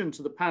question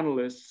to the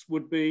panelists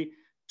would be,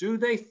 do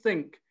they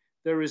think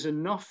there is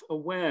enough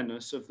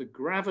awareness of the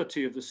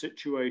gravity of the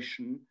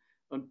situation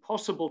and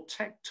possible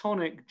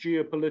tectonic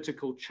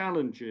geopolitical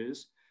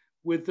challenges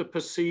with the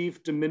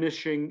perceived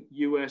diminishing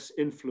US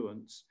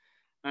influence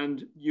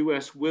and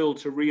US will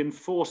to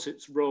reinforce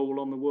its role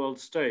on the world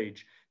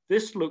stage?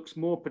 This looks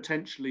more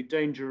potentially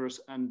dangerous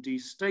and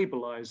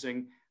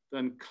destabilizing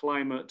than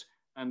climate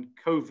and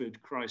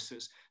COVID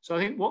crisis. So I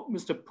think what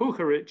Mr.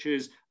 Puharic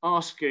is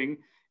asking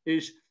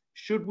is,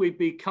 should we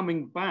be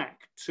coming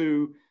back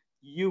to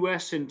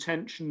US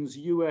intentions,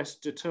 US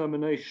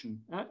determination?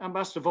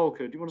 Ambassador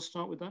Volker, do you want to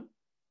start with that?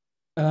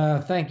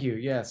 Thank you.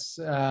 Yes,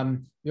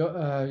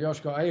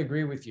 Josko, I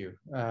agree with you.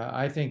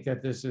 I think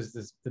that this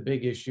is the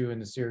big issue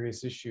and the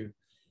serious issue,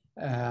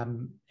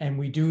 and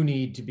we do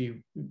need to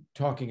be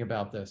talking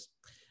about this.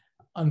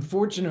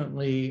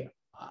 Unfortunately,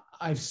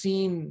 I've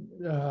seen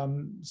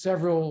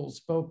several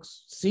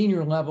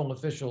senior level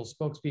officials,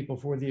 spokespeople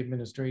for the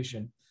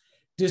administration,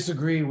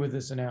 disagree with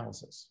this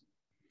analysis.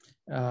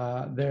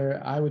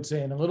 They're, I would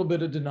say, in a little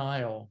bit of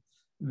denial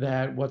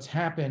that what's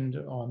happened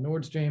on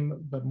Nord Stream,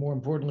 but more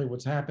importantly,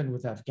 what's happened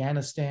with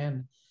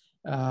Afghanistan,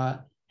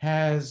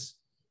 has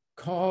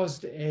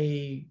caused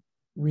a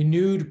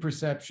renewed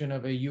perception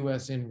of a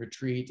US in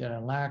retreat and a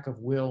lack of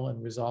will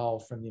and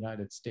resolve from the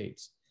United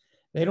States.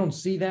 They don't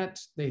see that.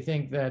 They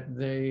think that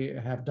they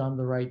have done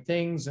the right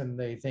things, and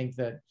they think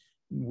that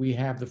we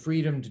have the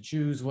freedom to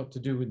choose what to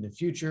do in the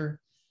future.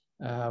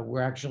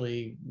 We're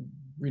actually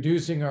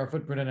reducing our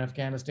footprint in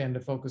Afghanistan to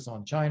focus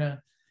on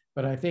China,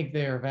 but I think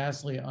they are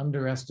vastly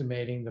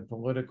underestimating the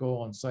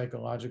political and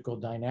psychological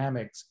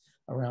dynamics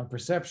around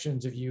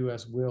perceptions of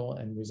US will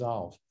and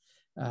resolve.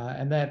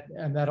 And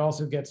that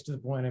also gets to the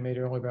point I made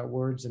earlier about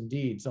words and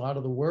deeds. A lot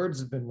of the words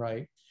have been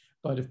right,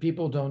 but if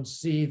people don't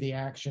see the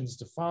actions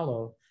to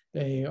follow,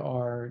 they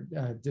are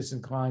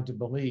disinclined to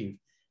believe.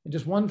 And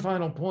just one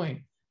final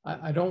point,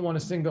 I don't want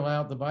to single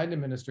out the Biden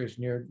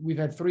administration here. We've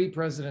had 3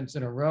 presidents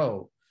in a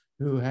row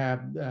who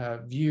have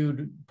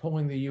viewed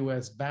pulling the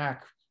US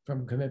back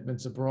from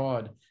commitments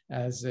abroad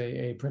as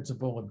a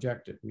principal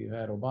objective. We've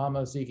had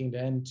Obama seeking to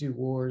end 2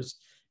 wars,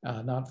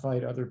 not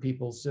fight other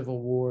people's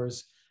civil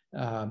wars,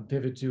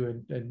 pivot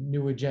to a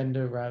new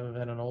agenda rather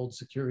than an old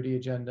security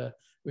agenda.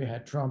 We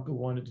had Trump, who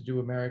wanted to do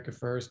America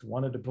first,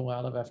 wanted to pull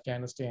out of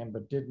Afghanistan,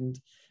 but didn't,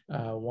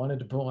 wanted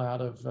to pull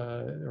out of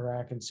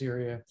Iraq and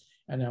Syria.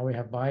 And now we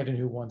have Biden,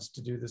 who wants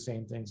to do the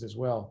same things as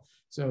well.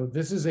 So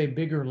this is a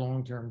bigger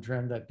long-term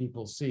trend that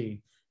people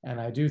see. And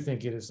I do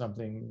think it is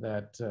something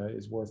that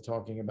is worth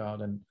talking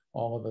about and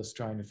all of us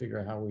trying to figure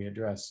out how we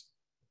address.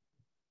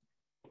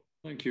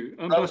 Thank you.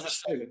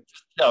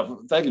 Yeah,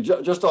 thank you.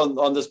 Just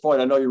on this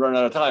point, I know you're running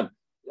out of time.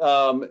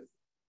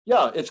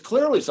 Yeah, it's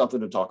clearly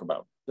something to talk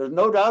about. There's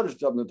no doubt it's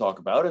something to talk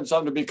about and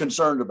something to be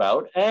concerned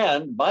about.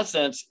 And my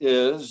sense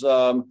is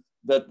that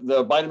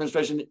the Biden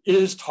administration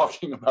is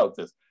talking about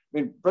this. I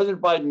mean,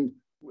 President Biden,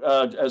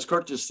 as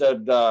Kurt just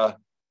said,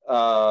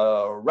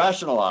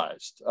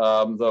 rationalized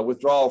the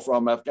withdrawal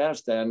from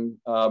Afghanistan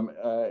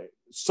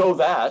so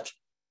that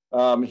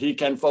he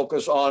can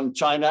focus on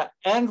China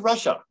and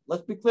Russia.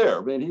 Let's be clear.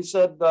 I mean, he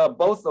said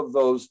both of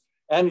those,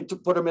 and he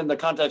put them in the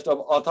context of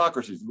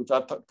autocracies, which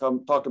I've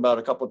talked about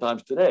a couple of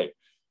times today.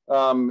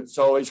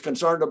 So he's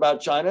concerned about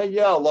China.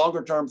 Yeah,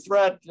 longer term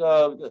threat,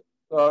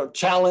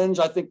 challenge,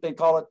 I think they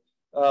call it.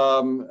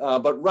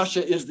 But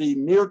Russia is the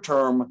near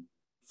term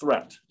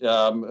threat.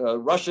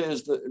 Russia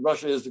is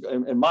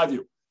in my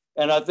view.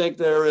 And I think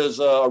there is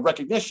a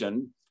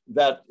recognition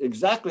that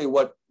exactly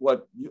what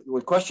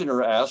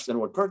questioner asked and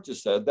what Kurt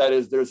just said, that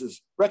is, there's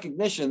this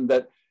recognition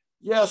that,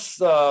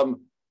 yes,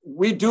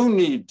 we do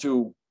need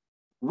to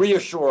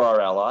reassure our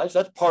allies.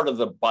 That's part of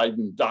the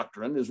Biden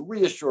doctrine, is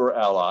reassure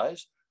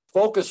allies,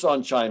 focus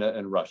on China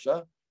and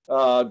Russia,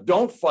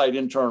 don't fight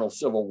internal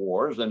civil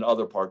wars in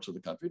other parts of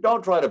the country,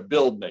 don't try to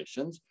build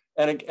nations.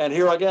 And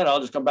here again, I'll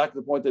just come back to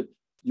the point that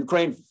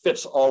Ukraine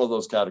fits all of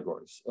those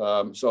categories.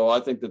 So I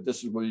think that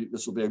this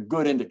will be a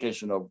good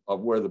indication of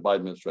where the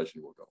Biden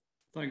administration will go.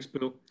 Thanks,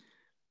 Bill.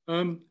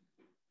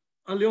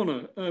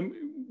 Alyona,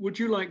 would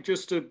you like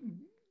just to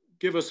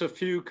give us a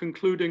few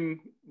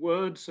concluding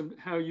words of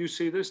how you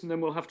see this, and then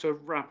we'll have to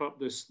wrap up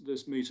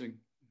this meeting?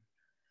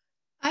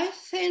 I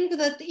think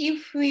that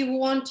if we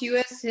want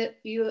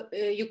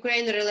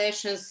US-Ukraine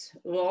relations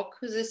work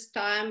this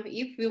time,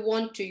 if we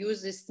want to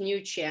use this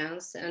new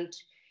chance, and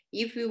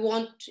if we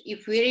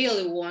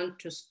really want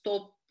to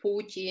stop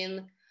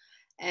Putin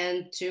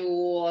and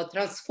to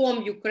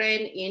transform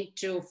Ukraine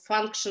into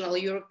functional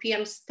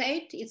European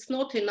state, it's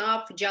not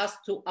enough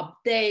just to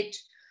update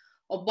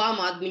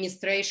Obama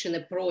administration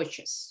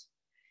approaches.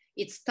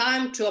 It's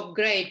time to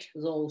upgrade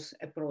those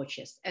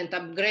approaches and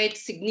upgrade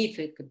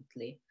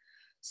significantly.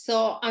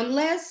 So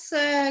unless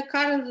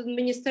current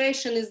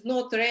administration is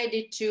not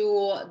ready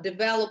to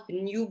develop a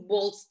new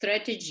bold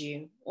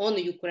strategy on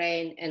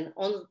Ukraine and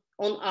on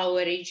our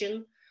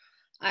region,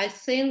 I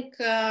think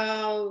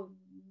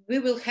we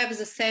will have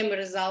the same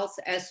results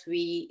as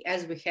we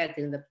had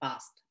in the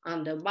past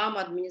under Obama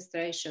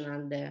administration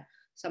and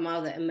some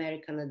other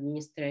American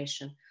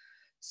administration.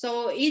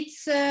 So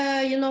it's,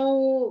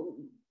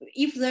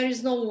 if there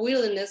is no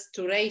willingness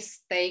to raise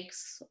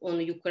stakes on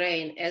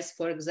Ukraine, as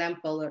for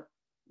example,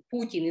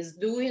 Putin is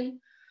doing,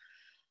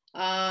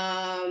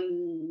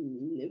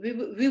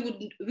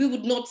 we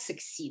would not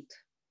succeed.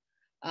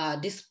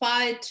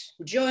 Despite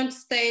joint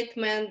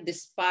statement,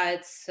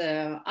 despite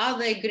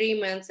other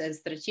agreements and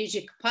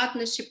strategic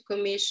partnership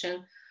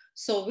commission.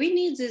 So we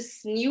need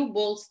this new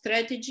bold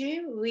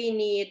strategy. We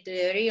need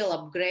a real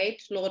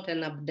upgrade, not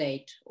an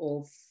update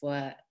of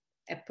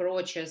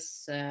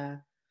approaches,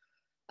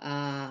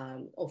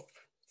 of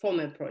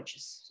former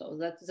approaches. So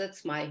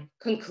that's my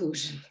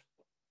conclusion.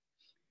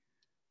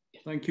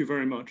 Thank you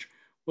very much.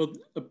 Well,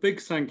 a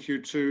big thank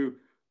you to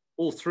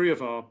all 3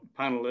 of our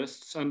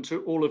panelists and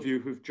to all of you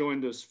who've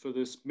joined us for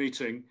this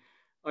meeting.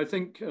 I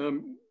think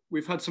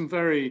we've had some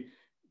very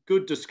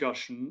good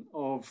discussion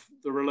of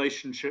the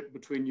relationship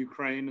between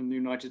Ukraine and the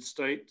United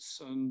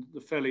States, and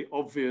the fairly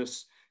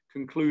obvious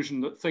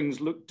conclusion that things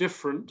look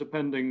different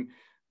depending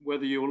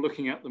whether you're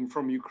looking at them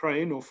from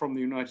Ukraine or from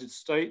the United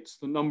States,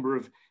 the number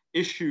of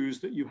issues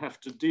that you have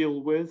to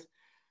deal with.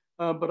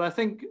 But I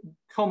think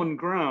common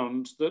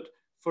ground that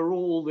for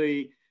all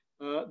the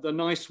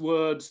nice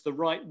words, the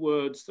right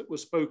words that were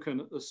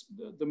spoken at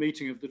the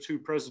meeting of the 2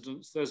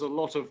 presidents, there's a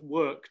lot of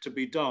work to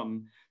be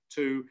done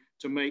to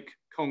make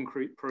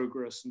concrete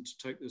progress and to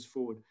take this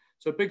forward.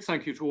 So a big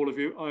thank you to all of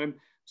you. I'm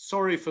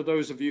sorry for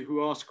those of you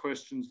who asked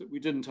questions that we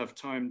didn't have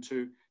time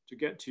to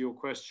get to your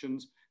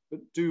questions, but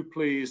do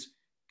please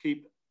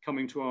keep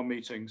coming to our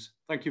meetings.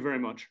 Thank you very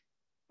much.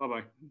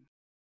 Bye-bye.